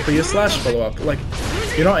can go for your slash follow-up. Like,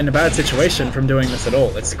 you're not in a bad situation from doing this at all.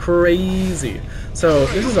 It's crazy. So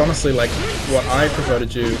this is honestly like what I prefer to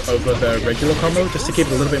do over the regular combo, just to keep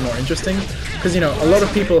it a little bit more interesting. Because, you know, a lot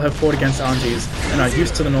of people have fought against Anji's and are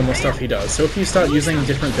used to the normal stuff he does. So if you start using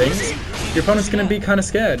different things, your opponent's going to be kind of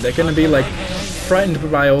scared. They're going to be like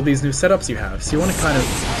frightened by all these new setups you have. So you want to kind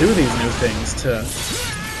of do these new things to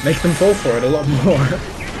make them fall for it a lot more.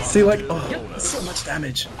 See, like, oh, that's so much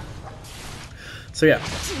damage. So yeah,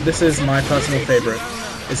 this is my personal favorite,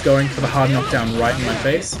 is going for the hard knockdown right in my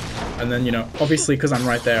face, and then, you know, obviously because I'm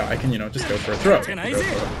right there, I can, you know, just go for a throw.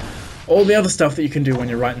 All the other stuff that you can do when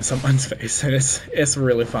you're right in someone's face, and it's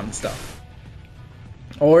really fun stuff.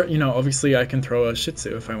 Or, you know, obviously I can throw a Shih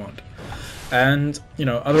Tzu if I want. And, you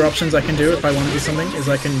know, other options I can do if I want to do something is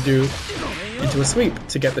I can do into a sweep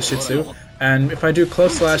to get the Shih Tzu. And if I do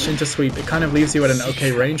close slash into sweep, it kind of leaves you at an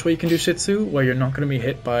okay range where you can do Shih Tzu, where you're not going to be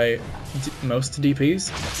hit by most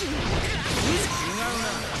DPs.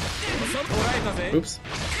 Oops.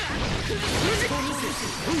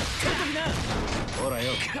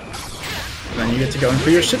 And then you get to go in for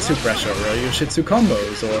your Shitsu pressure, or your Shitsu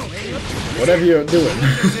combos, or whatever you're doing.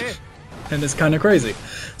 And it's kind of crazy.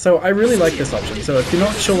 So I really like this option. So if you're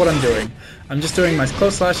not sure what I'm doing, I'm just doing my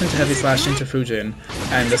close slash into heavy slash into Fujin,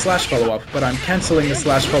 and the slash follow-up, but I'm cancelling the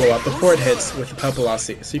slash follow-up before it hits with the purple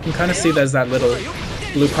RC. So you can kind of see there's that little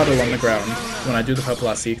blue puddle on the ground when I do the purple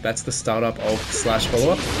RC. That's the startup of the slash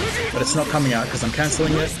follow-up, but it's not coming out because I'm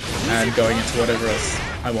cancelling it and going into whatever else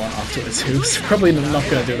I want afterwards. Oops, probably not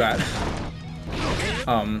going to do that.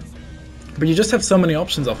 But you just have so many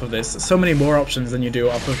options off of this, so many more options than you do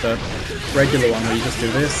off of the regular one where you just do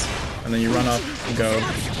this, and then you run up and go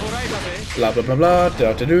blah blah blah blah,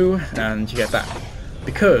 da da do, and you get that.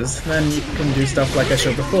 Because then you can do stuff like I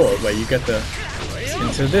showed before, where you get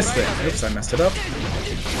into this thing. Oops, I messed it up.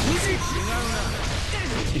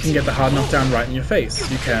 You can get the hard knockdown right in your face.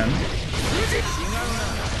 You can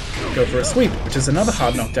go for a sweep, which is another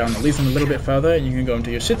hard knockdown that leaves them a little bit further, and you can go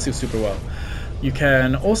into your Shitsu super well. You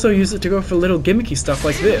can also use it to go for little gimmicky stuff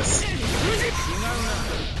like this.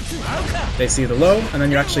 They see the low, and then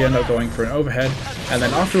you actually end up going for an overhead, and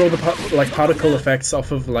then after all the particle effects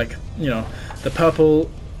off of the purple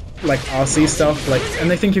RC stuff, and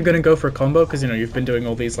they think you're gonna go for a combo because you've been doing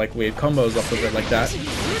all these weird combos off of it like that.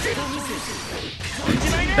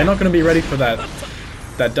 They're not gonna be ready for that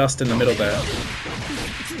dust in the middle there.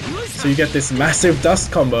 So you get this massive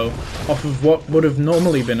dust combo off of what would have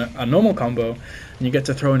normally been a normal combo, and you get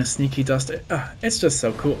to throw in a sneaky dust. It's just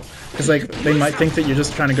so cool. Because they might think that you're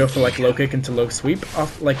just trying to go for low kick into low sweep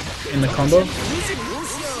off in the combo.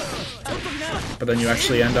 But then you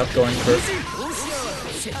actually end up going for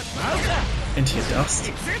into your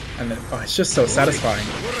dust. And then it's just so satisfying.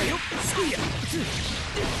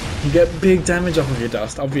 You get big damage off of your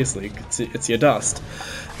dust, obviously, it's your dust.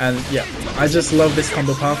 And yeah, I just love this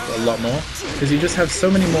combo path a lot more, because you just have so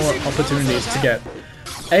many more opportunities to get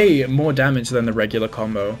A, more damage than the regular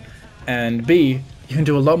combo, and B, you can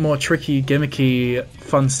do a lot more tricky, gimmicky,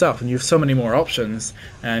 fun stuff, and you have so many more options,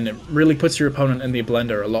 and it really puts your opponent in the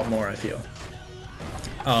blender a lot more, I feel.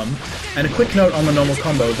 And a quick note on the normal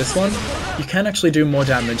combo, this one, you can actually do more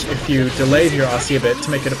damage if you delayed your RC a bit to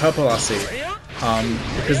make it a purple RC.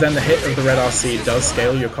 Because then the hit of the red RC does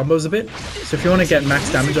scale your combos a bit. So if you want to get max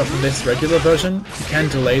damage off of this regular version, you can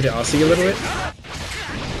delay the RC a little bit.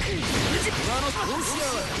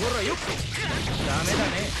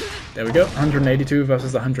 There we go, 182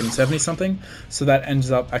 versus 170 something. So that ends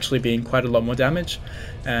up actually being quite a lot more damage.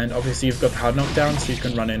 And obviously you've got the hard knockdown, so you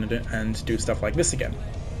can run in and do stuff like this again.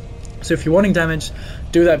 So if you're wanting damage,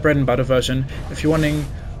 do that bread and butter version. If you're wanting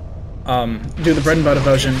do the bread and butter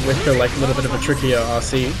version with the little bit of a trickier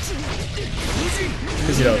RC,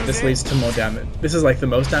 because this leads to more damage. This is the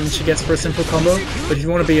most damage she gets for a simple combo, but if you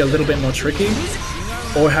want to be a little bit more tricky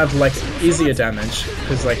or have easier damage,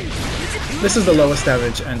 because this is the lowest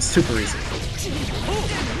damage and super easy,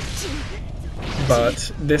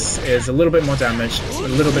 but this is a little bit more damage, a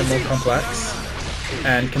little bit more complex,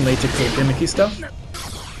 and can lead to cool gimmicky stuff.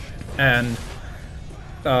 And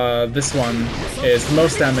this one is the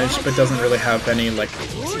most damage, but doesn't really have any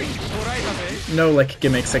no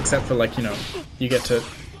gimmicks except for you get to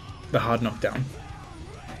the hard knockdown.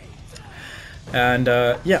 And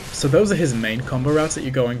yeah, so those are his main combo routes that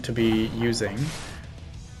you're going to be using.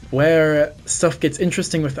 Where stuff gets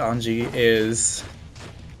interesting with Anji is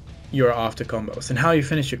your after combos, and how you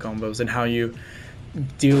finish your combos, and how you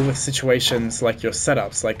deal with situations like your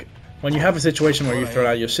setups. When you have a situation where you throw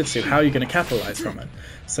out your Shitsu, how are you going to capitalize from it?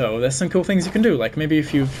 So there's some cool things you can do, maybe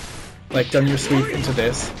if you've done your sweep into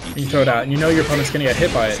this, and you throw it out, and you know your opponent's going to get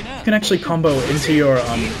hit by it, you can actually combo into your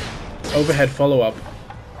overhead follow-up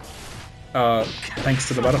thanks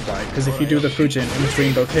to the butterfly, because if you do the Fujin in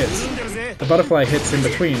between both hits, the butterfly hits in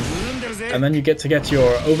between, and then you get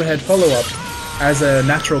your overhead follow-up as a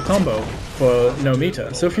natural combo for no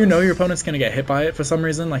meter. So if you know your opponent's going to get hit by it for some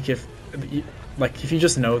reason, if you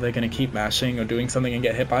just know they're going to keep mashing or doing something and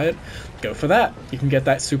get hit by it, go for that. You can get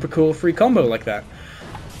that super cool free combo like that.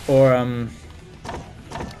 Or,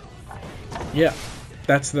 yeah,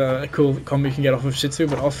 that's the cool combo you can get off of Shitsu,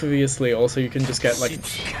 but obviously also you can just get,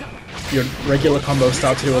 your regular combos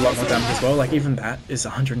start to do a lot more damage as well. Even that is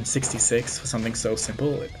 166 for something so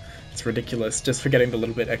simple. It's ridiculous, just for getting the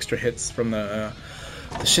little bit extra hits from the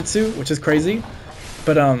Shitsu, which is crazy.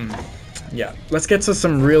 But, yeah, let's get to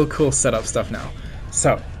some real cool setup stuff now.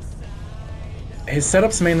 So, his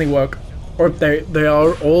setups mainly work, or they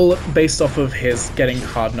are all based off of his getting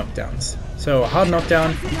hard knockdowns. So, a hard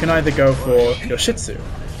knockdown, you can either go for your Shitsu,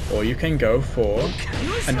 or you can go for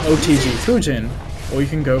an OTG Fujin, or you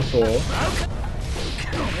can go for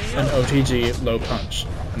an OTG low punch.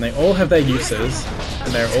 And they all have their uses,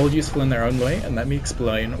 and they're all useful in their own way, and let me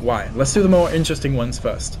explain why. Let's do the more interesting ones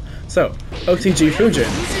first. So, OTG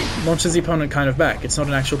Fujin launches the opponent kind of back. It's not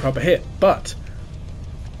an actual proper hit, but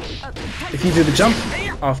if you do the jump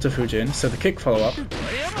after Fujin, so the kick follow-up,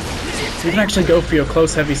 you can actually go for your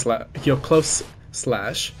close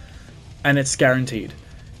slash, and it's guaranteed.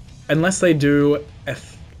 Unless they do,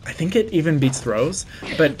 I think it even beats throws,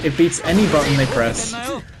 but it beats any button they press.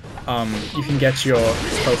 You can get your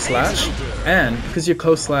close slash, and because your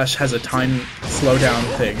close slash has a time slowdown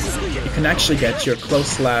thing, you can actually get your close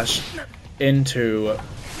slash into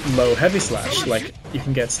low heavy slash. Like, you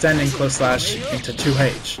can get standing close slash into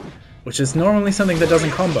 2H, which is normally something that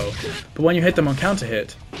doesn't combo, but when you hit them on counter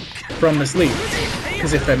hit from this leap,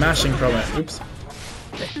 because if they're mashing from it, oops,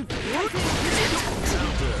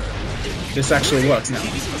 this actually works now.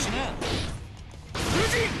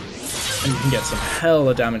 And you can get some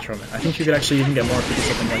hella damage from it. I think you could actually even get more if you do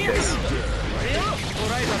something like this.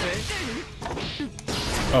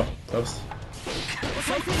 Oh, close.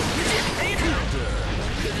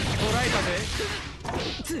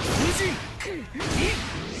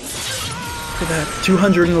 Look at that,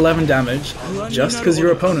 211 damage, just because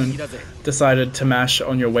your opponent decided to mash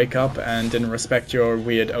on your wake up and didn't respect your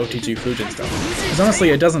weird OTG Fujin stuff. Because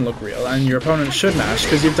honestly, it doesn't look real, and your opponent should mash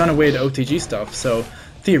because you've done a weird OTG stuff, so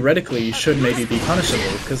theoretically you should maybe be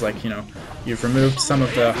punishable, because, like, you know, you've removed some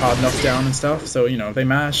of the hard knockdown and stuff, so, you know, if they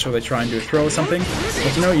mash or they try and do a throw or something,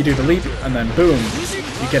 but you know, you do the leap, and then boom,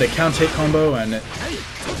 you get a counter hit combo, and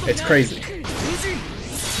it's crazy.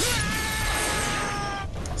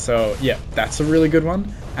 So yeah, that's a really good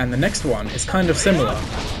one. And the next one is kind of similar,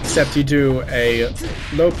 except you do a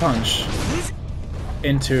low punch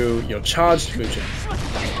into your charged Fujin.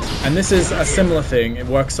 And this is a similar thing. It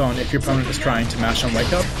works on if your opponent is trying to mash on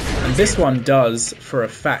wake up. And this one does, for a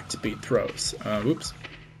fact, beat throws. Whoops.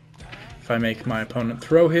 If I make my opponent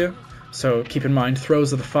throw here. So keep in mind,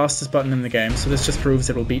 throws are the fastest button in the game, so this just proves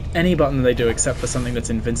it will beat any button they do except for something that's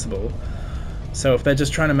invincible. So if they're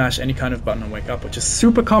just trying to mash any kind of button on wake up, which is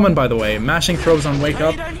super common by the way, mashing throws on wake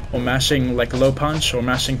up, or mashing like low punch, or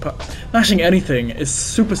mashing anything is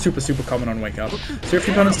super common on wake up. So if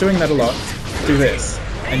your opponent's doing that a lot, do this,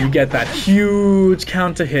 and you get that huge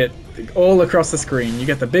counter hit all across the screen. You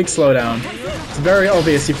get the big slowdown. It's very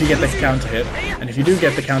obvious if you get the counter hit, and if you do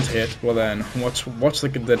get the counter hit, well then, watch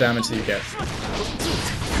the damage that you get.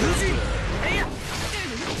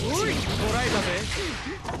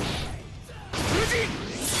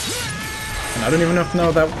 And I don't even know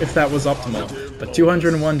if that was optimal, but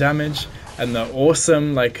 201 damage and the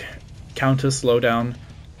awesome like counter slowdown.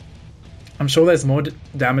 I'm sure there's more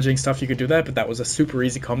damaging stuff you could do there, but that was a super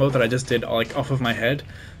easy combo that I just did like off of my head,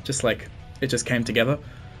 just like it just came together.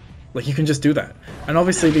 Like, you can just do that. And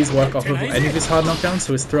obviously these work off of any of his hard knockdowns,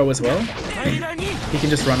 so his throw as well. He can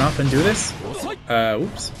just run up and do this.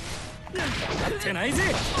 Oops.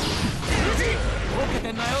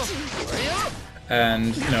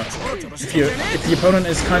 And, you know, if the opponent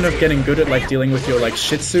is kind of getting good at like dealing with your like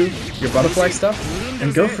shitsu, your butterfly stuff,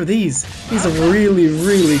 then go for these. These are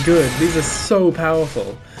really good. These are so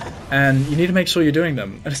powerful. And you need to make sure you're doing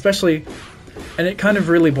them. And especially, and it kind of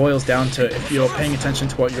really boils down to if you're paying attention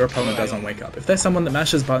to what your opponent does on wake up. If there's someone that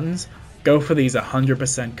mashes buttons, go for these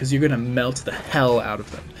 100% because you're going to melt the hell out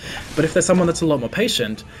of them. But if there's someone that's a lot more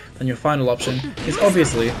patient, then your final option is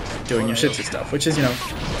obviously doing your shitsu stuff, which is, you know,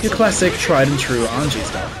 your classic tried and true Anji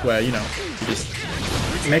stuff, where, you know, you just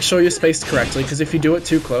make sure you're spaced correctly, because if you do it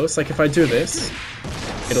too close, like if I do this,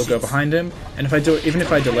 it'll go behind him, and if I do it, even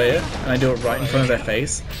if I delay it, and I do it right in front of their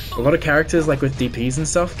face, a lot of characters, like with DPs and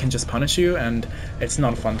stuff, can just punish you, and it's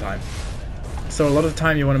not a fun time. So a lot of the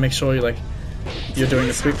time you want to make sure you're doing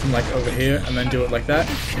the sweep from like over here, and then do it like that,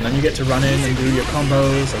 and then you get to run in and do your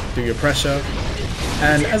combos, or do your pressure.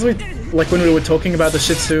 And as when we were talking about the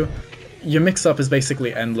shitsu, your mix-up is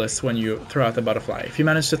basically endless when you throw out the butterfly. If you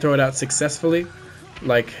manage to throw it out successfully,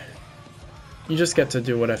 like, you just get to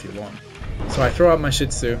do whatever you want. So I throw out my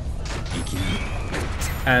shitsu,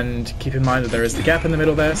 and keep in mind that there is the gap in the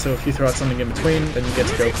middle there, so if you throw out something in between, then you get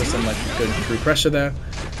to go for some like good through pressure there.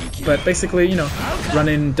 But basically, you know, run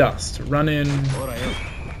in dust, run in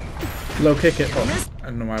low kick it. Oh, I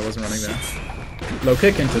don't know why I wasn't running there. Low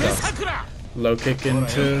kick into dust, low kick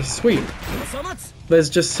into sweep. There's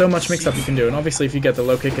just so much mix-up you can do, and obviously if you get the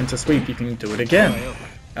low kick into sweep, you can do it again.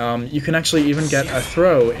 You can actually even get a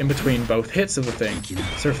throw in between both hits of the thing.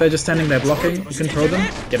 So if they're just standing there blocking, you can throw them,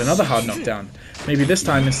 get another hard knockdown. Maybe this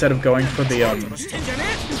time, instead of going for the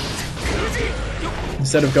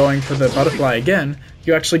butterfly again,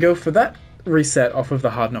 you actually go for that reset off of the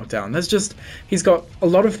hard knockdown. He's got a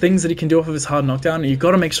lot of things that he can do off of his hard knockdown, and you've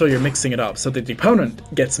got to make sure you're mixing it up so that the opponent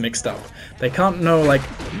gets mixed up. They can't know, like,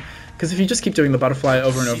 because if you just keep doing the butterfly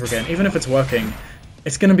over and over again, even if it's working,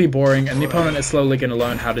 it's going to be boring, and the opponent is slowly going to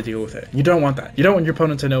learn how to deal with it. You don't want that. You don't want your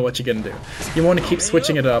opponent to know what you're going to do. You want to keep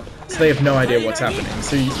switching it up so they have no idea what's happening.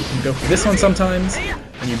 So you can go for this one sometimes,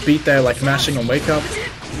 and you beat their, like, mashing on wake up.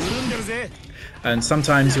 And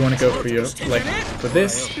sometimes you want to go for your, like, for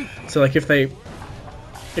this. So, like, if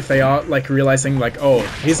they are, like, realizing, like, oh,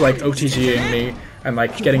 he's, like, OTGing me and,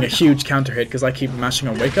 like, getting a huge counter hit because I keep mashing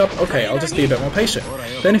on wake up, okay, I'll just be a bit more patient.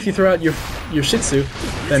 Then if you throw out your Shih Tzu,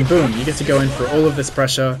 then boom, you get to go in for all of this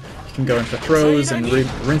pressure. You can go in for throws and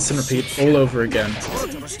rinse and repeat all over again.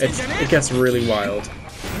 It gets really wild.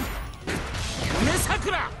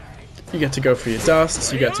 You get to go for your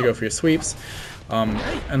dusts, you get to go for your sweeps.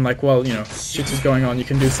 And like, while, you know, Shih Tzu's going on, you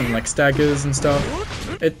can do some, like, staggers and stuff.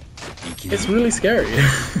 It's really scary.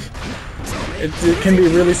 it can be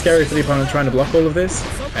really scary for the opponent trying to block all of this,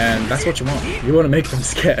 and that's what you want. You want to make them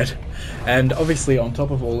scared. And obviously, on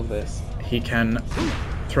top of all of this, he can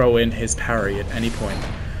throw in his parry at any point,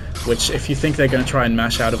 which, if you think they're going to try and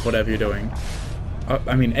mash out of whatever you're doing,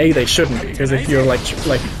 I mean, A, they shouldn't be, because if you're,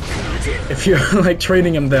 if you're, like,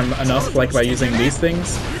 training them enough, like, by using these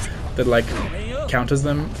things, that, like, counters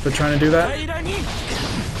them for trying to do that.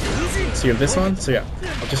 So you have this one, so yeah,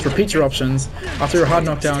 I'll just repeat your options. After your hard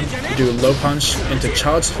knockdown, you do a low punch into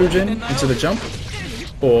charged Fujin into the jump,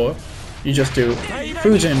 or you just do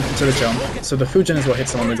Fujin into the jump, so the Fujin is what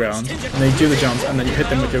hits them on the ground, and then you do the jump, and then you hit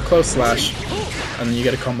them with your close slash, and then you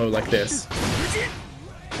get a combo like this.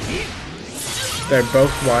 They're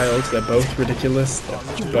both wild, they're both ridiculous,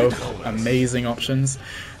 they're both amazing options.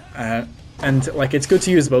 And, like, it's good to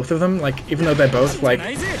use both of them, like, even though they're both, like,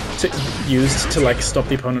 used to, like, stop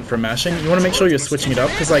the opponent from mashing, you want to make sure you're switching it up,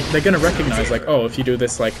 because, like, they're going to recognize, like, oh, if you do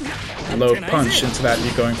this, like, low punch into that,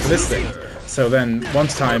 you're going for this thing. So then, one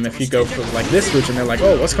time, if you go for, like, this Fujin, they're like,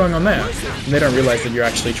 oh, what's going on there? And they don't realize that you're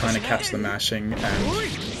actually trying to catch the mashing, and you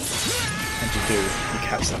do. You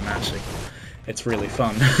catch the mashing. It's really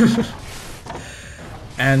fun.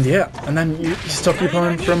 And yeah, and then you stop your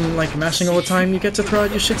opponent from, like, mashing all the time, you get to throw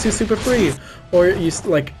out your Shih Tzu super free. Or you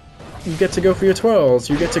get to go for your twirls,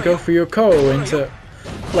 you get to go for your Ko into,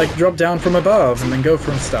 like, drop down from above and then go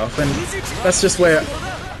from stuff. And that's just where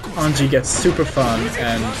Anji gets super fun,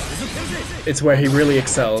 and it's where he really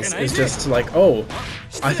excels. It's just like, oh,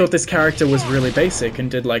 I thought this character was really basic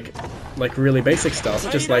and did, like really basic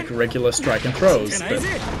stuff, just like regular strike and throws, but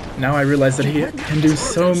now I realize that he can do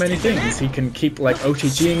so many things. He can keep, like,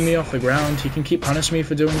 OTGing me off the ground, he can keep punishing me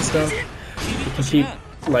for doing stuff, he can keep,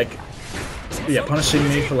 like, yeah, punishing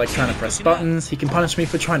me for, like, trying to press buttons, he can punish me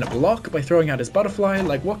for trying to block by throwing out his butterfly.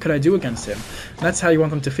 Like, what could I do against him? And that's how you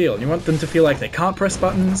want them to feel. You want them to feel like they can't press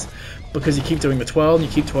buttons, because you keep doing the twirl and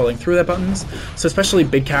you keep twirling through their buttons. So especially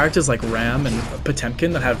big characters like Ram and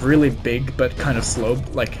Potemkin that have really big but kind of slow,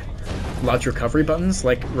 like, large recovery buttons,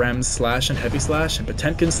 like Ram's slash and heavy slash, and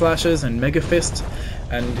Potemkin's slashes and Mega Fist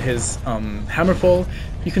and his Hammerfall,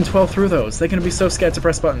 you can twirl through those. They're going to be so scared to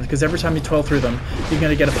press buttons, because every time you twirl through them, you're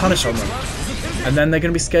going to get a punish on them. And then they're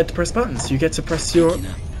going to be scared to press buttons. You get to press your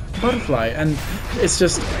butterfly, and it's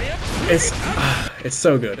just, it's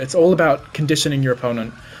so good. It's all about conditioning your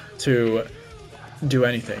opponent to do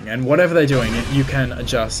anything, and whatever they're doing, you can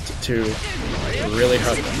adjust to really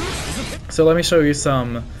hurt them. So let me show you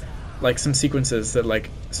some sequences that,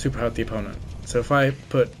 like, super hurt the opponent. So if I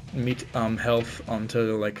put health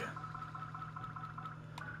onto, like,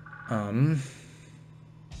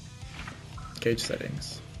 gauge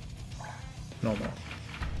settings, normal.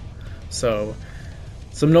 So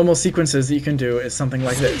some normal sequences that you can do is something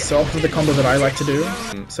like this. So off of the combo that I like to do,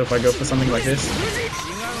 so if I go for something like this,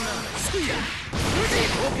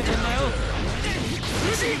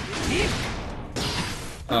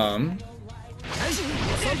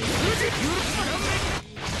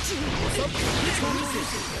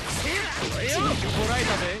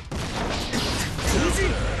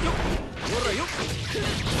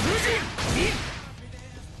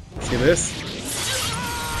 see this?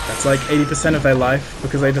 That's like 80% of their life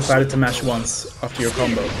because they decided to mash once after your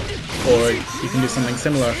combo. Or you can do something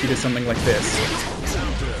similar if you do something like this.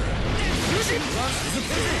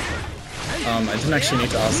 I didn't actually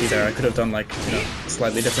need to RC there. I could have done, like, you know, a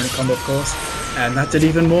slightly different combo, of course. And that did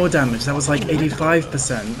even more damage. That was like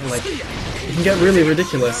 85%. Like, it can get really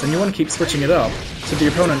ridiculous, and you want to keep switching it up so the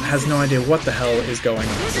opponent has no idea what the hell is going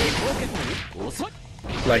on.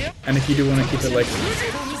 Like, and if you do want to keep it like...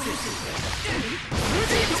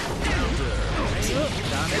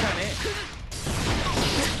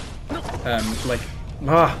 like,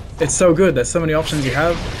 it's so good. There's so many options you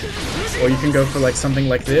have. Or you can go for like something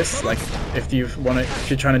like this. Like if you're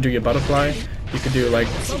trying to do your butterfly, you could do like.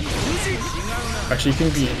 Actually, you can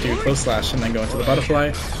do close slash and then go into the butterfly.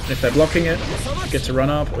 And if they're blocking it, you get to run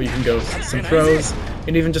up. Or you can go some throws.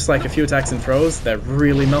 And even just like a few attacks and throws, they're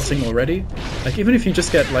really melting already. Like even if you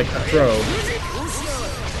just get like a throw.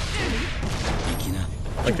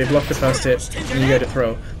 Like they block the first hit, and you get a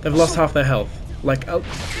throw. They've lost half their health. Like,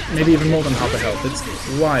 maybe even more than half their health. It's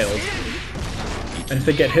wild. And if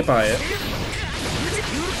they get hit by it...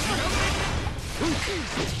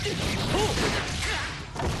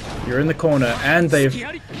 You're in the corner, and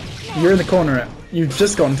you're in the corner, you've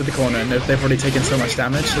just gotten to the corner, and they've already taken so much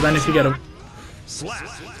damage, so then if you get a...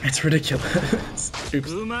 It's ridiculous.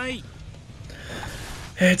 Oops.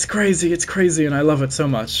 It's crazy, and I love it so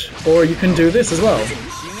much. Or you can do this as well.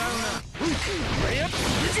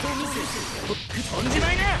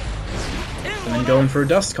 And then go in for a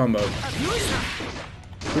dust combo.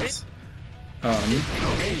 Oops.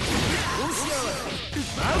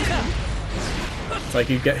 Like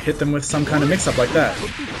you hit them with some kind of mix-up like that.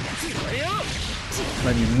 And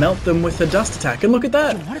then you melt them with a dust attack, and look at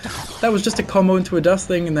that! That was just a combo into a dust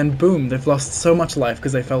thing, and then boom, they've lost so much life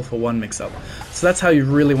because they fell for one mix-up. So that's how you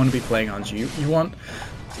really want to be playing Anji. You want,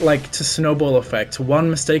 like, to snowball effect. One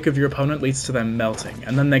mistake of your opponent leads to them melting,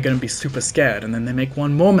 and then they're going to be super scared, and then they make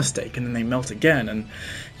one more mistake, and then they melt again, and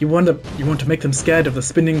you want to make them scared of the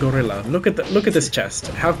spinning gorilla. Look at this chest.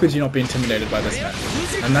 How could you not be intimidated by this man?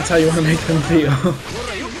 And that's how you want to make them feel.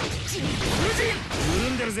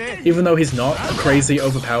 Even though he's not a crazy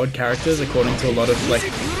overpowered character, according to a lot of like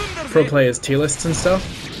pro players tier lists and stuff,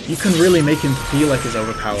 you can really make him feel like he's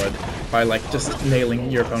overpowered by like just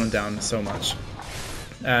nailing your opponent down so much.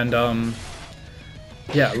 And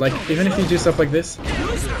yeah, like even if you do stuff like this,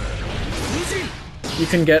 you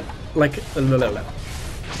can get like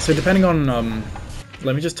so depending on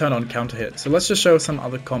let me just turn on counter hit. So let's just show some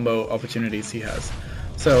other combo opportunities he has.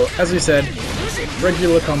 So as we said,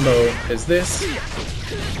 regular combo is this.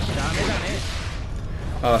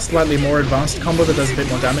 Slightly more advanced combo that does a bit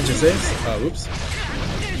more damage is this. Oops.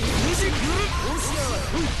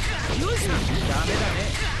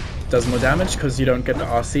 Does more damage because you don't get the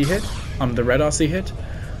RC hit, the red RC hit.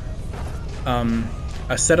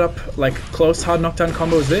 A setup like close hard knockdown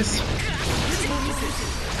combo is this.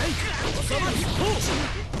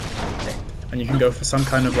 And you can go for some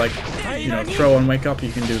kind of like, you know, throw on wake up.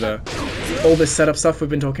 You can do all this setup stuff we've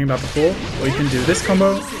been talking about before, or you can do this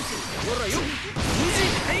combo.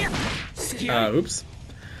 Oops.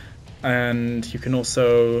 And you can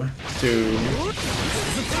also do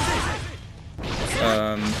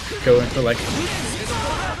go into like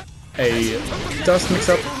a dust mix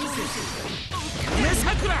up.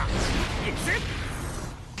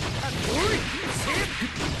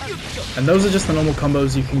 And those are just the normal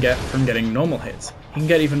combos you can get from getting normal hits. You can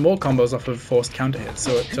get even more combos off of forced counter hits.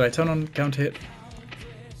 So did I turn on counter hit?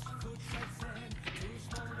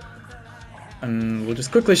 And we'll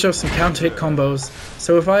just quickly show some counter hit combos.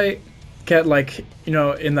 So if I get like, you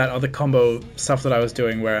know, in that other combo stuff that I was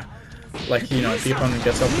doing where like, you know, the opponent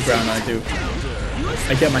gets off the ground and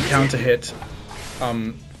I get my counter hit,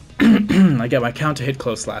 I get my counter hit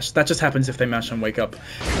close slash. That just happens if they mash and wake up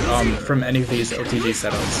from any of these OTG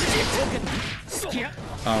setups.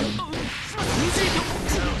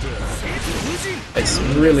 It's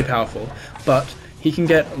really powerful, but he can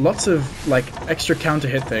get lots of like extra counter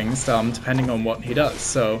hit things depending on what he does.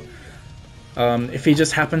 So if he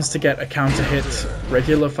just happens to get a counter hit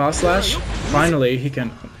regular fast slash, finally he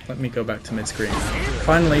can, let me go back to mid screen,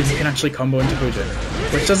 finally he can actually combo into Fujin,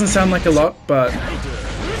 which doesn't sound like a lot, but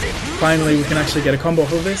finally we can actually get a combo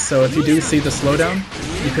off of this. So if you do see the slowdown,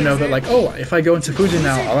 you can know that like, oh, if I go into Fujin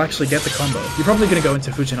now, I'll actually get the combo. You're probably going to go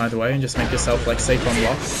into Fujin either way and just make yourself like safe on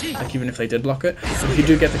block, like even if they did block it. But if you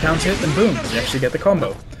do get the counter hit, then boom, you actually get the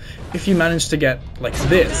combo. If you manage to get like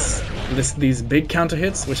these big counter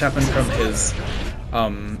hits, which happen from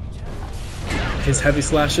his heavy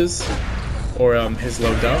slashes or his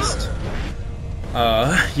low dust,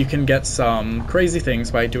 you can get some crazy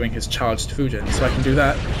things by doing his charged Fujin. So I can do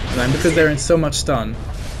that, and then because they're in so much stun,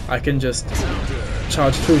 I can just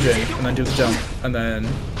charge Fujin and then do the jump, and then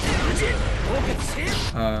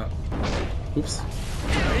oops.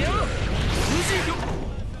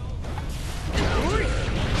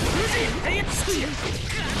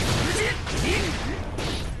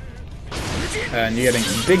 And you're getting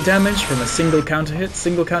big damage from a single counter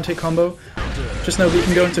hit combo. Just know that you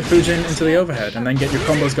can go into Fujin into the overhead and then get your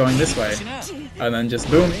combos going this way. And then just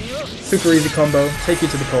boom, super easy combo, take you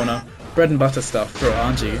to the corner, bread and butter stuff for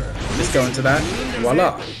Anji. Just go into that,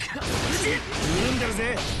 voila.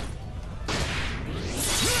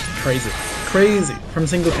 crazy from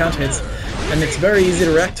single counter hits, and it's very easy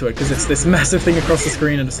to react to it because it's this massive thing across the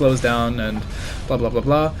screen and it slows down and blah blah blah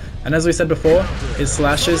blah. And as we said before, his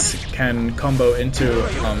slashes can combo into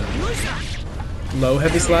low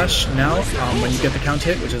heavy slash now when you get the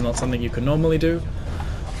counter hit, which is not something you can normally do.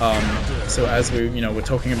 So as we were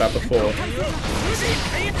talking about before,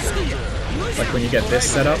 like when you get this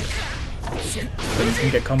set up, then you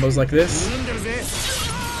can get combos like this.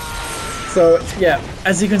 So yeah,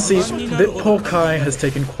 as you can see, poor Kai has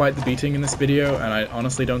taken quite the beating in this video, and I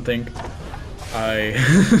honestly don't think I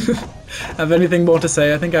have anything more to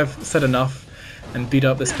say. I think I've said enough and beat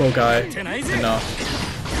up this poor guy enough.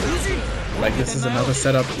 Like, this is another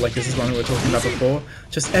setup, like this is one we were talking about before.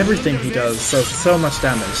 Just everything he does, so much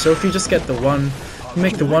damage. So if you just get you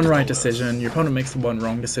make the one right decision, your opponent makes the one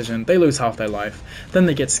wrong decision, they lose half their life, then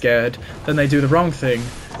they get scared, then they do the wrong thing,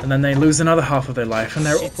 and then they lose another half of their life, and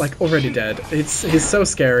they're like already dead. He's so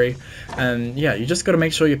scary, and yeah, you just gotta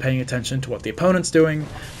make sure you're paying attention to what the opponent's doing,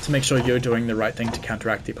 to make sure you're doing the right thing to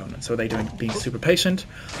counteract the opponent. So are they being super patient?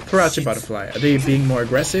 Throw out your butterfly. Are they being more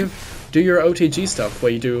aggressive? Do your OTG stuff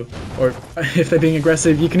where you do, or if they're being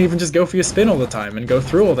aggressive, you can even just go for your spin all the time and go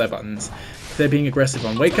through all their buttons. If they're being aggressive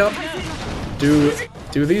on wake up, do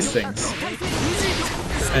these things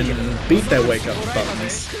and beat their wake up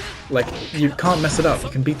buttons. Like, you can't mess it up. You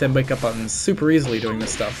can beat their wake up buttons super easily doing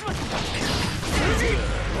this stuff.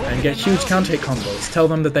 And get huge counter hit combos. Tell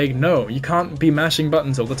them that they know you can't be mashing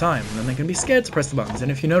buttons all the time, and then they can be scared to press the buttons.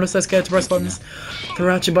 And if you notice they're scared to press buttons,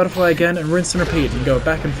 throw out your butterfly again and rinse and repeat and go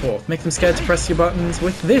back and forth. Make them scared to press your buttons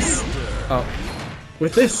with this.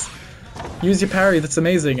 With this. Use your parry that's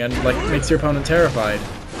amazing and like makes your opponent terrified.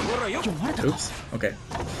 Oops. Okay.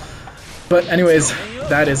 But anyways,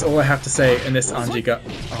 that is all I have to say in this Anji gut.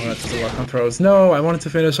 Oh, that doesn't work on throws. No, I wanted to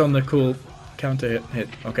finish on the cool counter hit.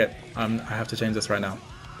 Okay, I have to change this right now.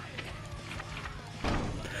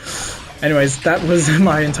 Anyways, that was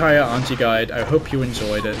my entire Anji guide. I hope you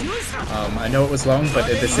enjoyed it. I know it was long, but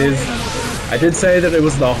I did say that it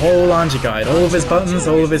was the whole Anji guide. All of his buttons,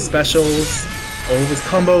 all of his specials, all of his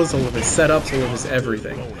combos, all of his setups, all of his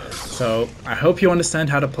everything. So I hope you understand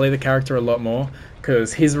how to play the character a lot more,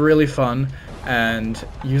 because he's really fun, and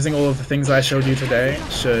using all of the things I showed you today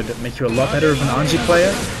should make you a lot better of an Anji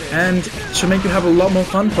player, and should make you have a lot more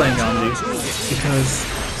fun playing Anji, because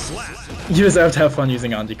you deserve to have fun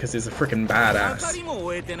using Anji, because he's a freaking badass.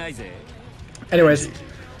 Anyways,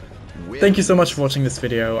 thank you so much for watching this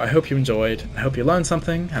video. I hope you enjoyed, I hope you learned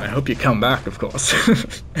something, and I hope you come back, of course.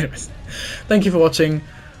 Anyways, thank you for watching.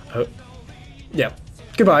 Yeah,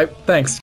 goodbye, thanks.